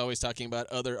artist. He's always talking about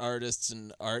other artists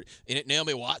and art. And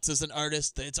Naomi Watts is an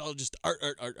artist. It's all just art.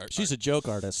 She's a joke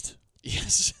artist.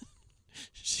 Yes.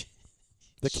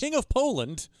 The King of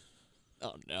Poland.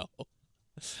 Oh, no.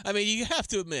 I mean, you have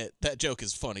to admit, that joke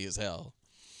is funny as hell.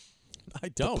 I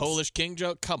don't. The Polish King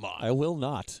joke? Come on. I will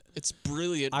not. It's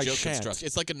brilliant I joke shan't. construction.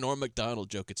 It's like a Norm Macdonald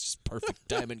joke. It's just perfect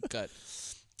diamond cut.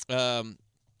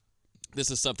 This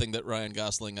is something that Ryan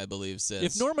Gosling, I believe, says.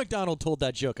 If Norm Macdonald told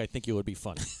that joke, I think it would be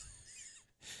funny.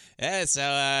 Yeah,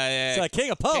 so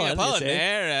King of Poland. King of Poland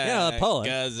there. Poland.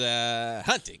 Goes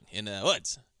hunting in the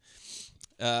woods.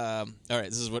 All right,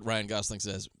 this is what Ryan Gosling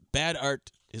says. Bad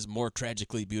art is more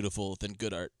tragically beautiful than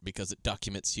good art because it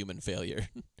documents human failure.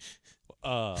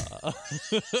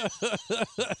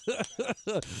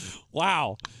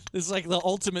 Wow. This is like the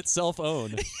ultimate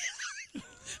self-own.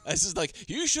 This is like,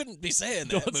 you shouldn't be saying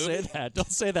that. Don't say that.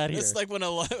 Don't say that here. It's like when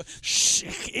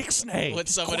Ixnay. when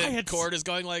someone in Quiet. court is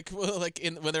going like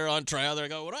when they're on trial, they're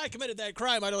going, "When I committed that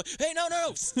crime, I don't." Hey, no.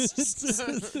 Cut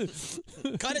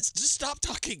it. Just stop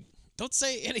talking. Don't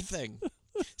say anything.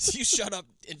 You shut up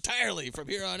entirely from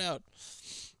here on out.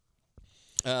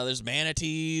 There's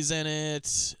manatees in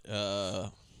it.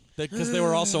 Because they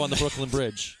were also on the Brooklyn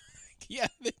Bridge. Yeah,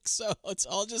 I think so. It's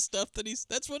all just stuff that he's.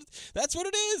 That's what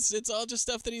it is. It's all just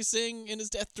stuff that he's seeing in his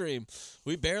death dream.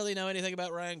 We barely know anything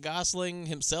about Ryan Gosling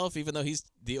himself, even though he's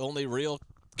the only real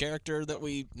character that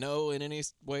we know in any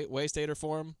way, state, or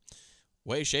form,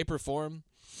 shape, or form.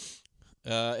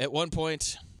 At one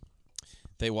point,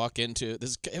 they walk into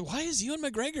this. Why is Ewan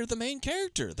McGregor the main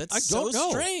character? That's so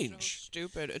strange. So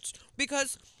stupid. It's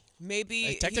because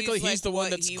maybe technically he's the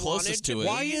one that's closest to it.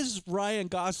 Why is Ryan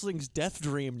Gosling's death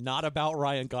dream not about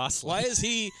Ryan Gosling? Why is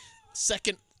he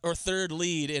second or third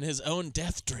lead in his own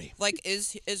death dream? Like,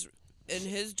 is in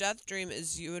his death dream,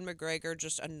 is Ewan McGregor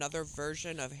just another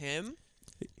version of him?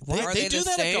 They do the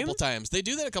that same? a couple times. They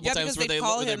do that a couple times where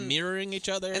they're mirroring each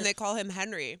other. And they call him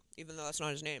Henry, even though that's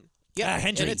not his name. Yeah,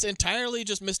 Henry. And it's entirely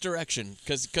just misdirection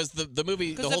because the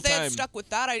movie the whole if they time. had stuck with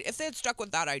that, if they had stuck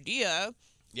with that idea,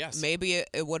 yes, maybe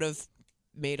it would have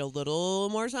made a little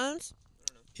more sense.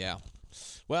 Yeah.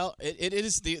 Well, it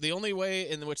is the only way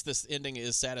in which this ending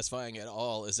is satisfying at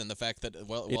all is in the fact that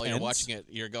while you're watching it,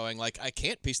 you're going like, I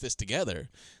can't piece this together.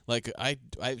 Like I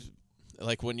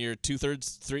like when you're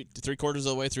 2/3, 3/4 of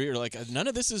the way through, you're like, none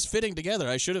of this is fitting together.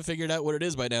 I should have figured out what it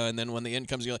is by now. And then when the end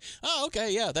comes, you're like, oh,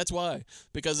 okay, yeah, that's why.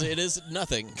 Because it is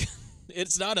nothing.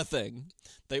 It's not a thing.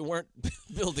 They weren't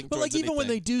building. But like even anything. when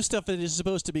they do stuff that is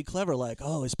supposed to be clever, like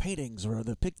his paintings or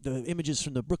the images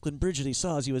from the Brooklyn Bridge that he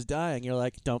saw as he was dying, you're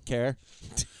like, don't care.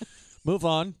 Move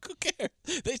on. Who cares?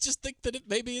 They just think that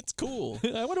maybe it's cool.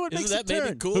 I wonder what makes that it turn.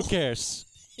 maybe cool. Who cares?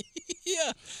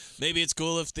 Yeah, maybe it's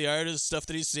cool if the art is stuff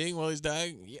that he's seeing while he's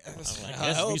dying. Yeah,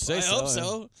 I hope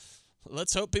so.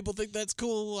 Let's hope people think that's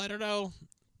cool. I don't know.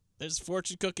 There's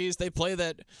fortune cookies. They play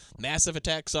that Massive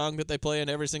Attack song that they play in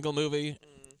every single movie.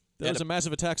 There was a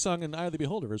Massive Attack song in Eye of the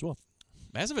Beholder as well.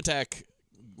 Massive Attack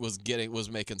was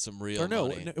making some real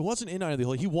money. It wasn't in Eye of the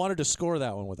Beholder. He wanted to score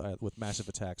that one with Massive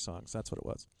Attack songs. That's what it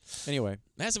was. Anyway,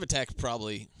 Massive Attack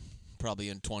probably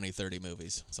in 20, 30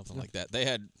 movies, something like that. They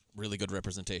had really good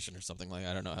representation or something like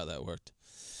that. I don't know how that worked.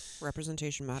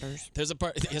 Representation matters. There's a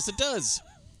part. Yes, it does,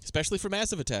 especially for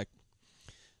Massive Attack.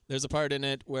 There's a part in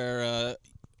it where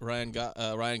Ryan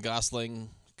Gosling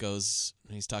goes.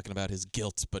 He's talking about his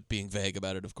guilt, but being vague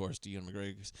about it, of course. To Ewan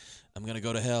McGregor goes, I'm gonna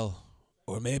go to hell,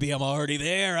 or maybe I'm already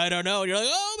there. I don't know. And you're like,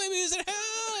 oh, maybe he's in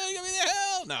hell. He's gonna be in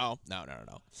hell.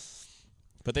 No.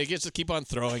 But they just keep on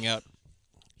throwing out.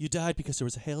 You died because there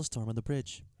was a hailstorm on the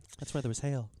bridge. That's why there was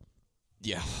hail.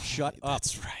 Yeah. Shut up.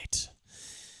 That's right.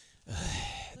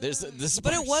 There's this.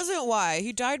 But it wasn't why.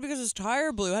 He died because his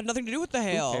tire blew. It had nothing to do with the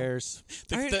hail. Who cares?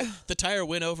 The tire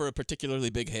went over a particularly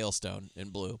big hailstone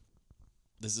and blew.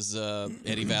 This is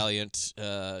Eddie Valiant.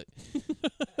 And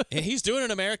he's doing an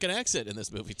American accent in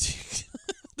this movie, too.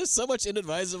 There's so much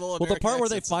inadvisable American Well, the part where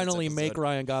they accents in this finally make episode.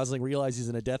 Ryan Gosling realize he's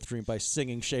in a death dream by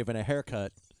singing Shave and a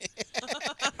Haircut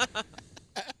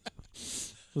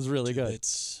was really good.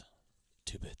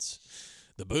 Two bits.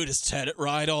 The Buddhists had it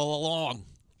right all along.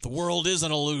 The world is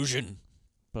an illusion.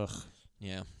 Ugh.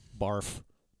 Yeah. Barf.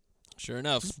 Sure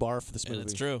enough. It's barf, this movie. And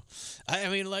it's true. I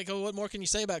mean, like, what more can you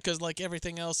say about it? Because, like,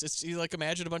 everything else, it's you, like,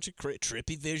 imagine a bunch of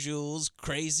trippy visuals,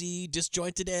 crazy,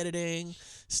 disjointed editing,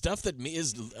 stuff that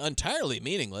is entirely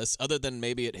meaningless, other than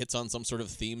maybe it hits on some sort of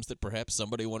themes that perhaps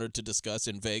somebody wanted to discuss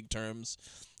in vague terms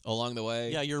along the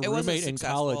way. Yeah, your roommate in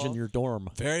college in your dorm.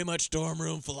 Very much dorm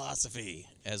room philosophy,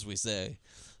 as we say.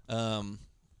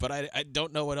 But I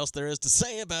don't know what else there is to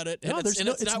say about it. No, there's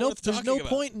there's no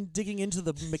point in digging into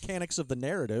the mechanics of the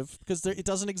narrative because it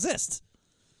doesn't exist.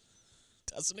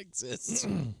 Doesn't exist.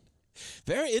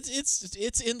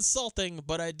 It's insulting,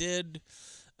 but I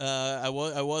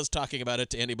was talking about it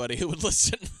to anybody who would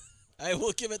listen. I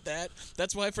will give it that.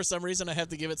 That's why, for some reason, I have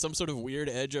to give it some sort of weird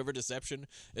edge over Deception.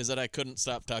 Is that I couldn't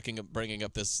stop bringing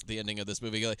up the ending of this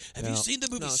movie. Like, have you seen the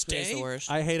movie Stay? The worst.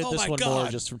 I hated this one more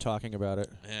just from talking about it.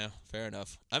 Yeah, fair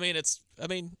enough. I mean,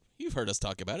 you've heard us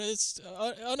talk about it. It's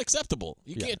unacceptable.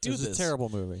 You can't do this. It's a terrible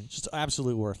movie. Just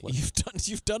absolute worthless.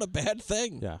 You've done a bad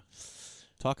thing. Yeah.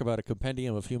 Talk about a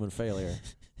compendium of human failure.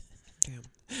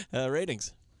 Damn.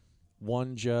 Ratings.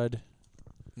 1 Judd.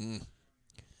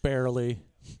 Barely.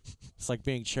 It's like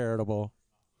being charitable.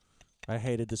 I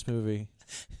hated this movie.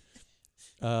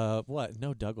 What?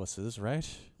 No Douglases, right?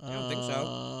 I don't think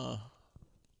so.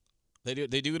 They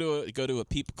do go to a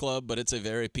peep club, but it's a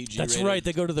very PG. That's rated. right.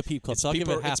 They go to the peep club. So I'll give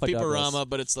it half a Douglas. It's Peeperama,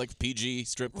 but it's like PG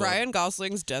strip club. Ryan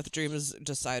Gosling's death dream is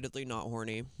decidedly not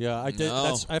horny. Yeah, I did.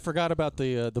 No. I forgot about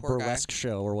the Poor burlesque guy.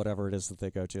 show or whatever it is that they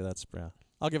go to. That's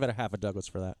I'll give it a half a Douglas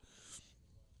for that.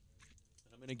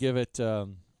 I'm gonna give it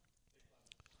 10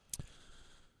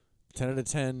 out of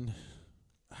 10.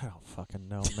 I don't fucking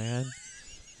know, man.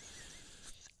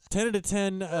 10 out of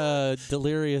 10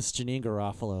 delirious Janine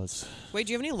Garofalo's. Wait,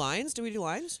 do you have any lines? Do we do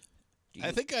lines?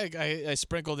 I think I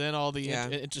sprinkled in all the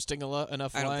interesting enough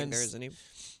lines. I don't think there is any.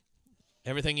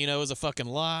 Everything you know is a fucking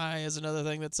lie is another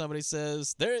thing that somebody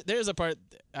says. There's a part,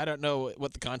 I don't know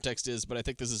what the context is, but I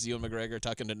think this is Ewan McGregor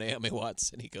talking to Naomi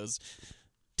Watts, and he goes,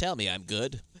 "Tell me I'm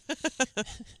good."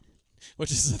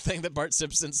 Which is the thing that Bart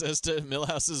Simpson says to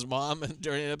Milhouse's mom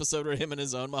during an episode where him and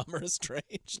his own mom are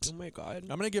estranged. Oh my God.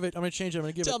 I'm gonna change it. I'm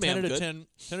gonna give it 10 out of 10.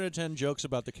 10 out of 10 jokes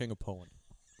about the King of Poland.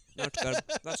 That's good.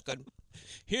 That's good.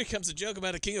 Here comes a joke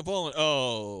about a King of Poland.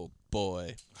 Oh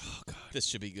boy. Oh God. This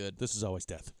should be good. This is always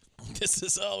death. This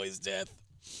is always death.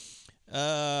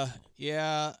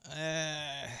 Yeah.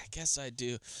 I guess I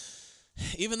do.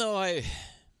 Even though I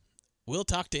will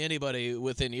talk to anybody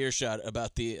within earshot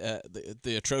about the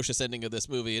atrocious ending of this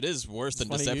movie, it is worse than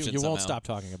Deception. You somehow. won't stop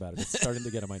talking about it. It's starting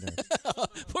to get on my nerves.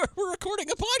 We're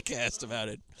recording a podcast about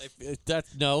it.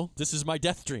 No, this is my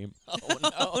death dream. Oh no!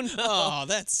 Oh, no. Oh,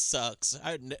 that sucks.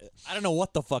 I don't know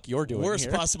what the fuck you're doing. Worst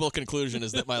here. possible conclusion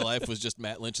is that my life was just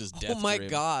Matt Lynch's death. Oh my dream.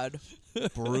 God.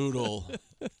 Brutal.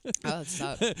 Oh, that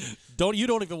sucks. You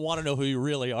don't even want to know who you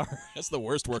really are. That's the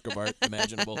worst work of art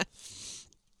imaginable.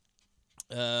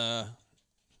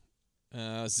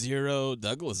 0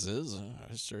 Douglases.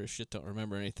 I sure as shit don't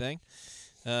remember anything.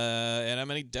 And I'm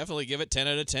going to definitely give it 10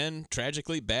 out of 10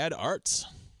 tragically bad arts.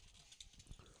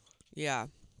 Yeah.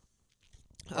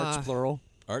 Arts plural.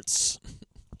 Arts.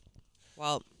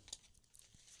 Well.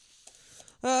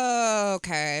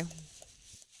 Okay.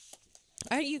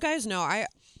 You guys know I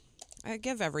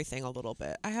give everything a little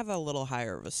bit. I have a little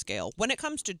higher of a scale. When it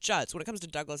comes to Judds, when it comes to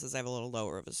Douglases, I have a little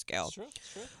lower of a scale. Sure.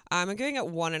 I'm giving it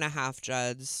 1.5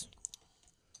 Judds.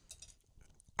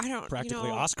 I don't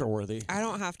practically Oscar worthy. I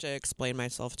don't have to explain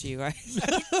myself to you guys.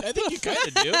 I think you kind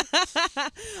of do.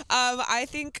 I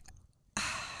think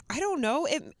I don't know.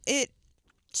 It's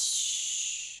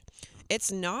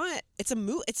not.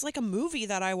 It's like a movie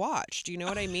that I watched. You know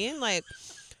what I mean? Like,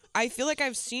 I feel like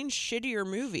I've seen shittier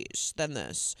movies than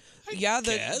this.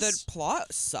 The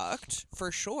plot sucked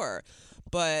for sure,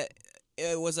 but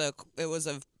it was a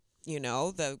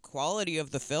the quality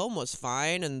of the film was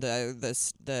fine, and the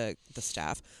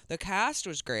staff, the cast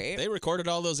was great. They recorded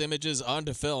all those images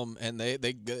onto film, and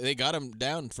they got them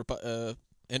down for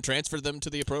and transferred them to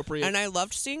the appropriate. And I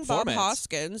loved seeing formats. Bob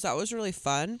Hoskins. That was really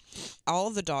fun. All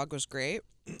of the dog was great.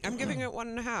 I'm giving it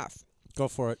 1.5. Go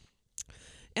for it.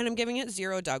 And I'm giving it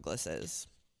 0 Douglases.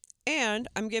 And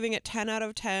I'm giving it 10 out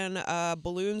of 10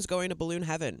 balloons going to balloon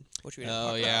heaven, which we didn't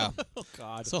talk about. Oh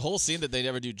God! It's a whole scene that they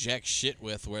never do jack shit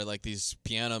with, where like these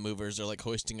piano movers are like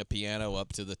hoisting a piano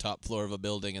up to the top floor of a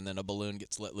building, and then a balloon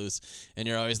gets let loose, and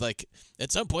you're always like,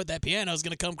 at some point that piano is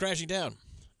gonna come crashing down.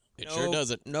 It sure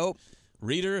doesn't. Nope.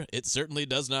 Reader, it certainly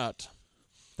does not.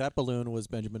 That balloon was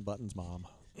Benjamin Button's mom.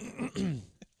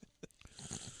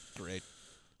 Great.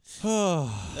 All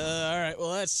right. Well,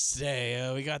 let's say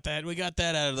we got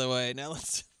that out of the way. Now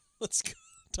let's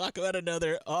talk about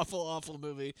another awful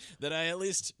movie that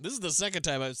this is the second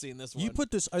time I've seen this one. You put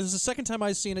this. This is the second time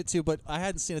I've seen it too, but I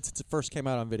hadn't seen it since it first came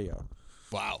out on video.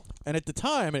 Wow. And at the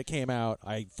time it came out,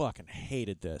 I fucking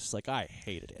hated this. Like, I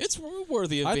hated it. It's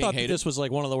worthy of being hated. I thought that this was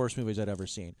like one of the worst movies I'd ever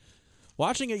seen.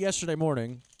 Watching it yesterday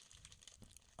morning,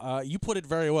 you put it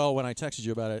very well when I texted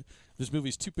you about it. This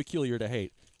movie's too peculiar to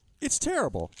hate. It's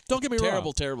terrible. Don't get me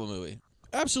wrong. Terrible movie.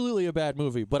 Absolutely a bad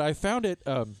movie, but I found it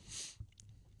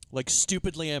like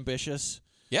stupidly ambitious.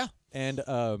 Yeah. And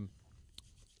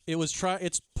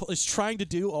it's trying to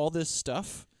do all this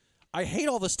stuff. I hate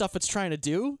all the stuff it's trying to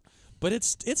do, But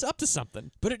it's up to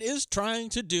something. But it is trying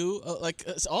to do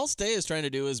all Stay is trying to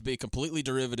do is be completely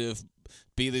derivative,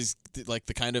 be these like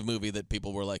the kind of movie that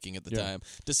people were liking at the time.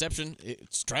 Deception,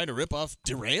 it's trying to rip off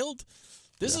Derailed.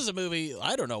 This is a movie,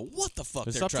 I don't know what the fuck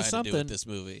they're trying to do with this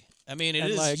movie. I mean,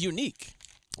 it is unique.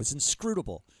 It's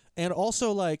inscrutable. And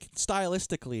also, like,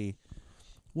 stylistically,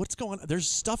 what's going on? There's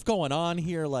stuff going on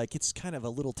here. Like, it's kind of a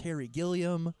little Terry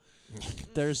Gilliam.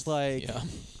 There's, like,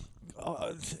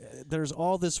 there's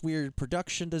all this weird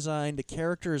production design. The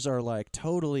characters are, like,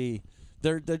 totally,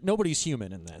 nobody's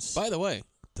human in this. By the way,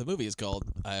 the movie is called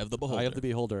Eye of the Beholder. Eye of the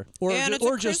Beholder. And it's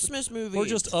a Christmas movie. Or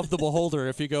just Of the Beholder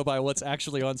if you go by what's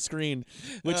actually on screen.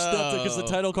 Because the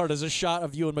title card is a shot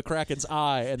of Ewan McGregor's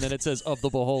eye, and then it says Of the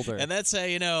Beholder. And that's how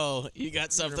you know you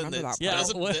got something that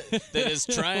is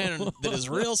trying, that is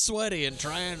real sweaty and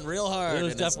trying real hard. It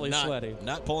was and definitely not, sweaty.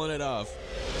 Not pulling it off.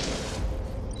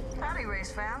 Howdy,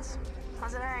 race fans.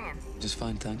 How's it hanging? Just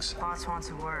fine, thanks. Boss wants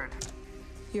a word.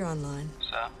 You're online.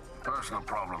 Sir? Personal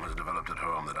problem has developed at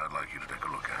home that I'd like you to take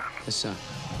a look at. Yes, sir.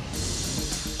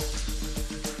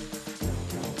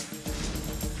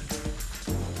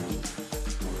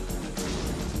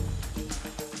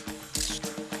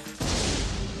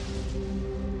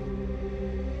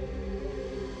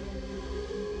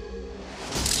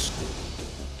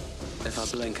 If I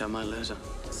blink, I might lose her.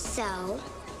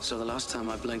 So the last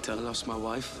time I blinked, I lost my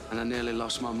wife, and I nearly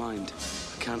lost my mind.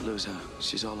 I can't lose her.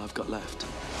 She's all I've got left.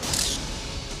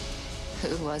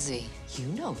 Who was he? You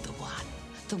know the one.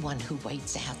 The one who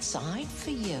waits outside for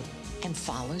you and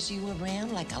follows you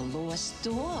around like a lost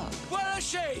dog. Where is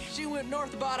she? She went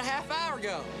north about a half hour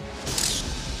ago.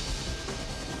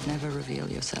 Never reveal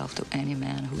yourself to any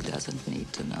man who doesn't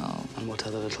need to know. And what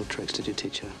other little tricks did you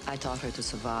teach her? I taught her to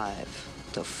survive,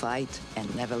 to fight,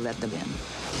 and never let them in.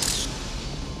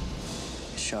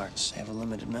 Sharks have a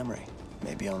limited memory.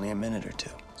 Maybe only a minute or two.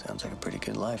 Sounds like a pretty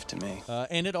good life to me.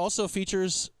 And it also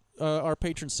features our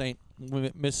patron saint,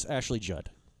 Miss Ashley Judd.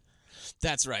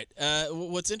 That's right.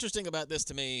 What's interesting about this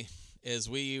to me is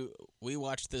we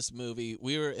watched this movie.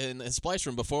 We were in the Splice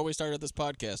Room before we started this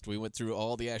podcast. We went through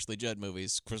all the Ashley Judd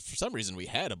movies. For some reason, we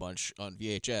had a bunch on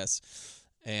VHS.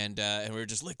 And we were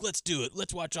just like, let's do it.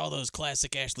 Let's watch all those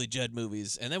classic Ashley Judd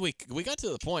movies. And then we got to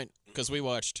the point, because we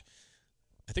watched,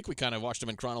 I think we kind of watched them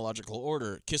in chronological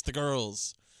order. Kiss the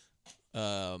Girls,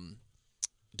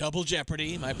 Double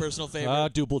Jeopardy, my personal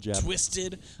favorite. Double Jeopardy.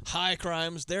 Twisted, High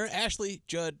Crimes. They're Ashley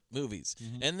Judd movies.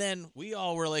 Mm-hmm. And then we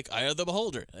all were like, Eye of the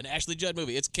Beholder, an Ashley Judd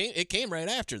movie. It came right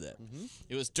after that. Mm-hmm.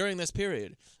 It was during this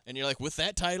period. And you're like, with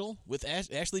that title, with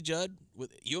Ashley Judd,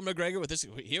 with Ewan McGregor, with this,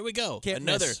 here we go.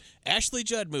 Another Ashley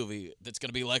Judd movie that's going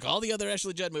to be like all the other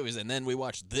Ashley Judd movies. And then we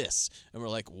watched this. And we're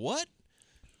like, what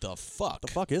the fuck? The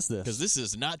fuck is this? Because this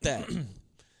is not that.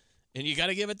 And you got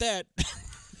to give it that.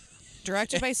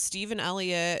 Directed by Stephan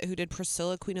Elliott, who did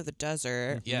Priscilla, Queen of the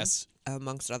Desert. Yes.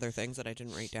 Amongst other things that I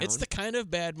didn't write down. It's the kind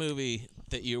of bad movie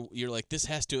that you're like, this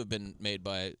has to have been made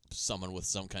by someone with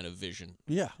some kind of vision.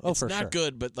 Yeah. It's not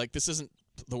good, but like this isn't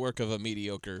the work of a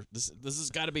mediocre. This has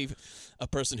got to be a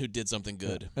person who did something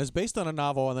good. Yeah. It's based on a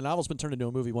novel, and the novel's been turned into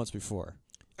a movie once before.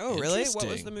 Oh, really? What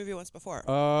was the movie once before?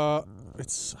 I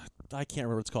can't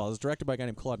remember what it's called. It's directed by a guy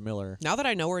named Claude Miller. Now that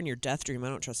I know we're in your death dream, I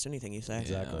don't trust anything you say.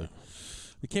 Exactly.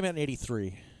 It came out in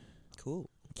 1983. Cool.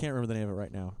 I can't remember the name of it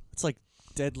right now. It's like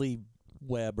Deadly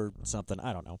Web or something.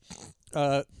 I don't know.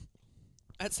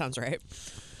 That sounds right.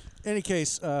 Any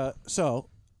case, so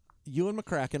Ewan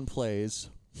McGregor plays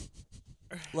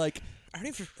like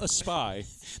a spy.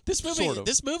 This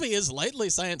movie is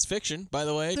lightly science fiction, by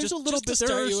the way. There's just, a little just bit.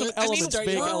 To There are start some you elements,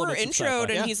 big elements. We're introed,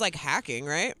 and yeah. he's like hacking,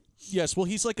 right? Yes. Well,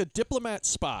 he's like a diplomat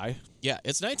spy. Yeah,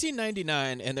 it's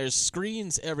 1999, and there's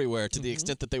screens everywhere to the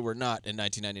extent that they were not in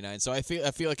 1999. So I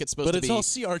feel like it's supposed to be. But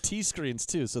it's all CRT screens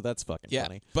too, so that's fucking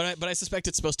funny. But I suspect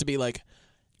it's supposed to be like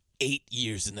 8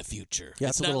 years in the future. Yeah,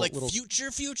 it's not like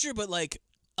future, but like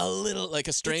a little like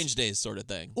a Strange Days sort of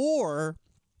thing. Or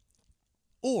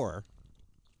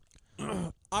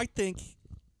I think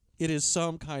it is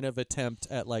some kind of attempt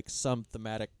at like some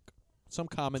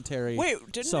commentary. Wait,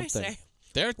 didn't something. I say?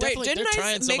 They're didn't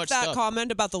trying I so make much that stuff.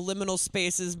 comment about the liminal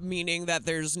spaces, meaning that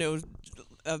there's no,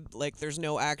 there's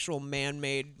no actual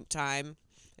man-made time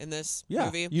in this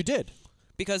movie? Yeah, you did.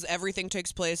 Because everything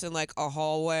takes place in like a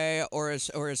hallway or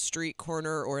a street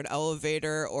corner or an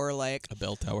elevator or like a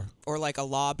bell tower or like a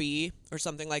lobby or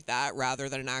something like that, rather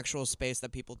than an actual space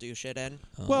that people do shit in.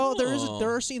 Well,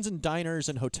 there are scenes in diners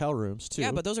and hotel rooms too.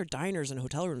 Yeah, but those are diners and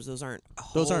hotel rooms. Those aren't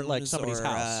like somebody's or,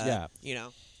 house. Yeah, you know.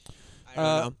 I don't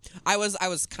know. I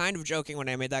was kind of joking when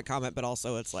I made that comment, but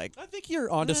also it's like I think you're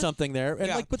onto something there. And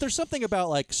yeah. but there's something about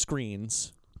like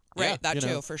screens Right, that you too,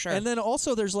 know? for sure. And then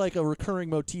also there's like a recurring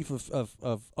motif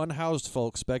of unhoused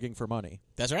folks begging for money.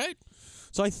 That's right.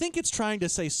 So I think it's trying to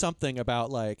say something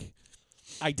about like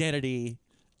identity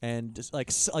and just,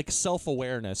 like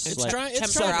self-awareness. It's like trying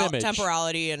self-image.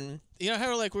 Temporality and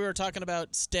how like we were talking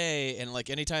about Stay, and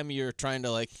like anytime you're trying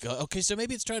to like go, okay, so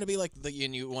maybe it's trying to be like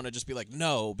and you want to just be like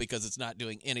no because it's not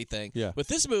doing anything. Yeah. With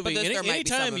this movie, there might be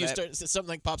some anytime of you it. start something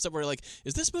like pops up where you're like,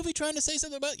 is this movie trying to say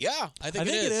something about? Yeah, I think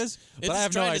it is. But I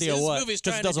have no trying to idea say, what, This movie's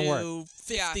 'cause trying it doesn't to work. do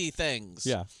 50 things.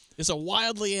 Yeah. It's a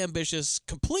wildly ambitious,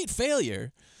 complete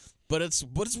failure. But it's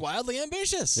wildly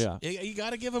ambitious. Yeah. You got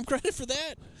to give him credit for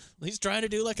that. He's trying to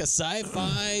do like a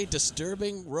sci-fi,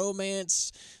 disturbing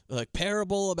romance, like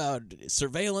parable about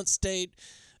surveillance state.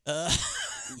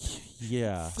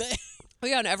 Yeah. Oh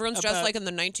yeah, and everyone's dressed About- like in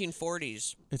the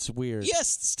 1940s. It's weird.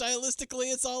 Yes,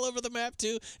 stylistically, it's all over the map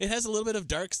too. It has a little bit of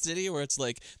Dark City, where it's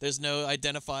like there's no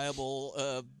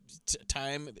identifiable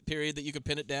time period that you could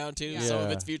pin it down to. Yeah. Some of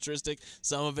Yeah. it's futuristic,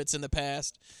 some of it's in the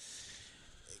past.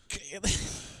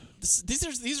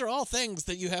 These are all things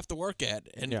that you have to work at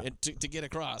and to get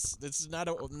across. It's not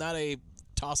a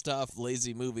tossed off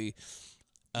lazy movie.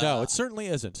 No, it certainly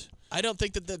isn't. I don't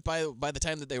think that by the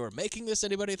time that they were making this,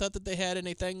 anybody thought that they had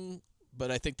anything. But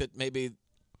I think that maybe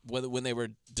when they were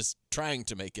just trying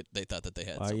to make it, they thought that they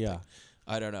had something. Yeah.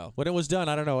 I don't know. When it was done,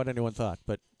 I don't know what anyone thought,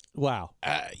 but wow.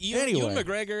 Ewan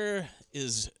McGregor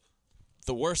is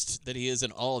the worst that he is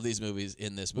in all of these movies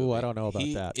in this movie. Ooh, I don't know about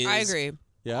He that. is I agree.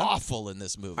 Yeah? awful in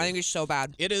this movie. I think he's so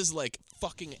bad. It is like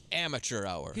fucking amateur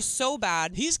hour. He's so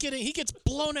bad. He gets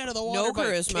blown out of the water No by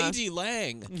charisma. Katie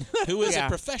Lang, who is Yeah. a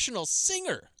professional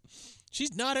singer.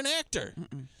 She's not an actor.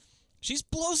 She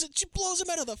blows him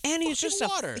out of the And he's fucking just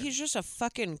water. he's just a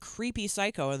fucking creepy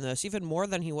psycho in this, even more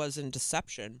than he was in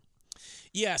Deception.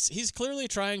 Yes, he's clearly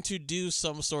trying to do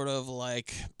some sort of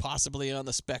like possibly on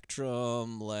the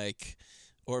spectrum, like,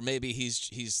 or maybe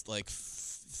he's like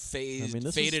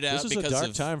faded out this is because a dark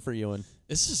of time for Ewan.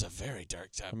 This is a very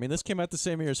dark time. I mean, this came out the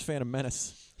same year as Phantom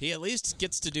Menace. He at least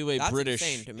gets to do a That's British.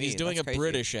 insane to me. He's doing That's a crazy.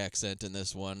 British accent in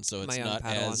this one, so it's My young not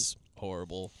Padawan. as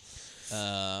horrible.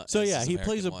 So as yeah, his he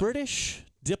plays a American one. British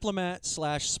diplomat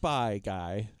 / spy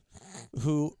guy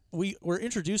who were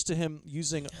introduced to him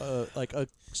using a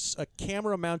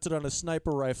camera mounted on a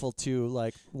sniper rifle to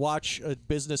like watch a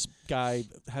business guy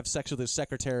have sex with his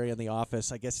secretary in the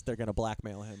office. I guess they're going to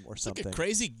blackmail him or something. Like a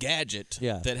crazy gadget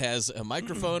that has a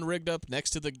microphone rigged up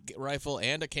next to the rifle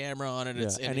and a camera on it.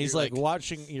 Yeah. And he's like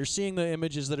watching. You're seeing the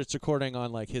images that it's recording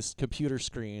on like his computer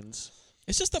screens.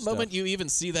 It's just the moment you even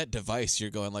see that device, you're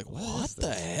going like, what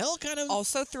the hell kind of...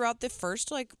 Also, throughout the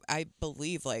first, I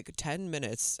believe, 10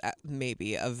 minutes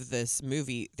maybe of this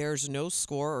movie, there's no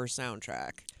score or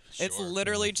soundtrack. It's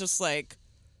literally just like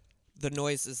the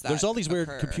noises that There's all these weird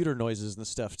occur. computer noises and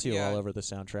stuff too all over the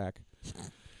soundtrack.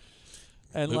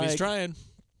 And Movie's trying.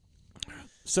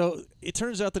 So it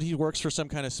turns out that he works for some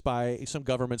kind of some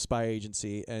government spy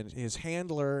agency, and his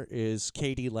handler is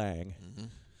Katie Lang. Mm-hmm.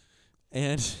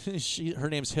 And her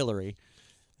name's Hillary.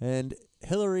 And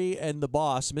Hillary and the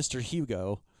boss, Mr.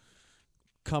 Hugo,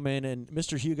 come in, and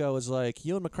Mr. Hugo is like,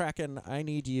 Ewan McGregor, I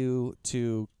need you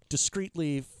to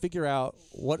discreetly figure out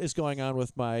what is going on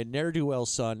with my ne'er-do-well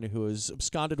son who is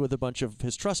absconded with a bunch of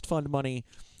his trust fund money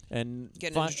and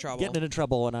getting into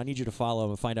trouble, and I need you to follow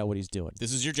him and find out what he's doing.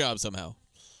 This is your job somehow.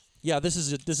 Yeah, this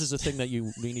is a thing that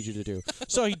we need you to do.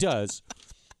 So he does.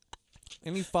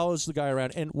 And he follows the guy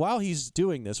around. And while he's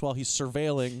doing this, while he's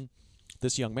surveilling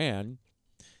this young man,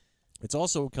 it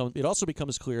also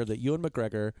becomes clear that Ewan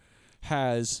McGregor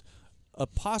has a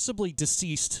possibly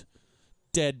deceased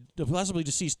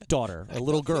daughter, a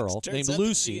little girl named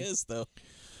Lucy. She is, though.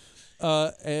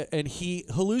 And he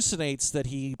hallucinates that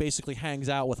he basically hangs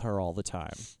out with her all the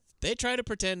time. They try to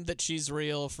pretend that she's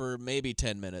real for maybe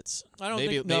 10 minutes. I don't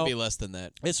maybe think no, maybe less than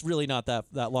that. It's really not that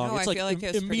long. No, it's I feel like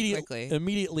it's pretty quickly.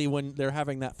 Immediately when they're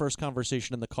having that first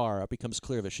conversation in the car, it becomes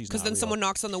clear that she's not Because then real. someone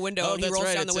knocks on the window and he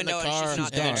rolls down the window and she's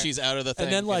not there. And then she's out of the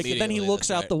thing. And then he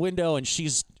looks out the the window and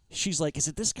she's like, "Is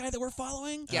it this guy that we're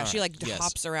following?" Yeah, she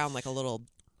hops around like a little.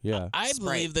 Yeah, I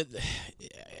believe that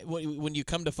when you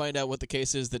come to find out what the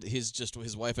case is, that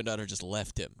his wife and daughter just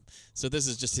left him. So this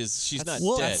is just his. She's not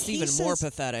dead. That's even more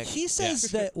pathetic. He says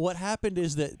that what happened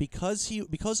is that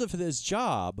because of his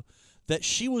job, that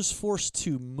she was forced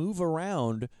to move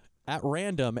around at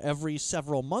random every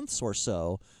several months or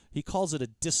so. He calls it a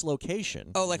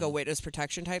dislocation. Oh, like a witness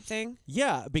protection type thing?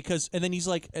 Yeah,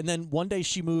 and then one day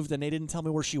she moved and they didn't tell me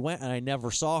where she went and I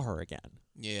never saw her again.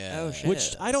 Yeah. Oh, shit.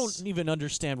 Which I don't even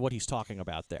understand what he's talking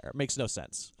about there. It makes no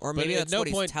sense. Or maybe that's what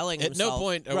he's telling himself.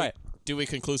 At no point do we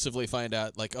conclusively find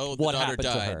out, like, oh, the What daughter happened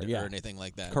to died her, yeah. or anything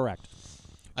like that. Correct.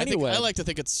 Anyway. I like to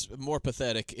think it's more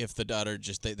pathetic if the daughter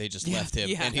they just left him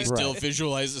and he still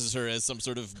visualizes her as some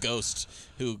sort of ghost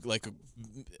who like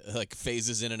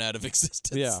phases in and out of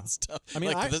existence. Yeah. And stuff. I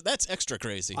mean, that's extra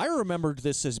crazy. I remembered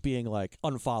this as being like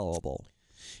unfollowable.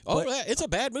 Oh, it's a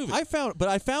bad movie. I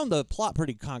found the plot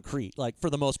pretty concrete, like for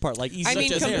the most part, like easy. I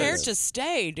mean, compared to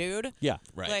Stay, dude. Yeah,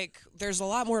 right. Like, there's a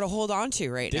lot more to hold on to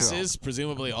now. This is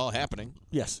presumably all happening.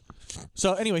 Yes.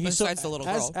 So anyway, besides the little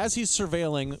girl, as he's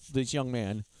surveilling this young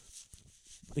man,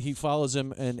 he follows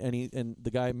him, and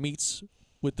the guy meets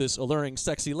with this alluring,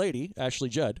 sexy lady, Ashley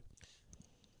Judd,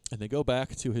 and they go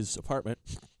back to his apartment.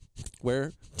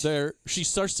 Where she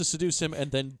starts to seduce him and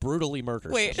then brutally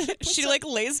murders him. She like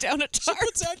lays down a tarp. She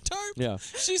puts out tarp. Yeah.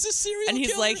 She's a serial and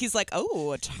killer. he's like,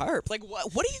 oh, a tarp. Like,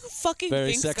 what do you fucking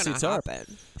Very think's sexy gonna tarp.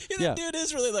 happen? That dude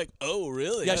is really like, oh,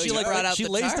 really? Yeah, Oh, she like brought out she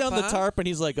the lays tarp, down the huh? tarp and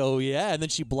he's like, oh yeah, and then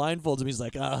she blindfolds him. He's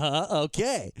like,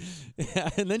 okay,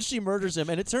 and then she murders him,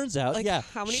 and it turns out, Like,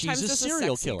 how many she's times a does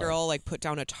serial a sexy killer. girl like put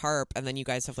down a tarp and then you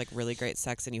guys have like really great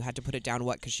sex and you had to put it down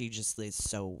because she just is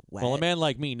so wet? Well, a man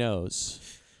like me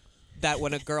knows that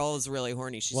when a girl is really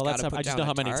horny, she's well, got to put I just down know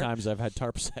how a many tarp. times I've had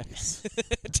tarp sex.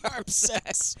 Tarp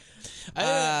sex. Wet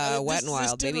and Wild,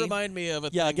 This did baby. remind me of a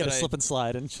Yeah, I thing get a that slip and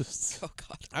slide and just. Oh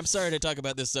God. I'm sorry to talk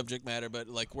about this subject matter, but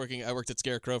like I worked at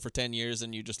Scarecrow for 10 years,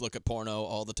 and you just look at porno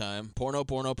all the time. Porno,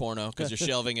 because you're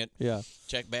shelving it. Yeah.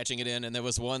 Batching it in, and there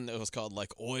was one that was called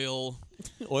like oil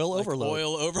overload.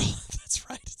 Oil overload. That's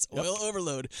right. It's oil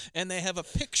overload, and they have a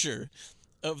picture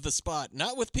of the spot,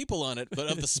 not with people on it, but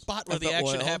of the spot where Of the the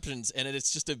action oil? happens, and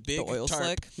it's just a big oil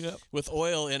tarp slick? with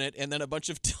oil in it, and then a bunch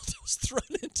of dildos thrown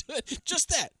into it. Just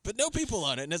that, but no people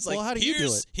on it, and it's like, Well, how do you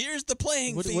do it? Here's the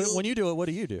playing field. When you do it, what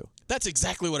do you do? That's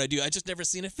exactly what I do. I just never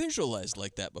seen it visualized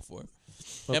like that before.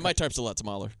 And my tarp's a lot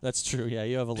smaller. That's true. Yeah,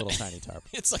 you have a little tiny tarp.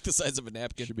 It's like the size of a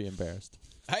napkin. You should be embarrassed.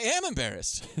 I am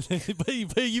embarrassed. but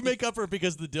you make up for it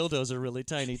because the dildos are really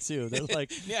tiny too. They're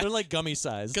like they're like gummy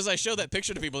size. Because I show that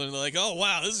picture to people and they're like, "Oh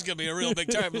wow, this is gonna be a real big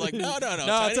tarp." I'm like, no. No,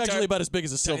 tiny it's actually tarp, about as big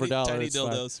as a silver dollar. Tiny It's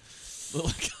fine. dildos,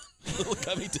 little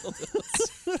gummy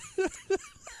dildos,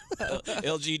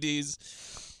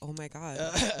 LGDs. Oh my God.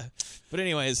 But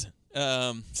anyways.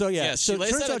 So it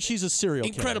turns out she's a serial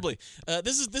killer. Incredibly.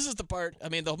 This is the part. I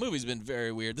mean, the whole movie's been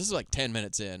very weird. This is like 10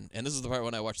 minutes in, and this is the part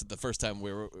when I watched it the first time.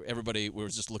 Everybody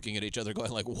was just looking at each other,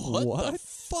 going like, "What the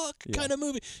fuck kind of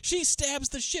movie?" She stabs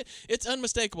the shit. It's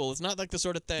unmistakable. It's not like the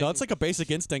sort of thing. No, it's like a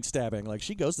Basic Instinct stabbing. Like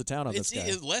she goes to town on this guy.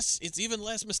 It's even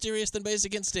less mysterious than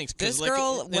Basic Instinct. This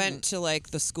girl went to like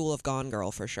the school of Gone Girl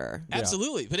for sure.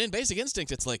 Absolutely, but in Basic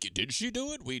Instinct, it's like, did she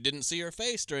do it? We didn't see her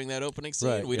face during that opening scene.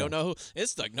 Right, we don't know who.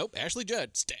 It's like, nope, Ashley Judd,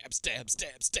 stab.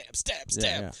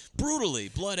 Yeah. Brutally,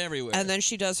 blood everywhere. And then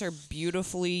she does her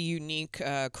beautifully unique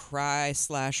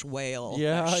cry/wail.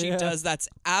 Yeah, that she yeah. does. That's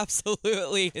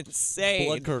absolutely insane.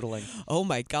 Blood curdling. Oh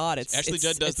my God! It's Ashley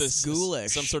Judd does this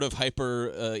ghoulish. some sort of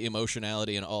hyper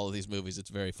emotionality in all of these movies.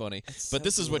 It's very funny. But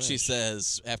this is what she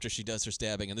says after she does her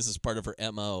stabbing, and this is part of her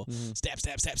MO.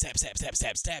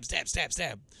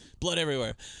 Stab. Blood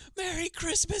everywhere. Merry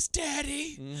Christmas,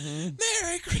 Daddy.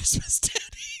 Merry Christmas, Daddy.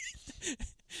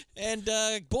 And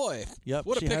boy, Yep.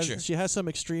 what a picture. She has some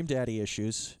extreme daddy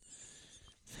issues.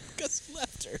 Gus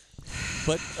left her.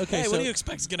 But okay, Hey, so what do you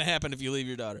expect is going to happen if you leave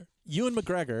your daughter? Ewan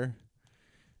McGregor,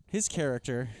 his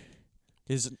character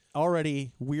is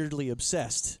already weirdly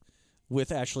obsessed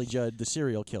with Ashley Judd, the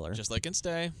serial killer. Just like in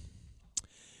Stay.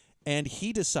 And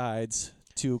he decides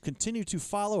to continue to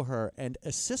follow her and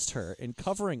assist her in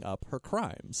covering up her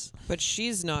crimes. But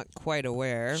she's not quite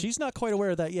aware. She's not quite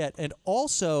aware of that yet. And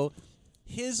also,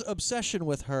 his obsession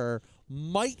with her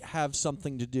might have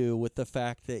something to do with the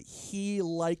fact that he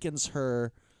likens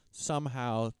her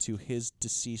somehow to his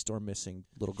deceased or missing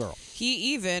little girl.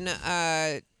 He even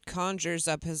conjures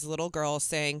up his little girl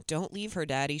saying, "Don't leave her,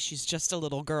 Daddy. She's just a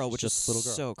little girl," which Just is a little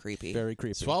girl. so creepy. Very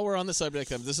creepy. So while we're on the subject,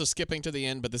 this is skipping to the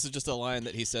end, but this is just a line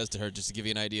that he says to her just to give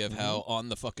you an idea of how on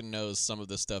the fucking nose some of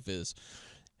this stuff is.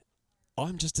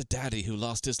 I'm just a daddy who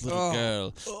lost his little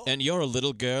girl, and you're a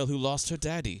little girl who lost her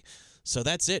daddy. So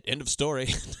that's it. End of story.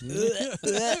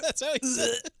 That's how he said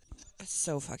it. It's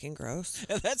so fucking gross.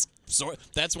 And that's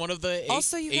one of the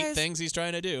eight things he's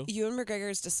trying to do. Ewan McGregor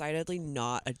is decidedly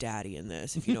not a daddy in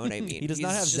this, if you know what I mean. He does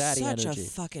not have He's zaddy just such energy. a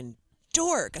fucking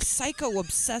dork, a psycho,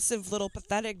 obsessive little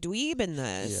pathetic dweeb in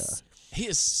this. He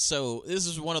is so. This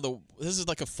is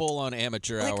like a full-on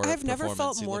amateur hour. Like, I've never performance.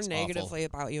 felt He more looks negatively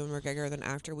about Ewan McGregor than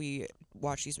after we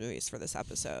watched these movies for this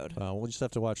episode. We'll just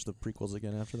have to watch the prequels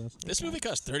again after this. This movie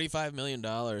cost $35 million.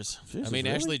 I mean, really?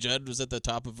 Ashley Judd was at the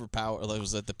top of her power.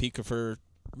 Was at the peak of her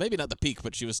maybe not the peak,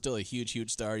 but she was still a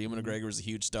huge star. Ewan McGregor was a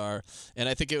huge star, and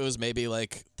I think it was maybe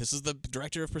like, this is the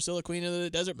director of Priscilla, Queen of the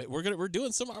Desert. We're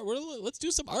doing some art. Let's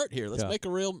do some art here. Let's make a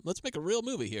real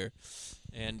movie here.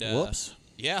 And whoops.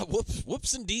 Yeah,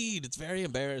 whoops indeed. It's very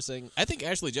embarrassing. I think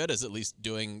Ashley Judd is at least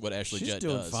doing what Ashley Judd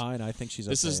does. She's doing fine. I think she's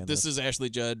okay. This is Ashley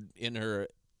Judd in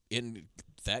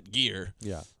that gear.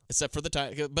 Yeah. Except for the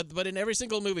time, but in every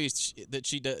single movie that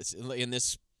she does in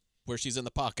this, where she's in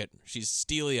the pocket, she's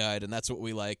steely-eyed, and that's what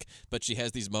we like. But she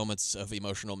has these moments of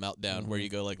emotional meltdown where you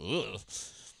go like, ugh.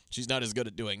 She's not as good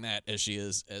at doing that as she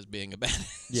is as being a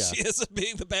badass. Yeah. She is at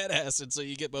being the badass, and so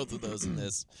you get both of those in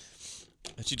this.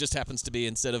 And she just happens to be,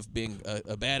 instead of being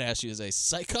a badass, she is a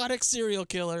psychotic serial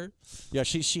killer. Yeah,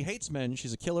 she hates men.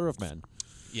 She's a killer of men.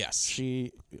 Yes.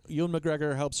 Ewan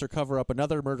McGregor helps her cover up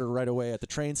another murder right away at the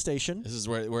train station. This is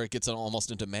where it gets almost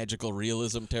into magical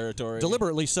realism territory.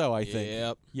 Deliberately so, I think.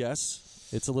 Yep. Yes,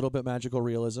 it's a little bit magical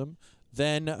realism.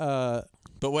 Then, but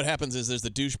what happens is there's the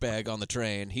douchebag on the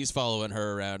train. He's following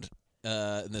her around,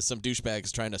 and there's some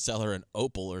douchebags trying to sell her an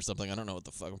opal or something. I don't know what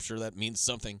the fuck. I'm sure that means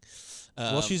something.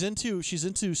 Well, she's into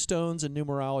stones and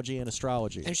numerology and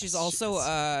astrology. And she's also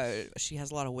she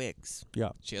has a lot of wigs.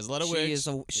 Yeah, she has a lot of wigs.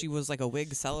 She was like a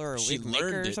wig seller or a wig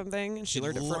maker or something. And she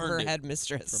learned it from her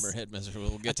headmistress. From her headmistress.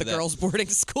 We'll get at to the that. girls' boarding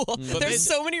school. But There's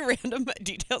so many random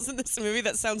details in this movie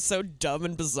that sound so dumb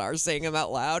and bizarre saying them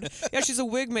out loud. Yeah, she's a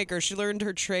wig maker. She learned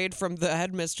her trade from the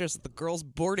headmistress at the girls'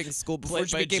 boarding school before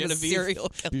she became a serial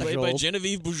killer. Played by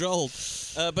Genevieve Bujold.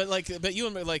 But you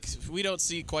and we don't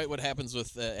see quite what happens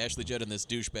with Ashley Judd and this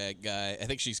douchebag guy. I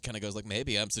think she kind of goes like,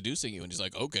 maybe I'm seducing you, and he's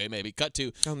like, okay, maybe. Cut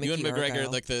to Ewan McGregor.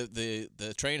 Argyle. Like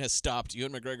the train has stopped.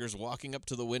 Ewan McGregor's walking up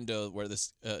to the window where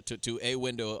this to a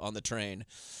window on the train,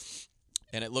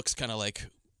 and it looks kind of like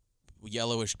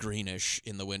yellowish greenish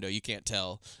in the window. You can't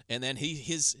tell. And then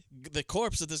the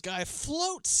corpse of this guy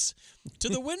floats to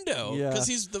the window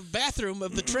because the bathroom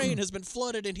of the train has been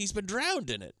flooded and he's been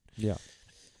drowned in it. Yeah.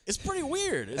 It's pretty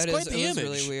weird. It's quite the image.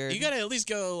 Really weird. You gotta at least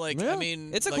go like, I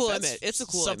mean, it's a like, cool that's image. It's a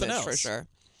cool something image else. for sure.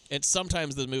 And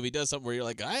sometimes the movie does something where you're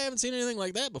like, I haven't seen anything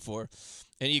like that before.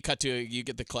 And you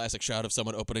get the classic shot of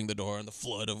someone opening the door and the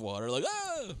flood of water, like,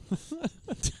 ah!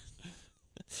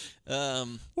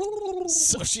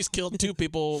 So she's killed 2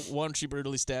 people. One she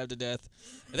brutally stabbed to death.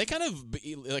 And they kind of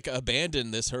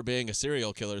abandon her being a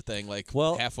serial killer thing,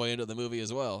 halfway into the movie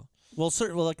as well. Well,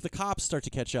 certainly, like the cops start to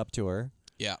catch up to her.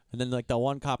 Yeah. And then like the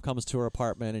one cop comes to her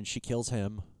apartment and she kills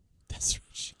him. That's right.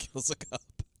 She kills a cop.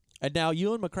 And now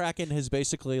Ewan McGregor has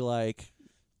basically like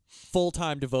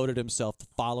full-time devoted himself to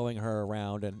following her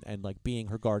around and like being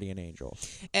her guardian angel.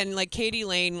 And like Katie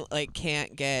Lane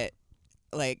can't get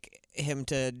him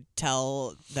to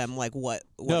tell them what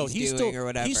he's doing or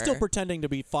whatever. He's still pretending to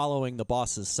be following the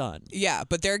boss's son. Yeah,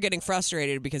 but they're getting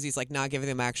frustrated because he's not giving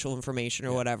them actual information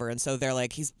or whatever, and so they're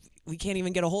like, we can't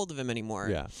even get a hold of him anymore.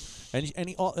 Yeah, and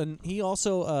he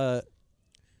also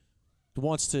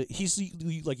wants to. He's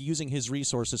using his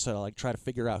resources to try to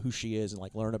figure out who she is and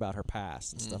learn about her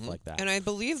past and stuff like that. And I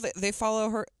believe that they follow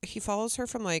her. He follows her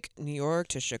from New York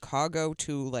to Chicago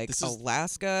to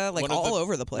Alaska, all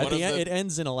over the place. It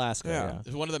ends in Alaska.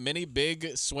 Yeah. One of the many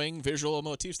big swing visual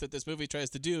motifs that this movie tries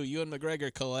to do. Ewan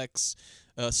McGregor collects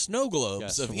snow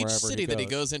globes of each city that he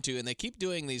goes into, and they keep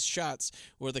doing these shots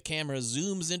where the camera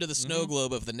zooms into the snow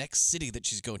globe of the next city that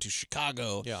she's going to,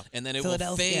 Chicago, and then it will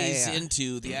phase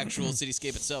into the actual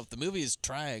cityscape itself. The movie is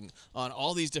trying on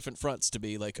all these different fronts to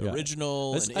be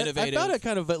original and innovative. I found it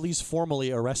kind of at least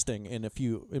formally arresting in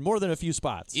more than a few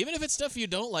spots. Even if it's stuff you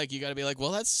don't like, you got to be like,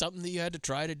 well, that's something that you had to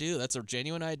try to do. That's a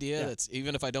genuine idea. That's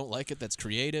even if I don't like it, that's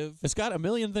creative. It's got a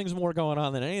million things more going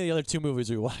on than any of the other 2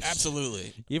 movies we watched.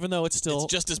 Absolutely. Even though it's still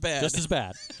just as bad. Just as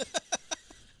bad.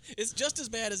 It's just as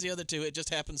bad as the other 2. It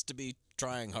just happens to be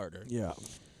trying harder. Yeah.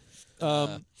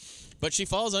 But she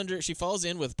falls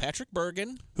in with Patrick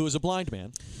Bergin, who is a blind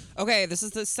man. Okay, this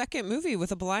is the second movie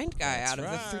with a blind guy out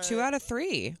of the 2 out of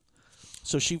 3.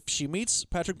 So she meets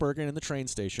Patrick Bergin in the train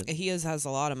station. He has a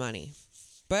lot of money,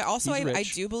 but also He's I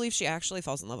rich. do believe she actually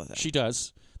falls in love with him. She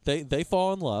does. They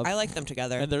fall in love. I like them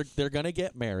together, and they're gonna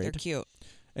get married. They're cute.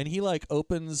 And he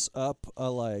opens up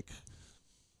an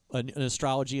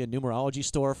astrology and numerology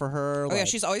store for her. Oh yeah,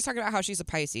 she's always talking about how she's a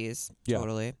Pisces. Yeah.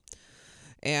 Totally.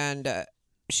 And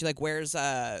she wears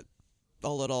a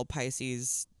little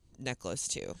Pisces necklace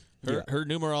too. Her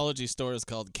numerology store is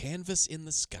called Canvas in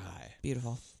the Sky.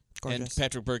 Beautiful. Gorgeous. And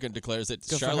Patrick Bergin declares it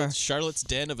Charlotte's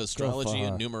Den of Astrology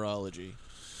and Numerology.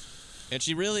 And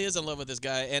she really is in love with this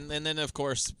guy. And then, of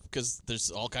course, because there's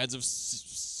all kinds of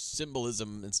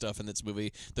symbolism and stuff in this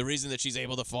movie. The reason that she's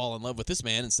able to fall in love with this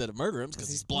man instead of murder him is because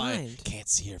he's blind. Can't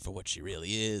see her for what she really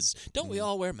is. Don't we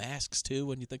all wear masks too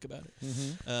when you think about it?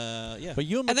 Yeah. But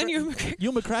Ewan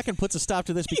McCracken puts a stop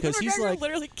to this because he's like,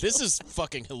 this is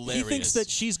fucking hilarious. He thinks that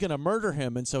she's gonna murder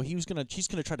him, and so she's gonna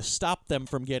try to stop them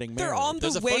from getting married. They're on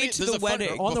the way to the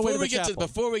wedding. On the way to the chapel.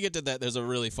 Before we get to that, there's a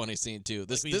really funny scene too.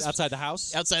 This outside the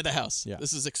house. Outside the house. Yeah.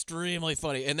 This is extremely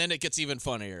funny, and then it gets even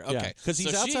funnier. Okay, because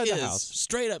he's outside the house.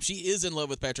 Straight up, she is in love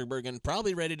with Patrick Bergen.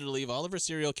 Probably ready to leave all of her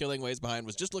serial killing ways behind.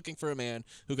 Was just looking for a man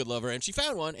who could love her, and she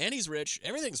found one. And he's rich.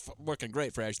 Everything's working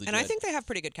great for Ashley Judd. And I think they have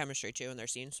pretty good chemistry too in their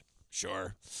scenes.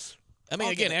 Sure. I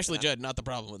mean, again, Ashley Judd, not the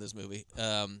problem with this movie.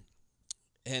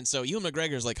 And so Ewan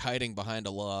McGregor's like hiding behind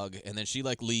a log, and then she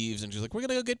like leaves, and she's like, "We're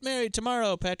gonna go get married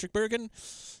tomorrow, Patrick Bergen."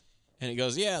 And he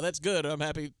goes, "Yeah, that's good. I'm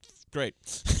happy. Great."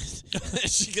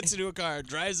 She gets into a car,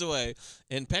 drives away,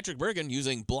 and Patrick Bergen,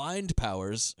 using blind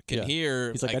powers, can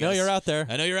hear. He's like, I know you're out there.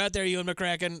 I know you're out there, Ewan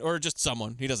McCracken, or just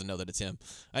someone. He doesn't know that it's him.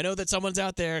 I know that someone's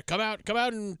out there. Come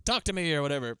out and talk to me or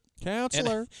whatever.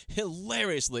 Counselor. And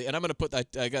hilariously, and I'm gonna put.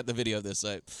 I got the video of this.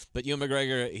 But Ewan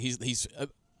McGregor, he's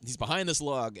behind this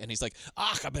log, and he's like,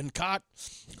 I've been caught.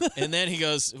 And then he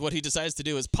goes, what he decides to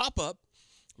do is pop up,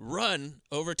 run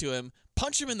over to him,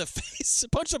 punch him in the face,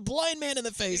 punch a blind man in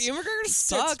the face. Ewan McGregor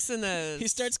sucks in this. He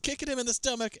starts kicking him in the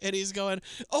stomach, and he's going,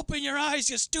 "Open your eyes,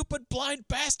 you stupid blind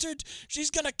bastard!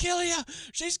 She's gonna kill you!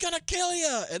 She's gonna kill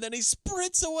you!" And then he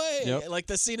sprints away, like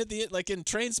the scene at the like in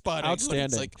Train Spotting. Outstanding.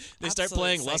 It's like they start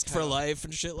playing Lust for Life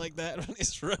and shit like that when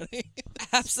he's running.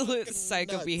 Absolute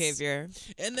psycho nuts. behavior.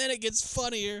 And then it gets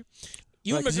funnier.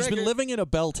 Ewan McGregor, he's been living in a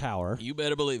bell tower. You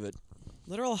better believe it.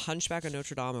 Literal Hunchback of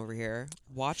Notre Dame over here,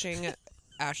 watching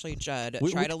Ashley Judd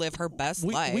try to live her best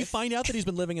life. We find out that he's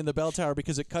been living in the bell tower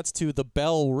because it cuts to the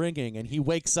bell ringing, and he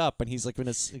wakes up, and he's like,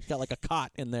 he's got like a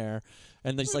cot in there,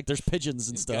 and there's pigeons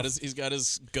and stuff. He's got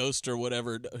his ghost or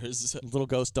whatever, his little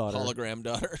ghost daughter, hologram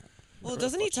daughter. Well,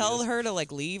 doesn't he tell her to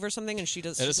like leave or something, and she's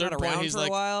at a certain not around point, he's for like,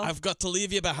 a while? "I've got to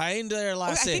leave you behind there,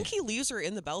 lassie." I think he leaves her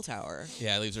in the bell tower.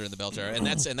 Yeah, he leaves her in the bell tower, and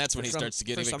that's when he starts to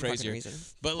get even crazier.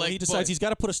 But like, he decides he's got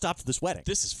to put a stop to this wedding.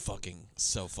 This is fucking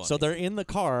so funny. So they're in the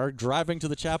car driving to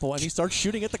the chapel, and he starts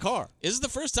shooting at the car. This is the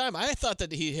first time I thought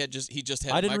that he just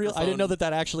had. I didn't know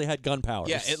that actually had gun powers.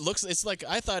 Yeah, it's like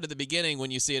I thought at the beginning when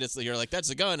you see it, you're like,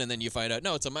 that's a gun, and then you find out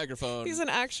no, it's a microphone. He's an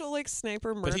actual like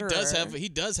sniper murderer. But he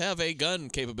does have a gun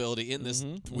capability in this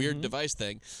weird device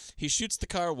thing. He shoots the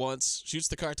car once, shoots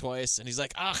the car twice, and he's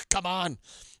like, come on.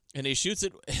 And he shoots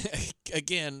it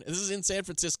again. This is in San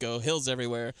Francisco, hills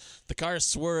everywhere. The car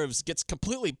swerves, gets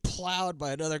completely plowed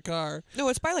by another car. No,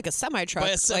 it's by like a semi-truck. By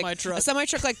a semi-truck. A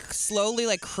semi-truck like slowly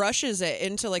like crushes it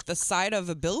into like the side of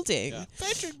a building. Yeah.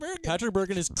 Patrick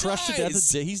Bergen is crushed to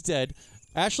death. He's dead.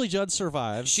 Ashley Judd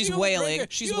survives. She's wailing.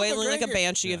 She's wailing like a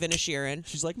banshee of Inisherin.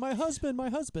 She's like, my husband, my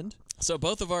husband. So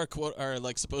both of our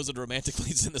like supposed romantic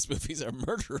leads in this movie are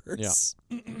murderers.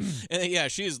 Yeah. And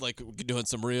she's like doing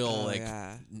some real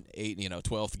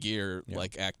 12th gear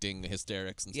like acting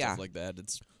hysterics and stuff like that.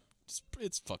 It's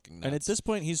fucking nuts. And at this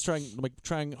point, he's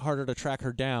trying harder to track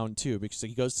her down too, because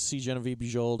he goes to see Genevieve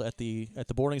Bujold at the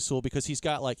boarding school because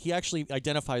he actually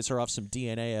identifies her off some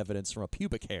DNA evidence from a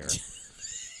pubic hair.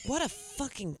 What a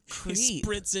fucking creep. He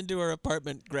sprints into her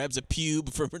apartment, grabs a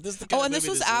pube from her. This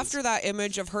was after that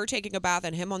image of her taking a bath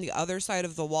and him on the other side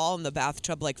of the wall in the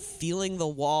bathtub, like feeling the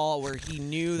wall where he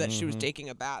knew that she was taking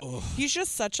a bath. He's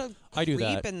just such a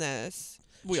creep in this.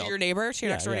 To your neighbor? To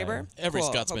your next door neighbor? Every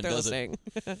Scotsman does it.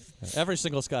 Every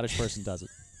single Scottish person does it.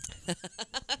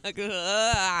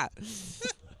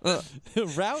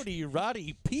 Rowdy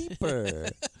Roddy Peeper.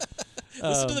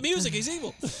 Listen to the music. He's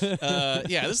evil. This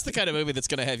is the kind of movie that's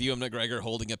going to have Ewan McGregor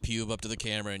holding a pube up to the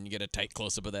camera, and you get a tight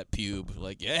close-up of that pube.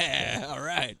 Like, yeah, all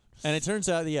right. And it turns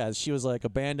out, she was like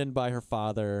abandoned by her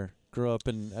father, grew up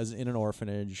in an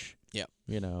orphanage. Yeah.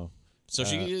 So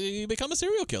you become a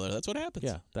serial killer. That's what happens.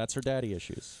 Yeah, that's her daddy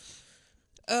issues.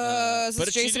 Is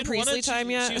this Jason Priestley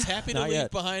time yet? She was happy to leave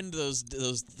behind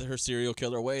her serial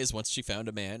killer ways once she found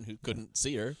a man who couldn't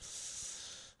see her.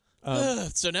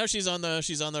 So now she's on the run.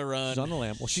 She's on the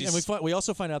lam. Well, we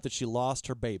also find out that she lost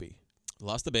her baby.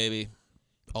 Lost the baby.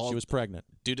 She was pregnant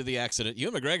due to the accident.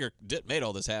 Ewan McGregor made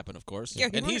all this happen, of course. Yeah,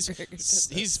 and he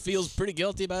feels pretty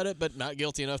guilty about it, but not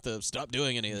guilty enough to stop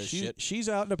doing any of this shit. She's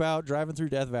out and about driving through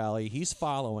Death Valley. He's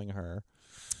following her.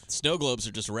 Snow globes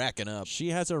are just racking up. She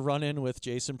has a run-in with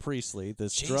Jason Priestley,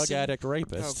 this drug addict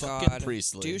rapist. Oh, God. Fucking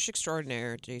Priestley. Douche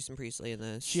extraordinaire, Jason Priestley in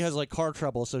this. She has, car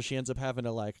trouble, so she ends up having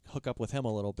to, hook up with him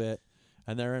a little bit.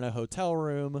 And they're in a hotel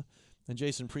room, And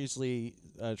Jason Priestley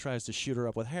tries to shoot her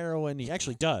up with heroin. He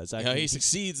actually does. Yeah, he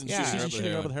succeeds in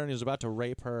shooting her up with heroin. He was about to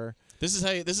rape her. This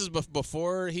is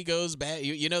before he goes bad.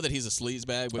 You know that he's a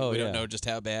sleazebag. We don't know just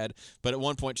how bad. But at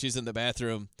one point, she's in the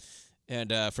bathroom,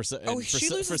 and she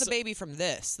loses the baby from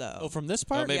this though. Oh, from this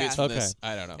part? Oh, maybe it's from this.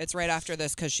 I don't know. It's right after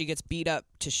this because she gets beat up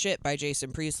to shit by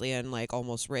Jason Priestley and like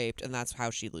almost raped, and that's how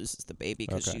she loses the baby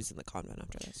because she's in the convent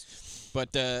after this.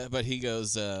 But he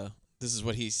goes. This is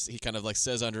what he kind of like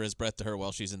says under his breath to her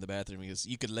while she's in the bathroom. He goes,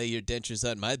 "You could lay your dentures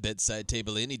on my bedside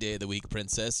table any day of the week,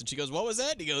 princess." And she goes, "What was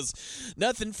that?" And he goes,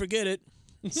 "Nothing. Forget it."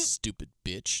 Stupid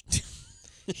bitch.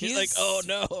 He's like, "Oh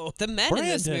no." The men in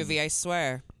this movie, I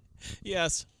swear.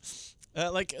 Yes.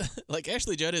 Like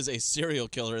Ashley Judd is a serial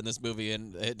killer in this movie,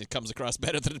 and it comes across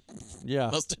better than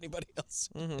most anybody else.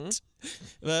 Mm-hmm.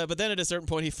 But then at a certain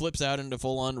point, he flips out into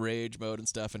full-on rage mode and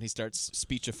stuff, and he starts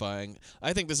speechifying.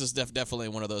 I think this is definitely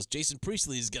one of those. Jason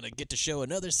Priestley is gonna get to show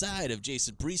another side of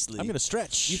Jason Priestley. I'm gonna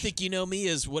stretch. You think you know me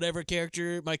as whatever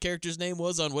my character's name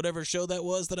was on whatever show that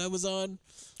was that I was on?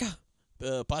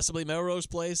 Possibly Melrose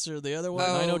Place or the other one.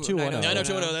 90210.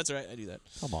 90210. That's right. I do that.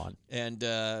 Come on. And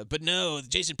but no,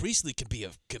 Jason Priestley can be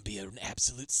an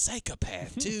absolute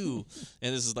psychopath too.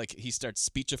 And this is like he starts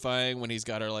speechifying when he's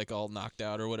got her like all knocked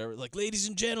out or whatever. Like, ladies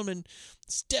and gentlemen,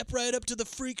 step right up to the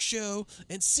freak show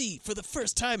and see for the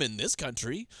first time in this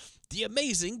country the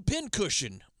amazing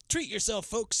pincushion. Treat yourself,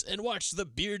 folks, and watch the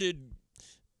bearded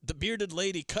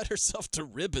lady cut herself to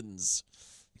ribbons.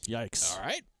 Yikes! All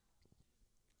right.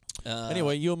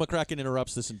 Anyway, Ewan McGregor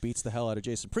interrupts this and beats the hell out of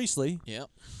Jason Priestley. Yep.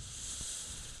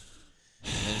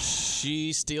 And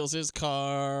she steals his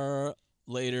car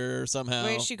later somehow.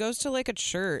 Wait, she goes to like a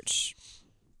church.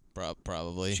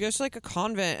 Probably. She goes to like a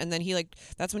convent, and then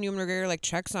that's when Ewan McGregor like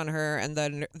checks on her, and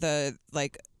then the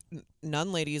like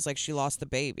nun lady is like she lost the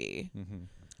baby. Mm-hmm.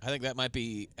 I think that might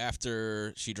be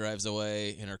after she drives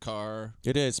away in her car.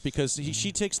 It is, because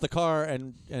she takes the car,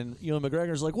 and Ewan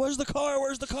McGregor's like, "Where's the car?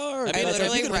 Where's the car?" I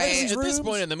literally write at this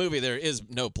point in the movie, there is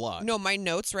no plot. No, my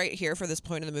notes right here for this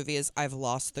point in the movie is I've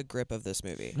lost the grip of this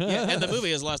movie. Yeah, and the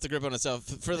movie has lost the grip on itself.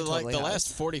 For the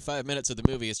last 45 minutes of the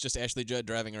movie, it's just Ashley Judd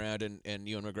driving around and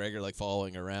Ewan McGregor like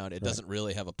following around. It doesn't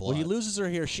really have a plot. Well, he loses her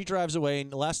here. She drives away,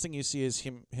 and the last thing you see is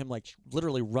him like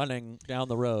literally running down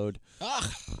the road.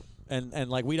 And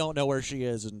like we don't know where she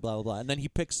is and blah blah blah. And then he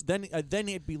picks then I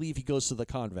believe he goes to the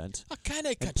convent.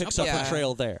 And picks up her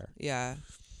trail there. Yeah.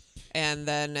 And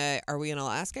then are we in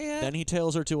Alaska yet? Then he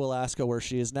tails her to Alaska, where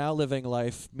she is now living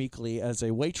life meekly as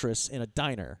a waitress in a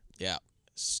diner. Yeah.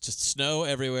 It's just snow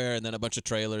everywhere, and then a bunch of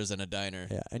trailers and a diner.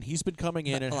 Yeah, and he's been coming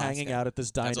in and hanging out at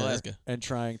this diner and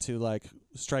trying to like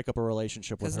strike up a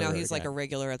relationship with her. Because now he's like a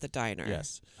regular at the diner.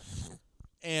 Yes.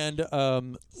 And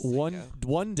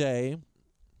one day,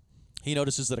 he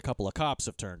notices that a couple of cops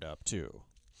have turned up, too.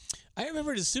 I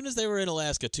remembered as soon as they were in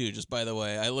Alaska, too, just by the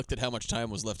way, I looked at how much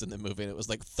time was left in the movie, and it was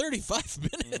like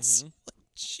 35 minutes. Mm-hmm.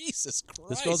 Jesus Christ.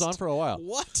 This goes on for a while.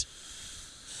 What?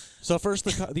 So first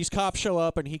these cops show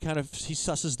up, and he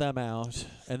susses them out.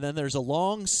 And then there's a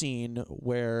long scene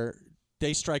where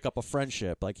they strike up a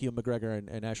friendship, like Ewan McGregor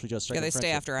and Ashley Judd strike up a friendship.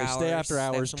 Stay after hours. They stay after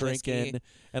hours drinking whiskey.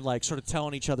 And like sort of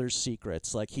telling each other's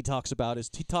secrets. Like he talks about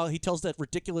he tells that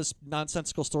ridiculous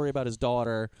nonsensical story about his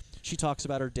daughter. She talks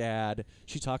about her dad.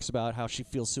 She talks about how she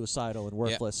feels suicidal and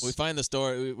worthless. Yeah, we find the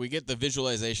story. We get the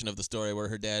visualization of the story where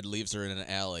her dad leaves her in an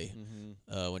alley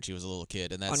when she was a little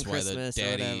kid, and that's on why Christmas the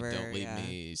daddy whatever, don't leave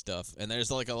me stuff. And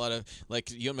there's like a lot of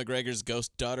like Ewan McGregor's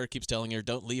ghost daughter keeps telling her,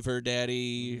 "Don't leave her,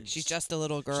 daddy. She's just a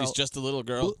little girl." She's just a little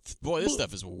girl. Boy, this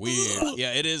stuff is weird.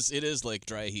 Yeah, it is. It is like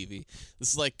dry heavy.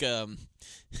 This is like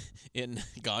in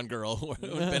Gone Girl,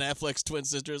 when Ben Affleck's twin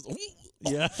sisters.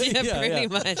 Yeah, pretty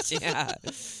much. Yeah.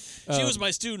 She was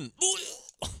my student.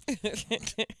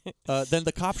 Then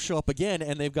the cops show up again,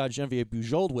 and they've got Genevieve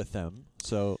Bujold with them.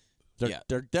 So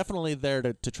they're definitely there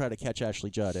to try to catch Ashley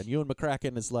Judd. And Ewan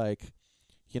McGregor is like,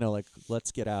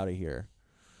 let's get out of here.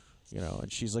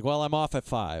 And she's like, well, I'm off at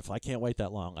 5. I can't wait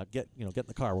that long. Get in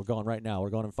the car. We're going right now. We're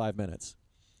going in 5 minutes.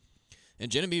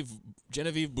 And Genevieve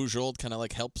Bujold kind of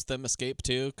like helps them escape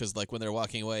too, because like when they're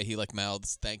walking away, he like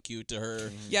mouths "thank you" to her.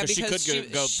 Yeah, because she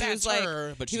could go she "That's was like,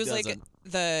 her," but he she was doesn't.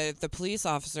 like the police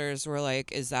officers were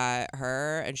like, "Is that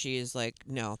her?" And she's like,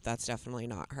 "No, that's definitely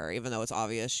not her." Even though it's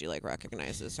obvious, she like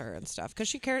recognizes her and stuff because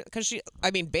she cared. Because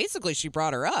basically she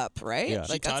brought her up, right? Yeah.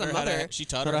 Like She that's a mother. She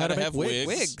taught her how to have wigs.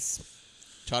 Wigs.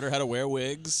 Taught her how to wear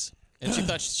wigs. And she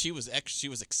thought she was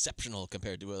exceptional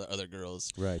compared to other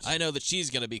girls. Right. I know that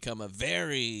she's going to become a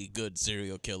very good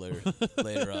serial killer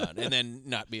later on, and then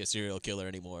not be a serial killer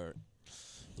anymore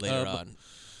later on.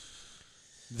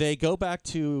 They go back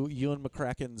to Ewan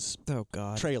McGregor's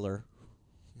trailer,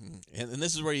 And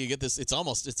this is where you get this. It's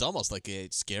almost like a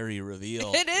scary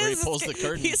reveal. It where is. he pulls the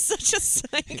curtain. He's such a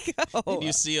psycho. And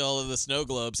you see all of the snow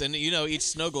globes, and each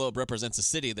snow globe represents a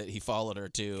city that he followed her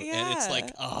to, and it's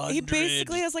like 100. He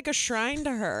basically has like a shrine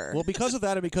to her. Well, because of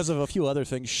that and because of a few other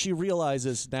things, she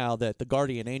realizes now that the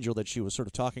guardian angel that she was sort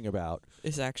of talking about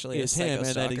is actually him,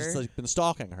 and that he's like, been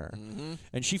stalking her. Mm-hmm.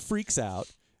 And she freaks out,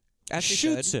 As she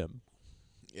shoots should. him,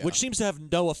 which seems to have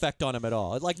no effect on him at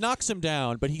all. It like knocks him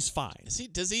down, but he's fine.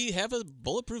 Does he have a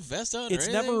bulletproof vest on? It's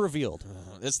or never anything? revealed.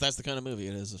 That's the kind of movie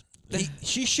it is.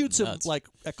 She shoots him Nuts. like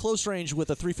at close range with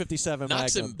a .357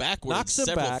 Knocks Magnum. him backwards Knocks him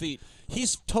several back. feet. He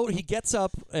gets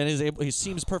up and is able. He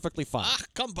seems perfectly fine.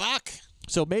 Come back.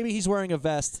 So maybe he's wearing a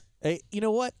vest. Hey, you know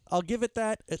what? I'll give it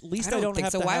that. At least I don't think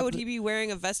have so. to. Why have would the- he be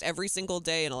wearing a vest every single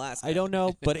day in Alaska? I don't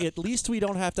know, but at least we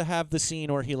don't have to have the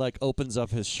scene where he like opens up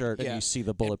his shirt and you see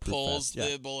the bulletproof pulls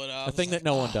vest. the bullet off. A thing that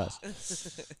no one does.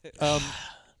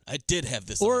 I did have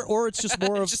this. Or it's just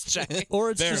more of, Just checking.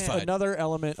 or it's just Verified. another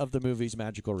element of the movie's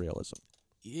magical realism.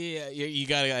 Yeah, you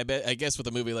gotta. I guess with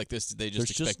a movie like this, they just There's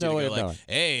expect just no you way to of go knowing. like,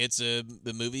 "Hey,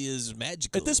 the movie is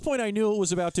magical." At this point, I knew it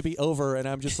was about to be over, and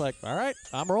I'm just like, all right,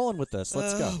 I'm rolling with this.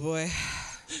 Let's go. Oh boy.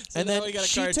 And now then we got a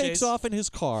she car takes chase. off in his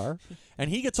car,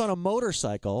 and he gets on a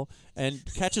motorcycle and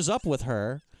catches up with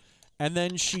her, and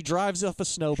then she drives off a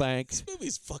snowbank, This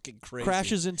movie's fucking crazy.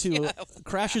 crashes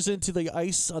into the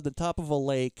ice on the top of a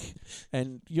lake,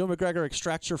 and Ewan McGregor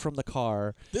extracts her from the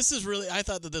car. This is really. I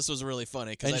thought that this was really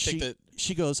funny because And I think that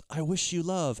she goes, "I wish you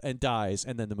love," and dies,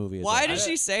 and then the movie is Why over. did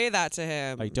she say that to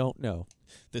him? I don't know.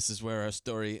 this is where our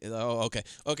story. Oh,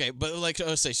 okay. But like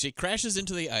I say, she crashes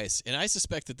into the ice, and I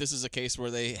suspect that this is a case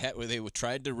where they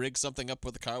tried to rig something up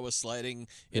where the car was sliding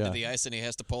into Yeah. the ice, and he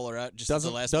has to pull her out just Doesn't-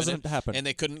 at the last doesn't minute, happen. and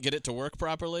they couldn't get it to work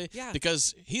properly. Yeah.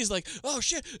 Because he's like, "Oh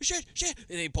shit,"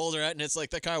 and he pulls her out, and it's like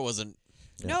the car wasn't.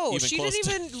 No, even she close didn't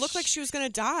to- even look like she was gonna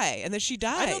die, and then she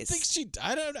dies. I don't think she.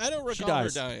 I don't recall her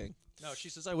dies. dying. No, she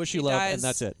says, "I wish She you love," dies, and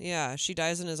that's it. Yeah, she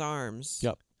dies in his arms.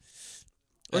 Yep.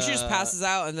 Or she just passes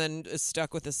out and then is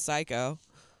stuck with this psycho,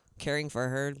 caring for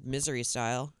her, misery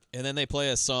style. And then they play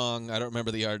a song. I don't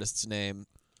remember the artist's name.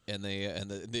 And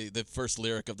the first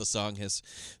lyric of the song is,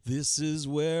 "This is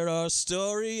where our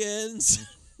story ends."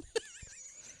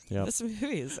 Yep. This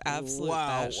movie is absolute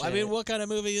Wow. batshit. I mean, what kind of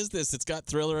movie is this? It's got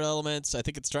thriller elements. I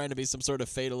think it's trying to be some sort of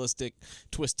fatalistic,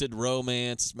 twisted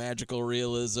romance, magical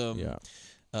realism. Yeah.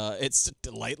 It's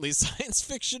lightly science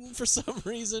fiction for some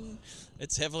reason.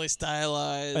 It's heavily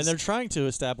stylized. And they're trying to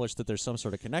establish that there's some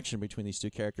sort of connection between these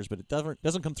two characters, but it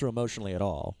doesn't come through emotionally at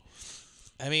all.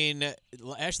 I mean,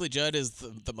 Ashley Judd is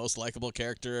the most likable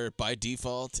character by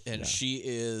default, and she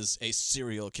is a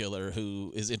serial killer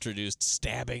who is introduced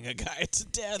stabbing a guy to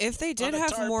death. If they did on a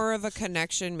have tarp. more of a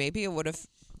connection, maybe it would have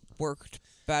worked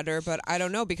better, but I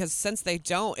don't know, because since they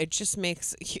don't, it just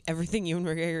makes everything Ewan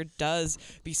McGregor does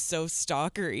be so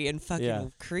stalkery and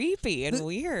fucking creepy and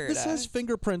weird. This has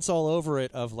fingerprints all over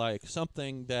it of like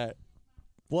something that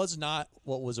was not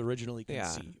what was originally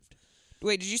conceived.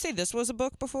 Wait, did you say this was a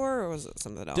book before, or was it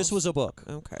something else? This was a book.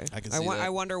 Okay. I can see that. I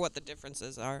wonder what the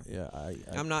differences are. Yeah,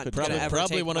 I'm not could gonna ever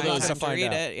probably take one of my those time to find read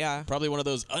out. it. Yeah. Probably one of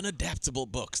those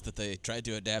unadaptable books that they tried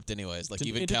to adapt anyways, like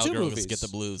even into two Cowgirls movies. Get the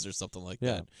Blues or something like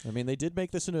Yeah, that. I mean they did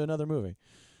make this into another movie.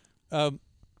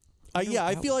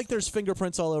 I feel like there's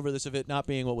fingerprints all over this of it not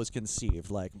being what was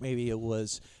conceived. Like maybe it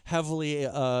was heavily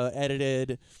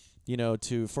edited,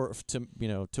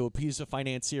 to appease a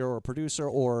financier or a producer,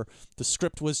 or the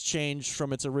script was changed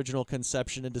from its original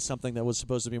conception into something that was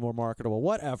supposed to be more marketable.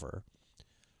 Whatever.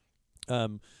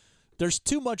 There's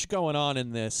too much going on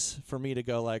in this for me to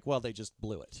go like, well, they just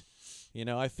blew it.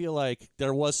 I feel like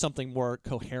there was something more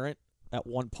coherent at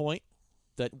one point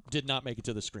that did not make it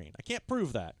to the screen. I can't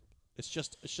prove that. It's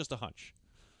just a hunch.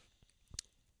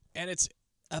 And it's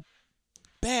a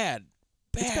bad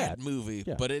movie,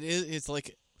 Yeah. but it's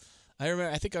like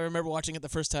I think I remember watching it the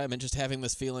first time and just having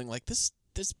this feeling like this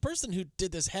person who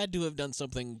did this had to have done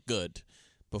something good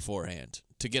beforehand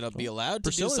to be allowed to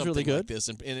Priscilla's do something really good. like this,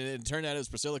 and it turned out it was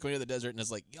Priscilla, Queen of the Desert, and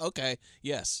it's like, okay,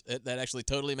 yes, that actually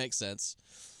totally makes sense.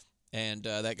 And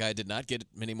that guy did not get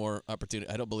many more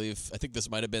opportunity. I think this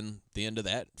might have been the end of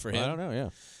that for him. I don't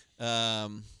know. Yeah.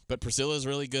 But Priscilla's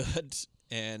really good,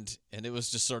 and it was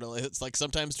just sort of, it's like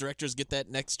sometimes directors get that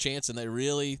next chance and they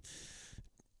really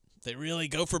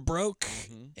go for broke,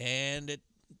 and it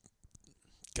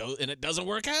doesn't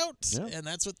work out, and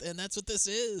that's what this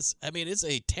is. I mean, it's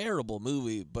a terrible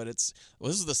movie, but this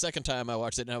is the second time I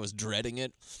watched it and I was dreading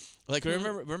it. Like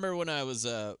remember when I was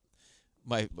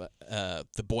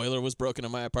the boiler was broken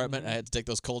in my apartment. I had to take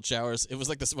those cold showers. It was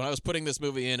like this when I was putting this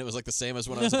movie in. It was like the same as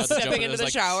when I was about to jump Stepping in. into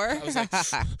the shower. I was like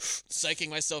psyching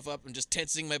myself up and just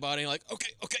tensing my body. Like,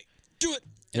 okay, do it.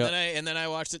 And then I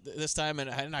watched it this time, and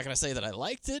I'm not gonna say that I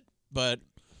liked it, but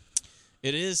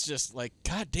it is just like,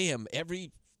 goddamn,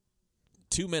 every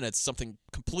 2 minutes something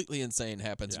completely insane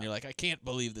happens, and you're like, I can't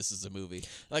believe this is a movie.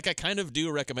 Like, I kind of do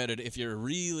recommend it if you're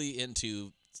really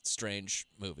into strange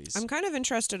movies. I'm kind of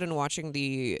interested in watching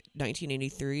the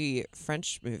 1983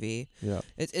 French movie. Yeah.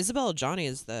 Isabelle Adjani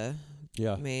is the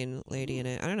main lady in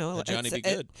it. I don't know. Adjani be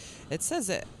good. It says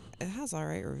it has all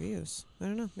right reviews. I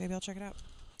don't know. Maybe I'll check it out.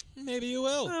 Maybe you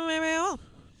will. Maybe I will.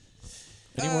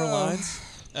 Any more lines?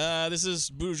 This is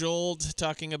Bujold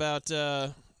talking about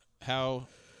how,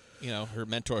 her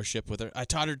mentorship with her. I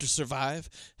taught her to survive,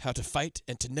 how to fight,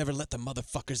 and to never let the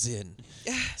motherfuckers in.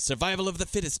 Survival of the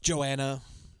fittest, Joanna,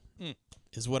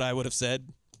 is what I would have said.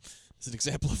 It's an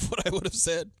example of what I would have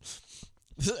said.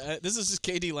 This is just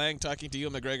K.D. Lang talking to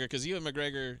Ewan McGregor, because Ewan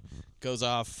McGregor goes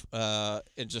off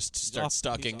and just starts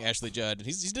stalking Ashley Judd. And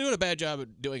he's doing a bad job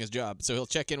at doing his job, so he'll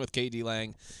check in with K.D.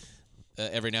 Lang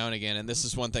every now and again, and this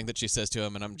is one thing that she says to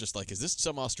him, and I'm just like, is this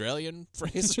some Australian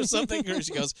phrase or something? Or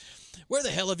she goes, where the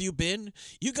hell have you been?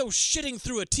 You go shitting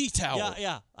through a tea towel.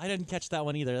 Yeah. I didn't catch that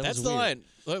one either. That's was the weird.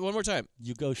 line. One more time.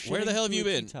 You go shitting where the hell have you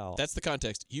through a been? tea towel. That's the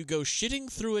context. You go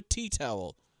shitting through a tea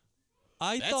towel.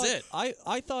 That's it.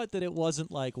 I thought that it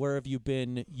wasn't like, where have you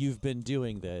been? You've been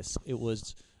doing this. It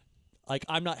was like,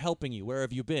 I'm not helping you. Where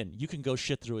have you been? You can go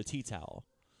shit through a tea towel.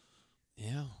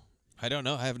 Yeah. I don't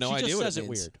know. I have no She idea just what says it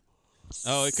means. weird.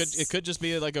 Oh, it could just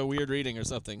be like a weird reading or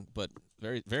something, but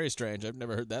very, very strange. I've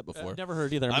never heard that before. I've never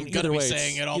heard either. I'm going to be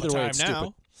saying it all the time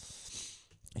now.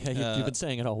 Yeah, you've been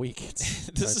saying it all week. It's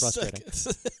very frustrating.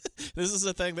 This is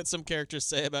a thing that some characters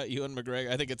say about Ewan McGregor.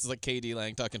 I think it's like K.D.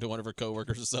 Lang talking to one of her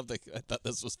coworkers or something. I thought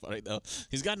this was funny though.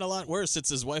 He's gotten a lot worse since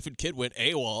his wife and kid went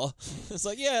AWOL. It's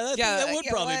like,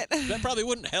 that probably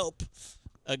wouldn't help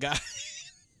a guy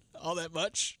all that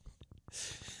much.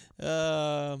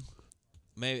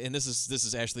 Maybe, and this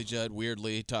is Ashley Judd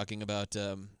weirdly talking about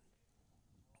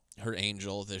her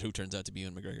angel, who turns out to be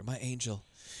Ewan McGregor. My angel.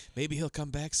 Maybe he'll come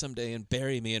back someday and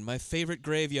bury me in my favorite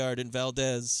graveyard in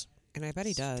Valdez. And I bet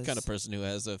he does. The kind of person who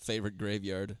has a favorite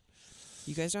graveyard.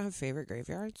 You guys don't have favorite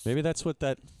graveyards? Maybe that's what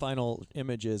that final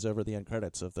image is over the end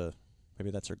credits of the.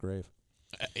 Maybe that's her grave.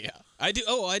 Yeah, I do.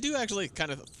 Oh, I do actually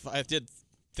kind of. I did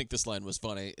think this line was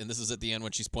funny, and this is at the end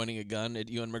when she's pointing a gun at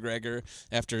Ewan McGregor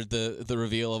after the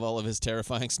reveal of all of his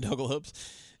terrifying snuggle hoops,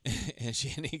 and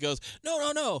he goes,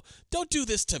 "No, don't do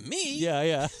this to me."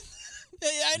 Yeah.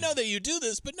 I know that you do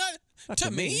this, but not to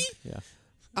me.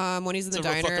 Yeah. When he's in the It's a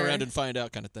diner, fuck around and find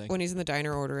out kind of thing. When he's in the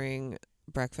diner ordering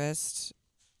breakfast,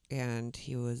 and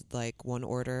he was like, one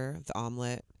order of the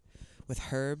omelet with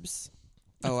herbs.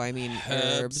 Oh, I mean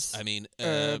herbs. I mean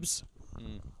herbs.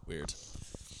 Weird.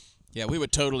 Yeah, we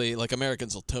would totally, like,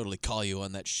 Americans will totally call you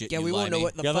on that shit. Yeah, you we won't know limey.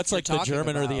 what the fuck that's like you're the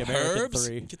German talking or the about. American Herbs?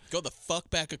 three. Go the fuck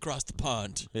back across the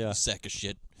pond. Yeah. You sack of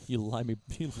shit. You limey.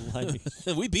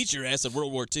 We beat your ass in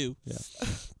World War II. Yeah.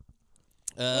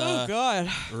 Oh God.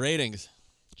 Ratings.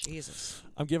 Jesus.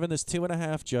 I'm giving this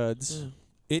 2.5 Judds.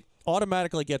 It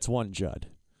automatically gets 1 Judd.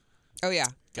 Oh yeah.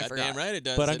 Goddamn right it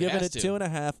does. But I'm giving has it to.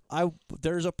 2.5.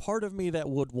 There's a part of me that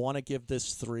would want to give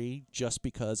this 3 just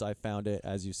because I found it,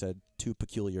 as you said, too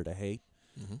peculiar to hate.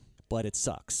 Mm-hmm. But it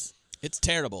sucks. It's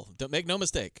terrible. Don't make no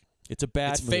mistake. It's a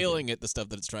bad It's movie. failing at the stuff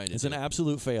that it's trying to It's do. an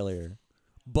absolute failure.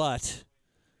 But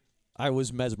I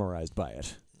was mesmerized by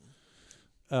it.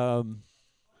 I'm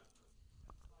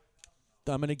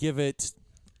going to give it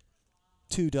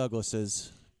 2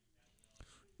 Douglases.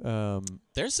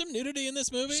 There's some nudity in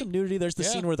this movie. Some nudity. There's the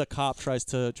scene where the cop tries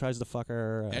to fuck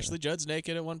her. Ashley Judd's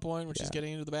naked at one point when she's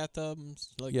getting into the bathtub.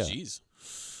 Like, jeez.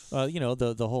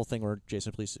 The whole thing where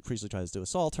Jason Priestley tries to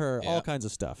assault her. Yeah. All kinds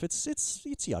of stuff. It's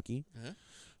yucky.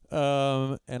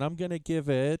 Uh-huh. And I'm gonna give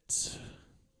it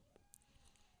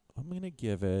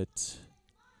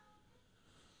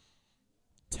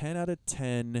 10 out of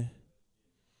 10.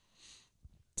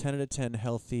 10 out of 10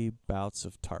 healthy bouts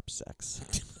of tarp sex.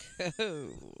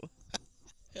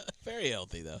 Very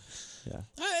healthy, though. Yeah.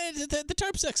 The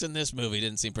tarp sex in this movie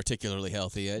didn't seem particularly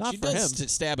healthy. Not She for does him.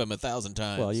 stab him 1,000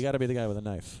 times. Well, you got to be the guy with a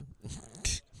knife.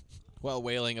 While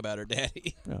wailing about her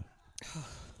daddy. Yeah.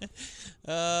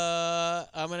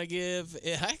 I'm gonna give.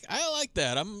 I like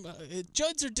that.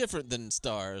 Judds are different than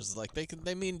stars. Like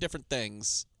they mean different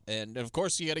things. And of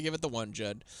course, you got to give it the 1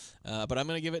 Judd. But I'm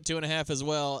gonna give it 2.5 as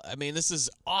well. I mean, this is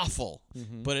awful.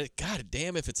 But god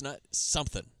damn if it's not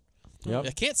something. Yep.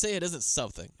 I can't say it isn't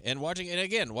something. And watching it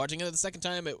the second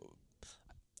time,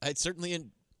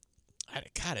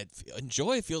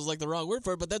 enjoy feels like the wrong word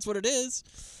for it, but that's what it is.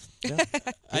 Yeah.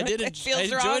 I did. It feels I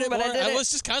enjoyed wrong, it but more. I did it. was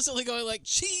just constantly going like,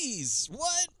 "Jeez,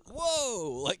 what?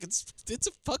 Whoa!" Like it's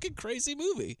a fucking crazy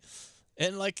movie.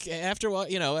 And like after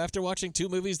watching two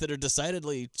movies that are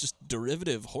decidedly just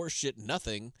derivative horseshit,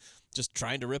 nothing, just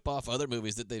trying to rip off other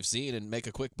movies that they've seen and make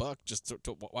a quick buck, just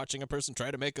watching a person try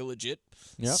to make a legit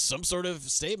some sort of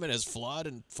statement, as flawed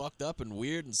and fucked up and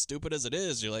weird and stupid as it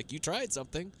is, you're like, you tried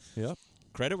something. Yep.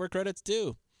 Credit where credit's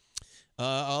due.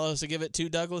 I'll also give it 2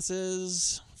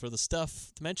 Douglases for the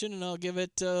stuff to mention, and I'll give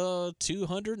it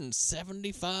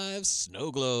 275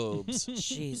 snow globes.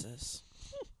 Jesus.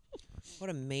 What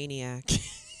a maniac.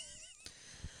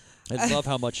 I love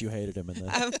how much you hated him in this.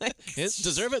 I'm like, He's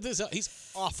deserve it.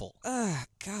 He's awful. oh,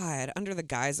 God. Under the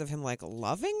guise of him, like,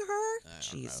 loving her?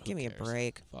 Jeez, give me a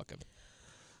break. Fuck him.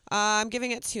 I'm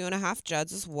giving it 2.5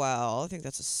 Judds as well. I think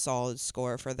that's a solid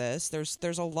score for this.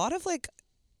 There's a lot of, like,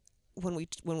 when we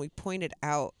pointed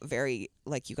out, very,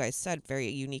 like you guys said, very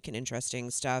unique and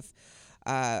interesting stuff.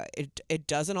 It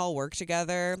doesn't all work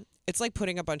together. It's like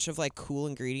putting a bunch of like cool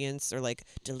ingredients or like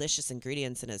delicious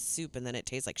ingredients in a soup, and then it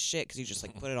tastes like shit because you just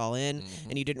like put it all in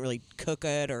and you didn't really cook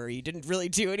it or you didn't really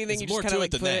do anything. It's you more just kind of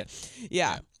to like it put than it.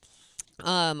 Yeah.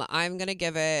 I'm gonna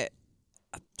give it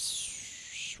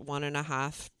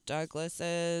 1.5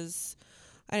 Douglases.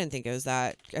 I didn't think it was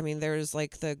that. I mean, there's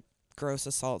like the gross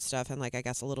assault stuff and like I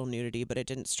guess a little nudity, but it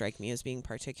didn't strike me as being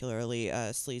particularly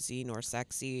sleazy nor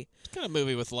sexy. It's kind of a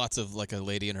movie with lots of like a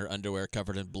lady in her underwear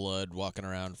covered in blood walking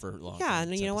around for long. Yeah,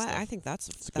 and you know what? I think that's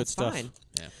good stuff. fine.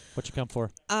 Yeah. What you come for?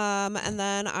 And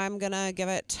then I'm gonna give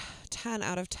it 10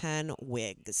 out of 10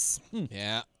 wigs.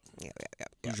 Yeah. Yeah.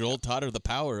 Joel taught her the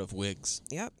power of wigs.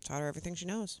 Yep, taught her everything she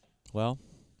knows. Well,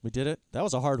 we did it. That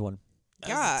was a hard one.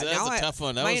 That's a tough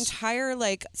one. My entire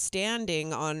like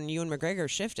standing on Ewan McGregor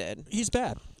shifted. He's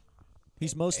bad.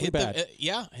 He's mostly bad.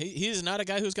 He's not a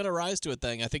guy who's going to rise to a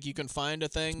thing. I think you can find a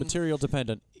thing. It's material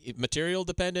dependent.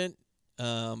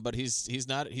 But he's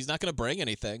not going to bring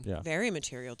anything. Yeah. Very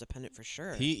material dependent for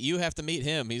sure. You have to meet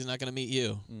him. He's not going to meet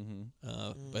you.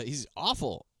 But he's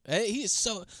awful. He's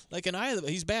so like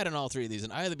he's bad in all three of these.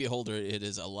 In Eye of the Beholder, it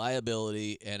is a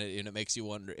liability, and it makes you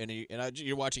wonder. And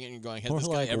you're watching it and you're going, has More this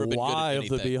guy like ever been good at Why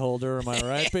anything? of the Beholder? Am I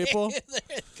right, people?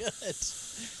 Good.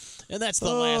 And that's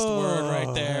the last word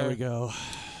right there. There we go.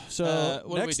 So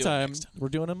what are we next doing time next? we're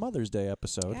doing a Mother's Day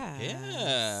episode.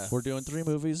 Yeah. We're doing 3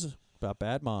 movies about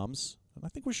bad moms. And I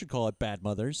think we should call it Bad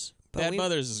Mothers. Bad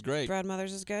Mothers is great. Bad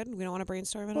Mothers is good. We don't want to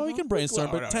brainstorm at all. Well, we can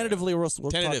brainstorm, but tentatively we'll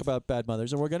Tentative. talk about Bad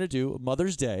Mothers. And we're going to do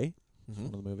Mother's Day,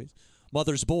 one of the movies,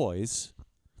 Mother's Boys,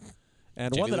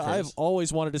 and Jamie one that Lee I've Curtis.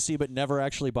 always wanted to see but never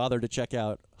actually bothered to check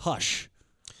out, Hush.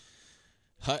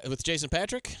 With Jason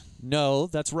Patrick? No,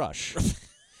 that's Rush.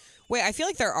 Wait, I feel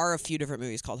like there are a few different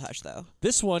movies called Hush, though.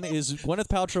 This one is Gwyneth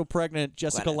Paltrow pregnant,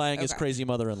 Jessica Gwyneth, Lange is okay. crazy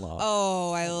mother-in-law.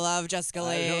 Oh, I love Jessica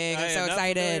Lange. I'm so I'm not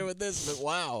excited. familiar with this, but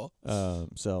wow.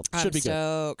 So I'm should be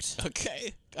stoked.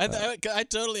 Okay. I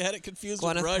totally had it confused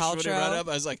with Gwyneth Rush when he Paltrow. brought it up.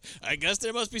 I was like, I guess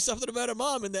there must be something about a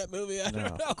mom in that movie. I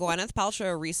don't know. Gwyneth Paltrow,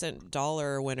 a recent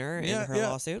dollar winner in her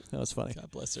lawsuit. That was funny.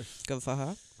 God bless her. Good for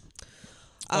her.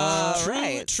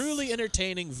 Truly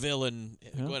entertaining villain,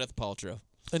 Gwyneth Paltrow.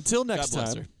 Until next God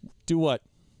bless time, her. do what?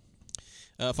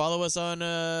 Follow us on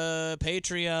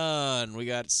Patreon. We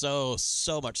got so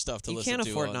much stuff to You listen to. can't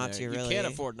afford on not there. to, really. You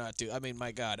can't afford not to. I mean,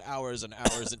 my God, hours and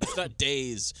hours, and if not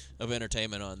days of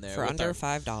entertainment on there. For with under our,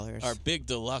 $5. Our big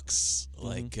deluxe,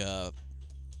 like,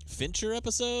 Fincher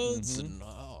episodes, and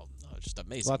just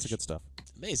amazing. Lots of good stuff.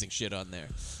 Amazing shit on there.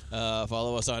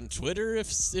 Follow us on Twitter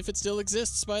if it still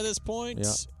exists by this point.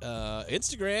 Yeah.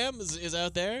 Instagram is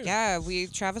out there. Yeah,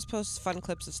 Travis posts fun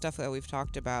clips of stuff that we've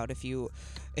talked about. If you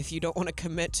don't want to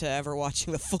commit to ever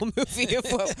watching the full movie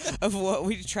of what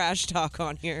we trash talk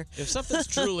on here. If something's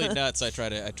truly nuts, I try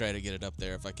to get it up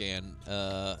there if I can.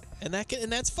 And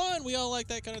that's fun. We all like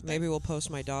that kind of thing. Maybe we'll post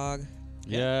my dog.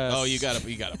 Yes. Oh, you gotta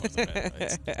post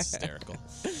it. It's hysterical.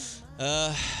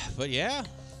 But yeah.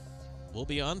 We'll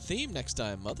be on theme next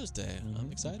time, Mother's Day. I'm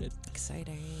excited.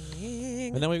 Exciting.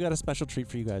 And then we've got a special treat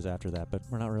for you guys after that, but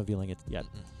we're not revealing it yet.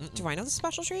 Do I know the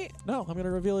special treat? No, I'm going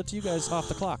to reveal it to you guys off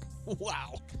the clock.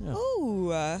 Wow. Yeah.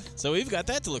 Ooh. So we've got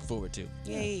that to look forward to.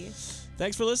 Yay.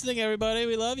 Thanks for listening, everybody.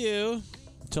 We love you.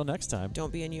 Until next time,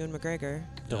 Don't be a Ewan McGregor.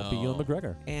 don't be Ewan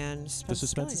McGregor. And The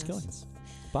suspense is killing us.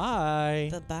 Bye.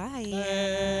 Bye-bye.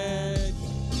 Bye.